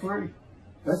Malachi 3.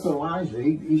 That's Elijah.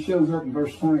 He shows up in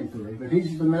verse 23. But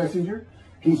he's the messenger.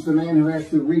 He's the man who has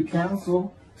to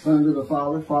recounsel son to the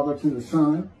father, father to the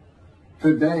son.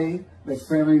 Today, that's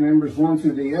family members one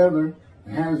to the other.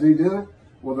 And how does he do it?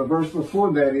 Well, the verse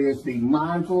before that is, be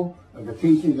mindful of the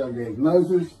teachings I gave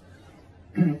Moses,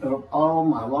 of all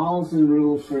my laws and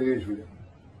rules for Israel.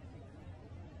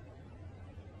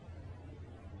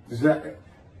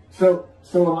 So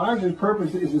Elijah's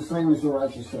purpose is the same as the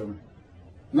righteous servant.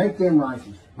 Make them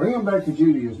righteous. Bring them back to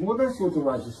Judaism. Well, that's what the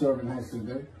righteous servant has to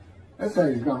do. That's how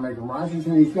he's going to make them righteous.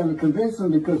 And he's going to convince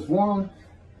them because, one,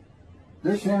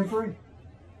 they're sin-free.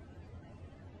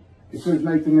 It says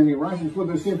make them any righteous. Well,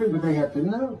 they're sin-free, but they have to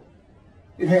know.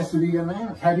 It has to be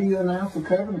announced. How do you announce a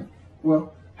covenant?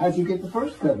 Well, how'd you get the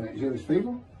first covenant, Jewish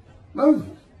people?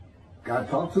 Moses. God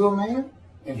talked to a man,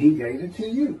 and he gave it to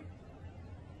you.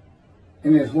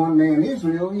 And as one man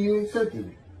Israel, you accepted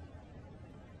it.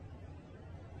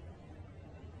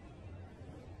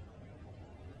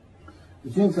 The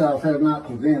Gentiles have not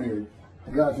prevented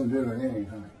God from doing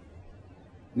anything.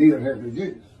 Neither have the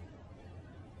Jews.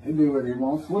 They do what he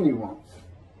wants when he wants.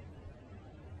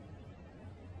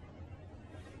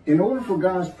 In order for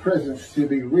God's presence to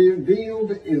be revealed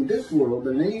in this world,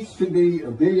 there needs to be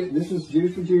obedience. This is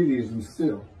Jews for Judaism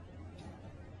still.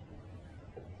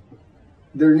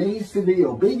 There needs to be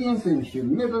obedience and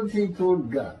humility toward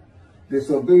God.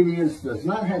 This obedience does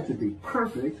not have to be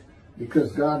perfect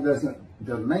because God doesn't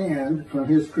demand from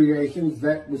his creations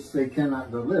that which they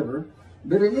cannot deliver,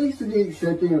 but it needs to be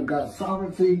accepting of God's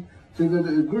sovereignty to the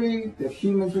degree that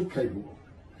humans are capable.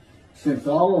 Since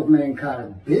all of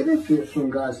mankind benefits from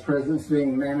God's presence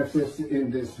being manifested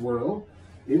in this world,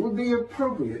 it would be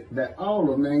appropriate that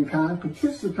all of mankind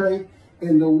participate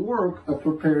in the work of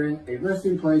preparing a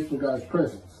resting place for God's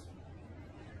presence.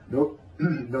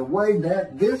 The way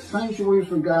that this sanctuary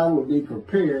for God will be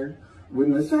prepared would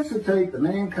necessitate that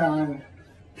mankind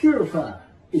purify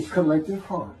its collective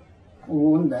heart.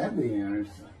 Well, wouldn't that be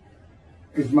interesting?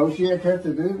 Does Moshiach have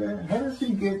to do that? How does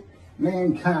he get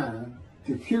mankind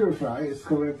to purify its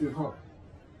collective heart?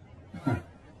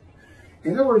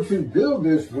 In order to build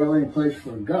this dwelling place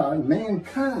for God,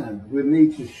 mankind would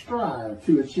need to strive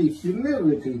to achieve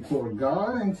humility toward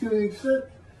God and to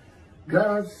accept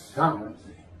God's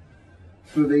sovereignty.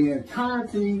 So the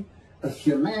entirety of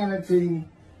humanity,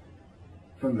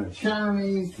 from the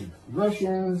Chinese to the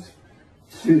Russians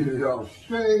to the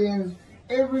Australians,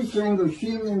 every single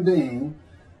human being,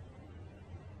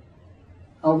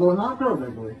 although not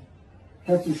perfectly,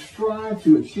 has to strive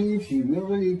to achieve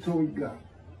humility toward God.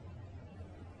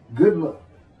 Good luck,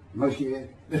 Moshiach.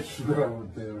 That's what I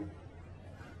would tell you.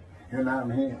 And I'm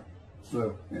him.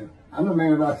 So, yeah. I'm a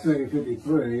man of Isaiah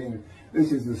 53, and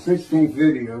this is the 16th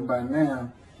video by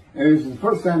now. And this is the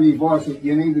first time you've watched it,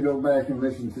 you need to go back and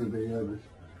listen to the others.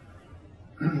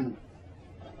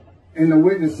 And the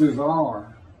witnesses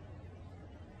are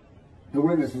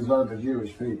the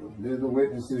Jewish people. They're the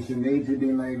witnesses who need to be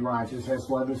made righteous. That's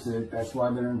why they're sick. That's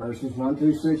why they're in verses 1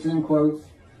 through 6 in quotes.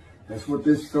 That's what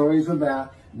this story is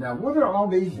about. Now, what are all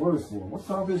these words for? What's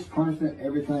all this punishment,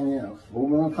 everything else? Well,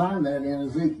 we're going to find that in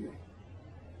Ezekiel.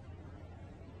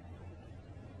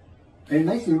 It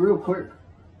makes it real clear.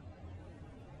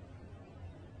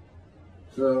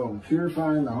 So,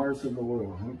 purifying the hearts of the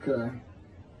world. Okay.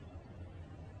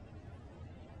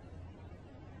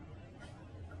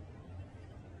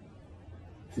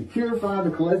 To purify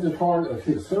the collective heart of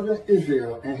his servant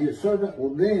Israel, and his servant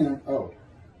will then,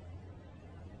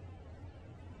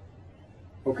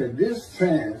 this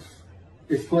task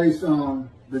is placed on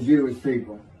the Jewish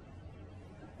people.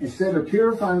 Instead of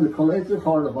purifying the collective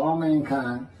heart of all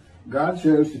mankind, God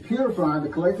chose to purify the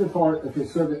collective heart of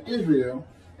his servant Israel,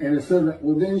 and his servant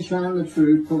will then shine the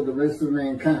truth toward the rest of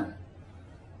mankind.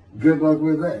 Good luck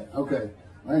with that. Okay,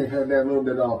 I had that a little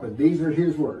bit off, but these are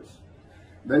his words.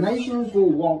 The nations will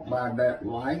walk by that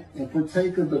light and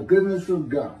partake of the goodness of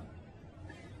God.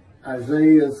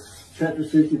 Isaiah chapter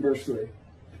 60, verse 3.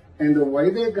 And the way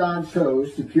that God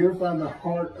chose to purify the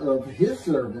heart of his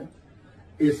servant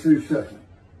is through suffering.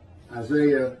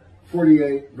 Isaiah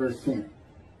 48, verse 10.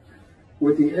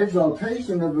 With the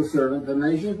exaltation of the servant, the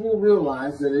nations will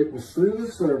realize that it was through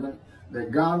the servant that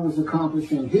God was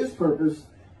accomplishing his purpose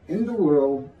in the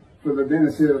world for the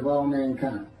benefit of all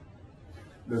mankind.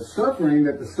 The suffering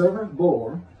that the servant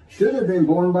bore should have been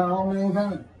borne by all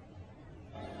mankind.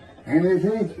 And as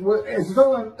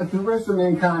though the rest of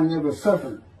mankind never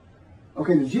suffered.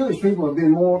 Okay, the Jewish people have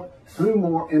been through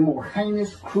more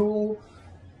heinous, cruel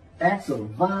acts of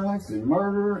violence and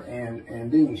murder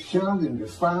and being shunned and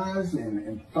despised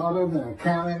and thought of and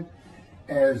accounted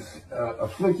as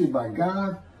afflicted by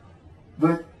God.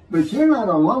 But you're not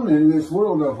alone in this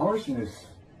world of harshness,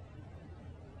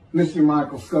 Mr.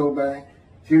 Michael Skoback,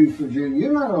 Jews for Jews.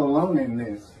 You're not alone in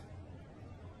this.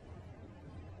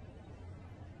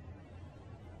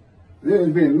 There's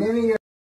been many